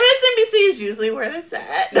like, MSNBC is usually where that's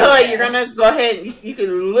at. No, like you're gonna go ahead and you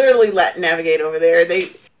can literally navigate over there. They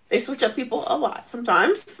switch up people a lot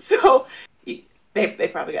sometimes, so they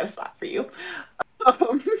probably got a spot for you.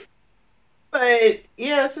 But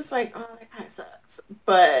yeah, it's just like, oh, that kind of sucks.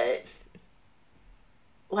 But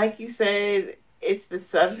like you said, it's the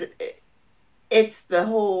subject. It's the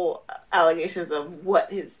whole allegations of what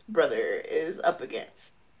his brother is up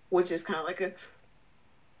against, which is kind of like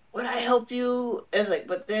would I help you? It's like,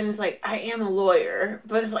 but then it's like, I am a lawyer,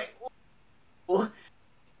 but it's like, but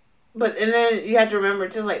and then you have to remember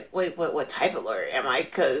to like, wait, what type of lawyer am I?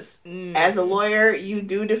 Because as a lawyer, you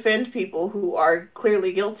do defend people who are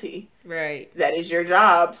clearly guilty. Right. That is your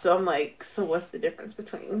job. So I'm like, so what's the difference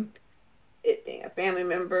between it being a family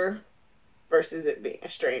member versus it being a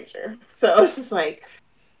stranger? So it's just like,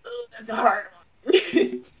 oh, that's a hard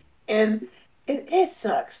one. And it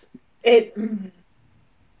sucks. Because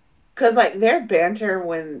like their banter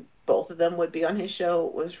when both of them would be on his show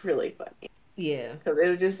was really funny. Yeah. Because it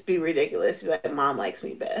would just be ridiculous. Be like, Mom likes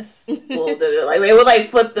me best. Well, like they would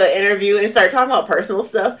like flip the interview and start talking about personal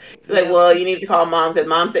stuff. Be like, well, you need to call Mom because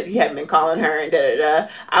Mom said you haven't been calling her and da da da.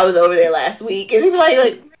 I was over there last week, and he'd be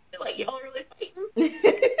like y'all are really fighting.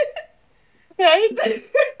 Okay.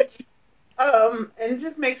 And it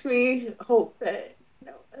just makes me hope that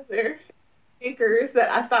other anchors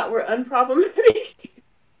that I thought were unproblematic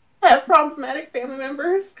have problematic family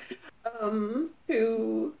members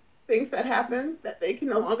to things that happen that they can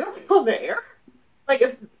no longer be on the air. Like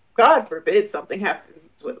if God forbid something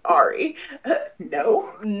happens with Ari,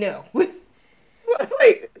 no.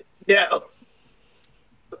 Like no.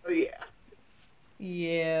 So yeah.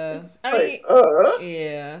 Yeah.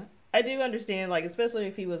 I do understand, like, especially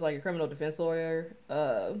if he was like a criminal defense lawyer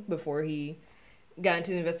before he got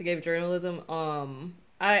into investigative journalism.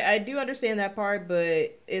 I do understand that part,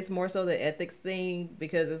 but it's more so the ethics thing,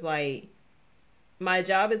 because it's like, my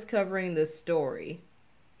job is covering the story.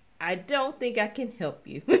 I don't think I can help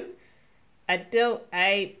you.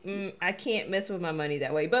 I can't mess with my money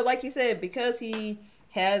that way. But like you said, because he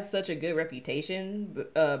has such a good reputation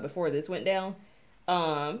before this went down,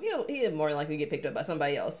 he'll more likely get picked up by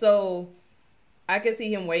somebody else. So I could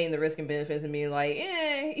see him weighing the risk and benefits and being like,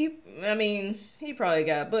 he probably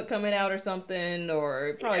got a book coming out or something,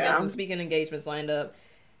 or probably got some speaking engagements lined up.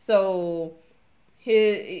 So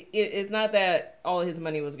it's not that all his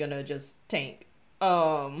money was gonna just tank.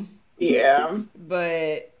 Yeah.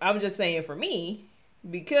 But I'm just saying for me,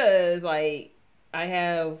 because like I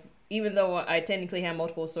have, even though I technically have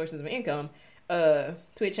multiple sources of income,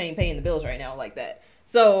 Twitch ain't paying the bills right now like that.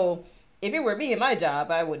 So if it were me and my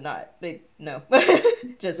job, I would not. No.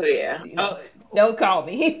 Just don't call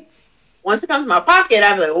me. Once it comes to my pocket,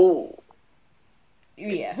 I'm like, ooh.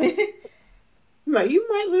 Yeah. No, you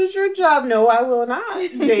might lose your job. No, I will not.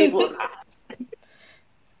 They will not.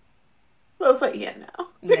 So it's like, no.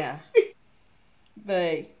 Yeah.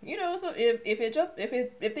 But so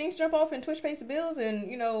if things jump off and Twitch pays the bills, and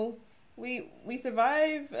we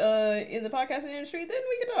survive in the podcasting industry, then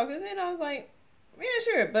we can talk. And then I was like, yeah,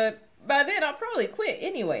 sure. But by then I'll probably quit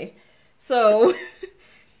anyway. So,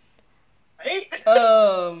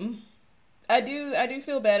 I do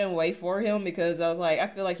feel bad in a way for him, because I was like, I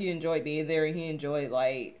feel like he enjoyed being there, and he enjoyed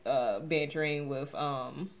like bantering with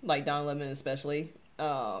like Don Lemon especially,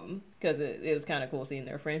 because it was kind of cool seeing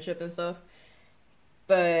their friendship and stuff.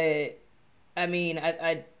 But I mean,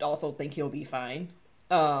 I also think he'll be fine,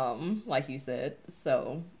 like you said.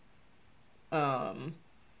 So,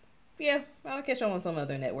 yeah, I'll catch on some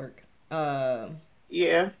other network.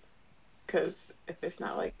 Yeah, because if it's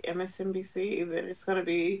not like MSNBC, then it's gonna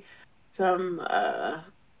be some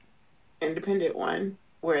independent one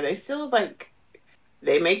where they still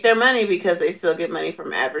they make their money because they still get money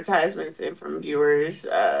from advertisements and from viewers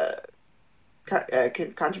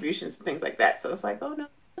contributions and things like that. So it's like, oh no,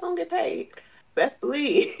 still don't get paid. Best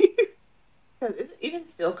believe. Because is it even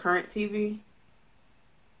still Current TV?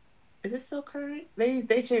 Is it still Current?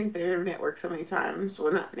 They changed their network so many times.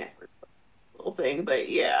 Well, not network, little thing, but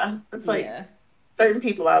yeah, it's like certain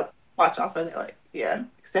people I watch off and they're like, yeah,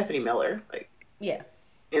 Stephanie Miller, like, yeah.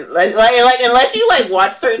 Unless you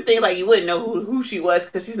watch certain things, you wouldn't know who she was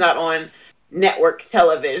because she's not on network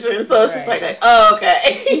television. So it's just like, oh,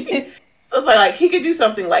 okay. So it's like he could do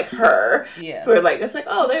something like her. Yeah. So like it's like,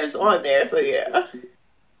 oh, there's on there. So yeah.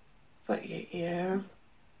 It's like yeah.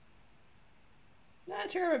 Not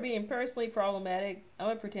sure of being personally problematic. I'm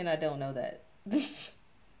gonna pretend I don't know that.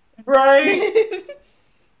 Right.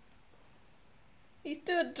 He's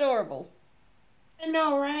too adorable. I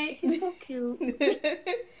know, right? He's so cute.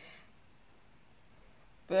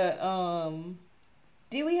 But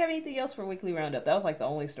do we have anything else for Weekly Roundup? That was like the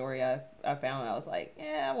only story I found. I was like,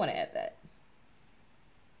 yeah, I want to add that.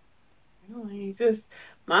 Really, just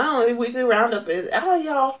my only weekly roundup is all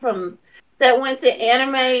y'all from that went to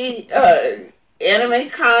anime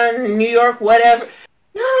con in New York, whatever.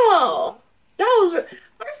 No, that was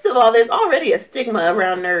first of all. There's already a stigma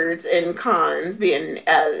around nerds and cons being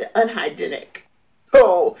unhygienic.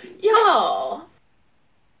 So y'all,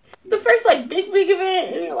 the first like big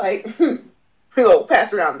event, and you're like, we go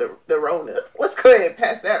pass around the Rona. Let's go ahead and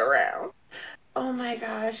pass that around. Oh my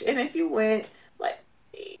gosh! And if you went like.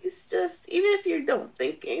 It's just even if you don't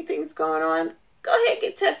think anything's going on, go ahead and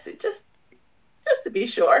get tested just to be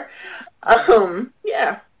sure.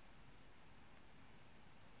 Yeah.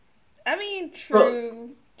 I mean,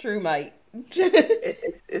 true, Mike.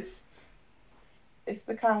 It's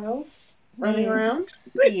the Kyles running around.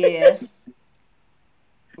 Yeah.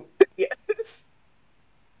 Yes.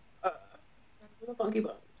 The funky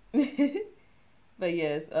bone. But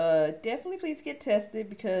yes, definitely please get tested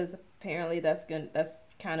because apparently that's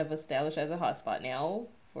kind of established as a hotspot now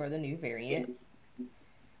for the new variant.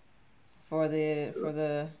 For the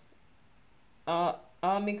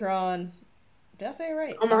Omicron. Did I say it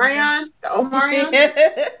right? Omarion? The Omarion?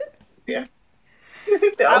 Yeah.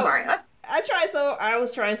 The Omarion. I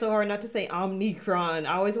was trying so hard not to say Omnicron.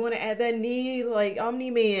 I always want to add that knee like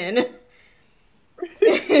Omni-Man.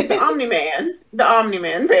 The Omni-Man. The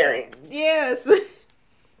Omni-Man variant. Yes.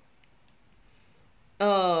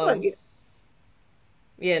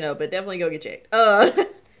 Yeah, no, but definitely go get checked. Oh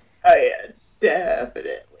yeah,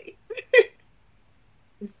 definitely.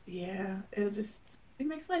 Yeah, it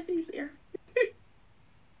makes life easier.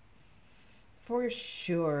 For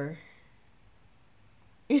sure.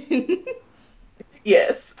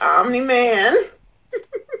 Yes, Omni-Man.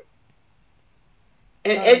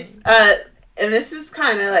 And and this is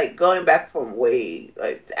kind of like going back from way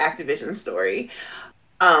like the Activision story.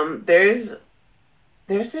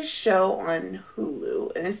 There's a show on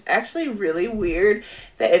Hulu, and it's actually really weird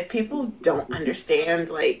that if people don't understand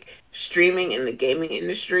like streaming in the gaming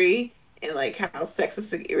industry and like how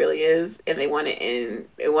sexist it really is, and they want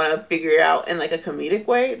to figure it out in like a comedic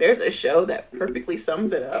way, there's a show that perfectly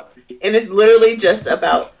sums it up, and it's literally just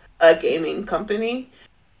about a gaming company,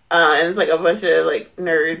 and it's like a bunch of like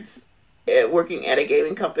nerds working at a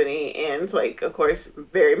gaming company, and it's like of course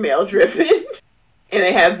very male driven. And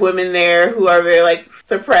they have women there who are very like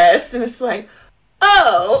suppressed, and it's like,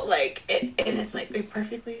 oh, like, and it's like it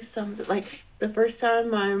perfectly sums it. Like the first time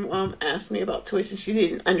my mom asked me about Twitch, and she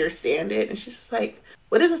didn't understand it, and she's just like,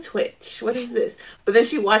 "What is a Twitch? What is this?" But then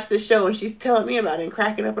she watched the show, and she's telling me about it and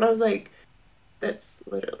cracking up, and I was like, "That's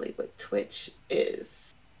literally what Twitch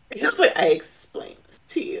is." And I was like, "I explained this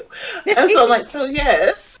to you," and so like, so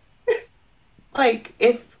yes, like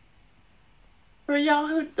if. For y'all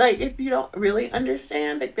who like, if you don't really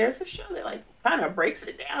understand, like, there's a show that like kind of breaks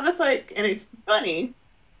it down. It's like, and it's funny,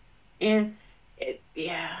 and it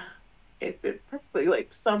perfectly like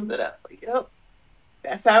sums it up. Like, yep,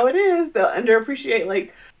 that's how it is. They'll underappreciate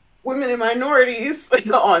like women and minorities like,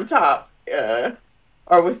 on top,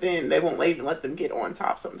 or within. They won't even let them get on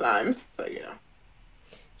top sometimes. So yeah.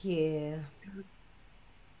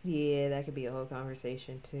 Yeah, that could be a whole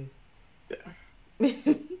conversation too. Yeah.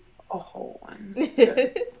 A whole one.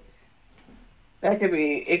 That could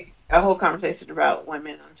be a whole conversation about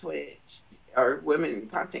women on Twitch or women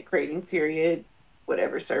content creating, period.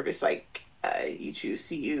 Whatever service like you choose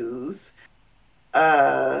to use.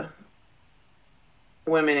 Women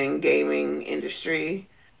in gaming industry,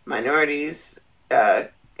 minorities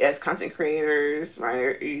as content creators,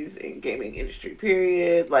 minorities in gaming industry,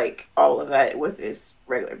 period. Like all of that with this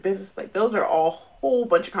regular business. Like those are all whole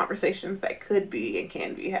bunch of conversations that could be and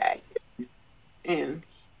can be had, and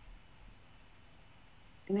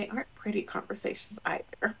they aren't pretty conversations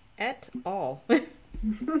either at all. We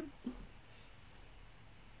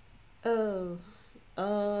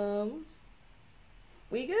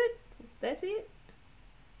good? That's it?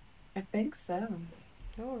 I think so.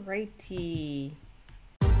 Alrighty.